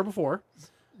 an hour before.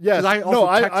 Yeah. I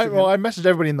messaged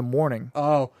everybody in the morning.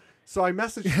 Oh, so I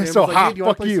messaged him. So hey, do you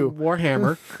want fuck to play you. some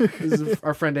Warhammer? This is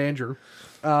our friend Andrew.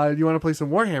 do you want to play some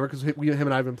Warhammer? Because him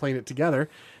and I have been playing it together.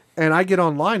 And I get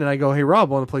online and I go, hey, Rob,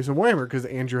 want to play some Warhammer? Because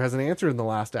Andrew hasn't answered in the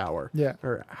last hour. Yeah.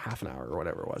 Or half an hour or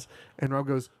whatever it was. And Rob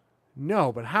goes,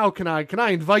 no, but how can I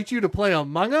invite you to play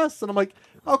Among Us? And I'm like,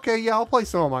 okay, yeah, I'll play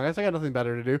some Among Us. I got nothing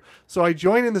better to do. So I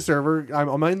join in the server.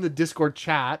 I'm in the Discord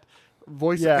chat,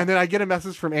 and then I get a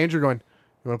message from Andrew going,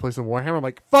 you want to play some Warhammer? I'm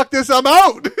like, fuck this, I'm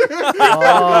out.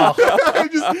 Oh.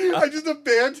 I just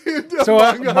abandoned So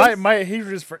Among Us. my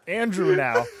hatred is for Andrew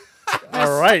now.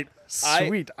 All right.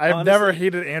 Sweet. I've never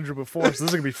hated Andrew before, so this is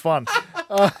going to be fun.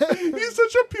 He's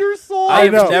such a pure soul.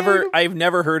 I've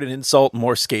never heard an insult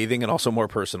more scathing and also more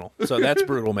personal. So that's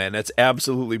brutal, man. That's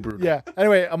absolutely brutal. Yeah.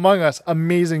 Anyway, Among Us,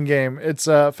 amazing game. It's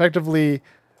effectively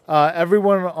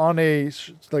everyone on a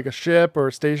ship or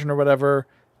a station or whatever.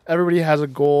 Everybody has a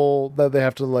goal that they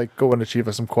have to like go and achieve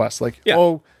some quests. Like,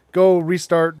 go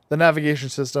restart the navigation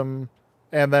system,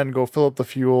 and then go fill up the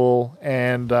fuel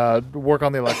and work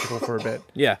on the electrical for a bit.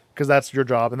 Yeah. Because that's your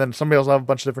job. And then somebody else will have a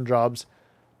bunch of different jobs.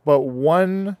 But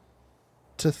 1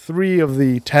 to 3 of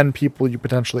the 10 people you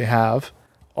potentially have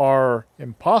are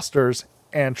imposters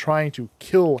and trying to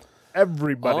kill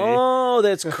everybody. Oh,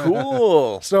 that's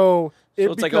cool. So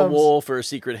it's becomes, like a wolf or a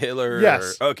secret Hitler.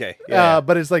 Yes. Okay. Yeah.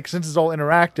 But it's like, since it's all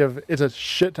interactive, it's a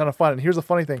shit ton of fun. And here's the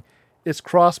funny thing. It's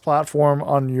cross-platform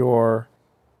on your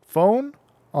phone,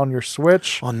 on your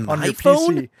Switch, on your PC.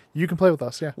 phone? You can play with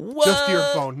us, yeah. What? Just your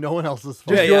phone, no one else's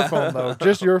phone. Just your phone, though.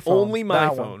 Just your phone. Only my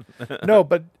phone. No,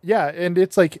 but yeah, and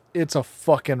it's like, it's a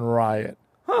fucking riot.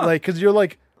 Huh. Like, because you're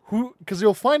like, because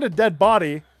you'll find a dead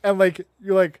body, and like,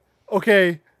 you're like,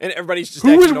 okay. And everybody's just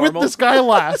who was normal? with this guy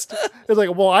last? It's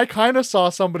like, well, I kind of saw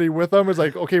somebody with him. It's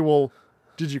like, okay, well,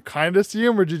 did you kind of see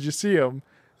him or did you see him?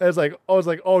 And it's like,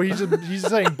 he's just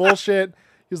saying bullshit.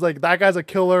 He's like, that guy's a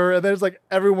killer. And then it's like,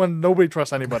 nobody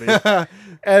trusts anybody. And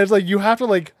it's like, you have to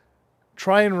like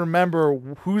try and remember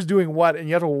who's doing what, and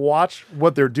you have to watch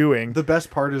what they're doing. The best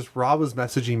part is Rob was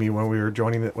messaging me when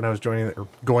I was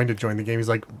going to join the game. He's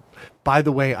like, by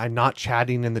the way, I'm not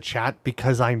chatting in the chat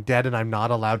because I'm dead and I'm not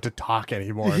allowed to talk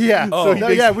anymore. Yeah.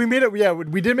 We made it. Yeah.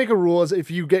 We did make a rule as if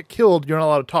you get killed, you're not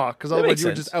allowed to talk, because otherwise you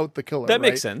would just out the killer. That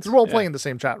makes sense. We're all playing in the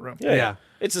same chat room. Yeah.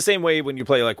 It's the same way when you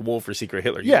play like Wolf or Secret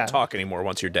Hitler. You don't talk anymore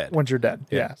once you're dead.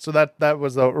 Yeah. So that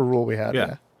was a rule we had.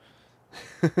 Yeah.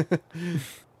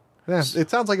 Yeah, it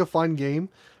sounds like a fun game.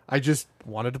 I just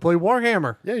wanted to play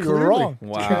Warhammer. Yeah, you were wrong.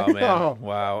 Wow, man.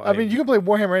 Wow. I mean, you can play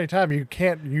Warhammer anytime. You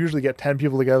can't usually get 10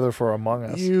 people together for Among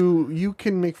Us. You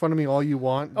can make fun of me all you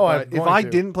want. Oh, but if I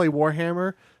didn't play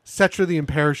Warhammer, Cetra the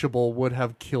Imperishable would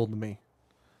have killed me.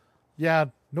 Yeah,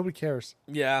 nobody cares.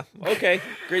 Yeah. Okay.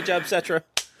 Great job, Cetra.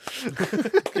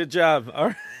 Good job. All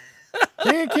right.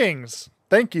 King of Kings.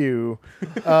 Thank you.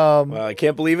 Well, I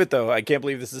can't believe it though. I can't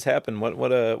believe this has happened.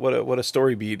 What a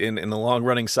story beat in the long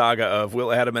running saga of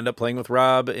will Adam end up playing with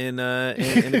Rob in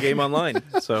the game online.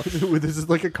 So this is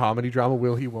like a comedy drama.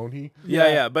 Will he? Won't he?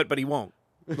 Yeah. But he won't.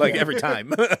 Like every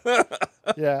time.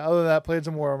 Yeah. Other than that, played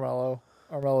some more Armello.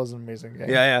 Armello's an amazing game.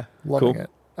 Yeah. Loving it.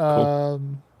 Cool.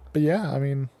 But yeah, I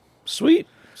mean, sweet.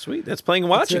 That's playing and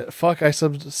watching. Fuck, I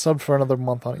subbed for another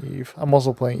month on Eve. I'm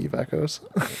also playing Eve Echoes.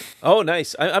 Oh,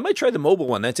 nice. I might try the mobile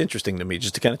one. That's interesting to me,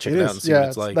 just to kind of check it out and see what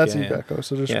it's like. That's Eve Echoes.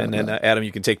 So just and then Adam,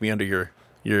 you can take me under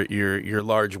your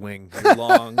large wing, your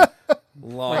long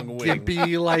wing.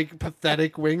 Gimpy, like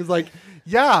pathetic wings. Like,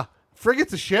 yeah,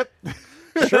 frigate's a ship.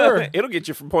 Sure, it'll get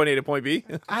you from point A to point B.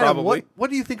 Adam, probably.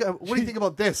 What do you think? What do you think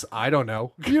about this? I don't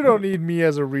know. You don't need me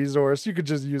as a resource. You could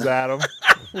just use Adam.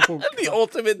 The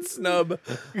ultimate snub.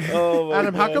 Oh,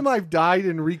 Adam, how come I've died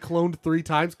and recloned 3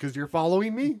 times? Because you're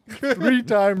following me? 3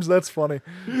 times. That's funny.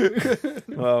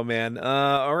 Oh man.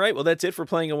 All right. Well, that's it for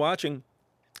playing and watching.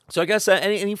 So I guess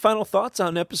any final thoughts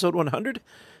on episode 100,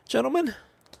 gentlemen?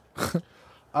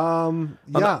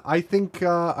 Yeah, I think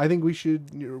we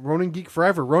should Ronin Geek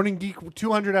forever. Ronin Geek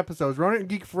 200 episodes. Ronin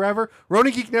Geek forever.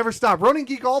 Ronin Geek never stop. Ronin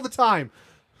Geek all the time.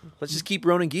 Let's just keep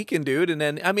Ronin geeking, dude. And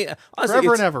then I mean, honestly,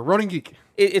 forever and ever. Ronin Geek.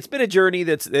 It's been a journey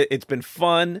it's been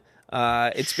fun.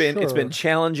 It's been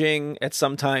challenging at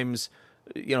sometimes,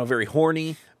 very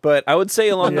horny. But I would say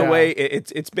along the way,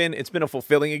 it's been a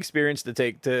fulfilling experience to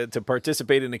take to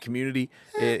participate in a community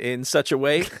in such a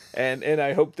way, and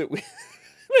I hope that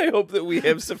we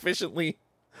have sufficiently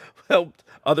helped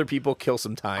other people kill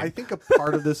some time. I think a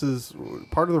part of this is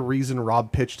part of the reason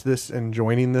Rob pitched this and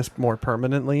joining this more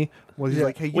permanently was he's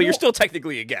like, hey, you're still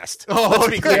technically a guest. Oh, let's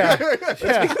be clear.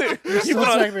 You're still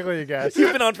technically a guest.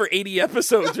 You've been on for 80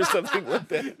 episodes or something like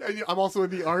that. And I'm also in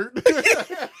the art.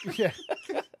 Yeah.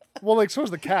 Well, like, so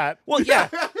is the cat. Well, yeah.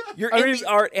 You're in the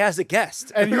art as a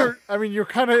guest. And you're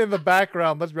kind of in the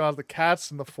background. Let's be honest, the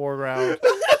cat's in the foreground.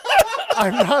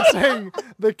 I'm not saying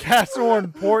the cat's more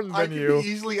important I than can you.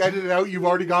 easily edit it out. You've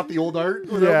already got the old art.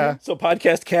 Yeah. So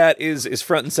podcast cat is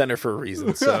front and center for a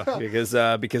reason. So because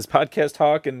podcast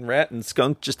hawk and rat and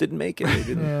skunk just didn't make it. They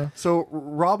didn't. Yeah. So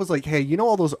Rob was like, "Hey, you know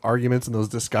all those arguments and those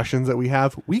discussions that we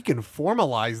have? We can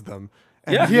formalize them."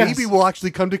 And maybe we'll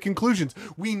actually come to conclusions.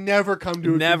 We never come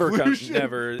to a conclusion.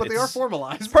 Never. But they are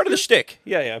formalized. It's part of the shtick.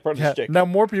 Yeah, part of the shtick. Now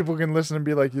more people can listen and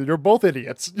be like, you're both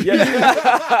idiots. Yeah.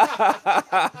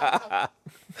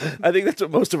 I think that's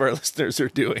what most of our listeners are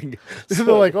doing. So,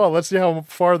 they're like, let's see how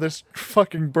far this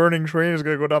fucking burning train is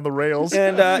going to go down the rails.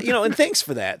 And, and thanks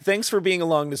for that. Thanks for being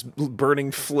along this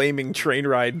burning, flaming train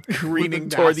ride, careening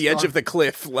toward the edge of the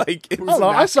cliff. Like, it's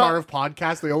I saw of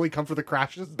podcasts. They only come for the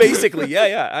crashes. Basically,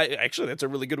 yeah. Actually, that's a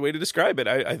really good way to describe it.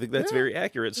 I think that's very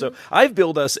accurate. So I've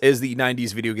billed us as the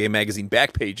 90s video game magazine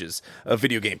back pages of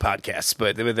video game podcasts,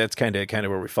 but that's kind of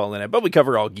where we fall in at. But we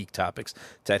cover all geek topics,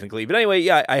 technically. But anyway,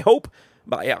 I hope...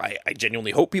 I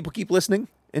genuinely hope people keep listening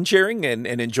and sharing and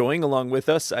enjoying along with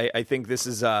us. I think this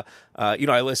is, I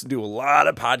listen to a lot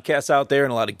of podcasts out there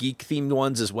and a lot of geek-themed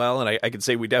ones as well, and I could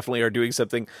say we definitely are doing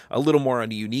something a little more on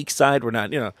the unique side. We're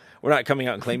not coming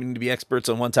out and claiming to be experts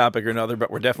on one topic or another, but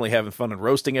we're definitely having fun and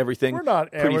roasting everything. We're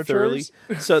not pretty amateurs. thoroughly.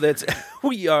 So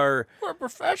we're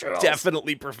professionals.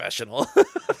 Definitely professional.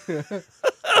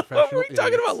 What were we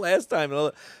talking about last time?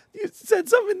 You said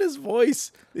something in his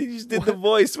voice. You just did the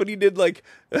voice when you did like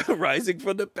rising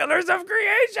from the pillars of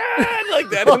creation, like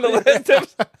that in the last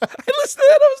episode. I listened to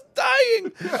that. I was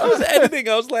dying. I was editing.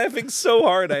 I was laughing so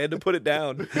hard I had to put it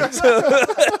down. So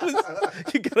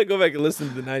you gotta go back and listen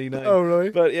to the 99. Oh,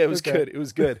 really? But yeah, it was good. It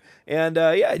was good. And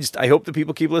I hope that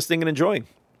people keep listening and enjoying.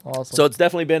 Awesome. So it's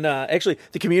definitely been, actually,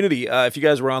 the community, if you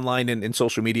guys were online in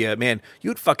social media, man,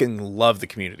 you'd fucking love the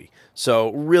community.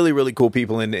 So really, really cool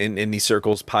people in these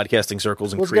circles, podcasting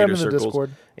circles and creator circles.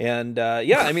 Discord. And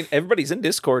everybody's in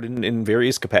Discord in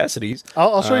various capacities.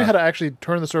 I'll show you how to actually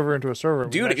turn the server into a server.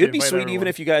 Dude, it'd be sweet even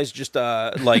if you guys just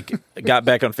got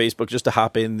back on Facebook just to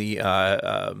hop in the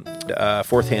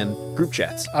fourth hand group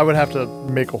chats. I would have to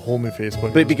make a whole new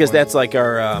Facebook. But because that's like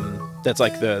our... that's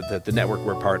like the network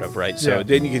we're part of, right? So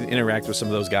then you can interact with some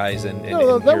of those guys and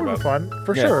that would be fun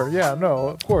for sure. Yeah, no,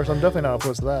 of course, I'm definitely not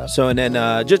opposed to that. So and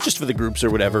then just for the groups or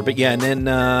whatever, but and then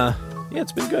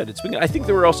it's been good. It's been good. I think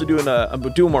that we're also doing I'm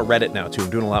doing more Reddit now too.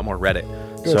 I'm doing a lot more Reddit.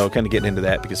 Good. So kind of getting into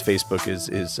that because Facebook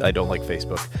is I don't like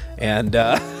Facebook, and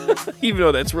even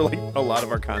though that's where like a lot of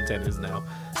our content is now.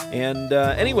 And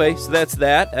anyway, so that's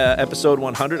that episode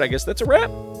 100. I guess that's a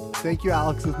wrap. Thank you,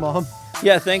 Alex's mom.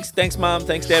 Yeah, thanks, Mom.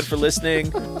 Thanks, Dad, for listening.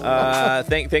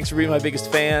 Thanks for being my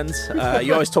biggest fans.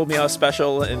 You always told me I was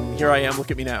special, and here I am.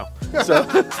 Look at me now. So,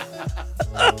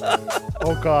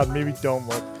 oh God, maybe don't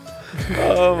look.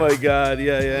 Oh my God,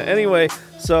 yeah. Anyway,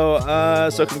 so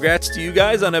congrats to you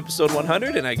guys on episode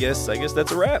 100, and I guess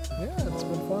that's a wrap. Yeah, it's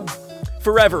been fun.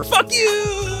 Forever, fuck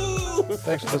you.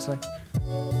 Thanks for listening.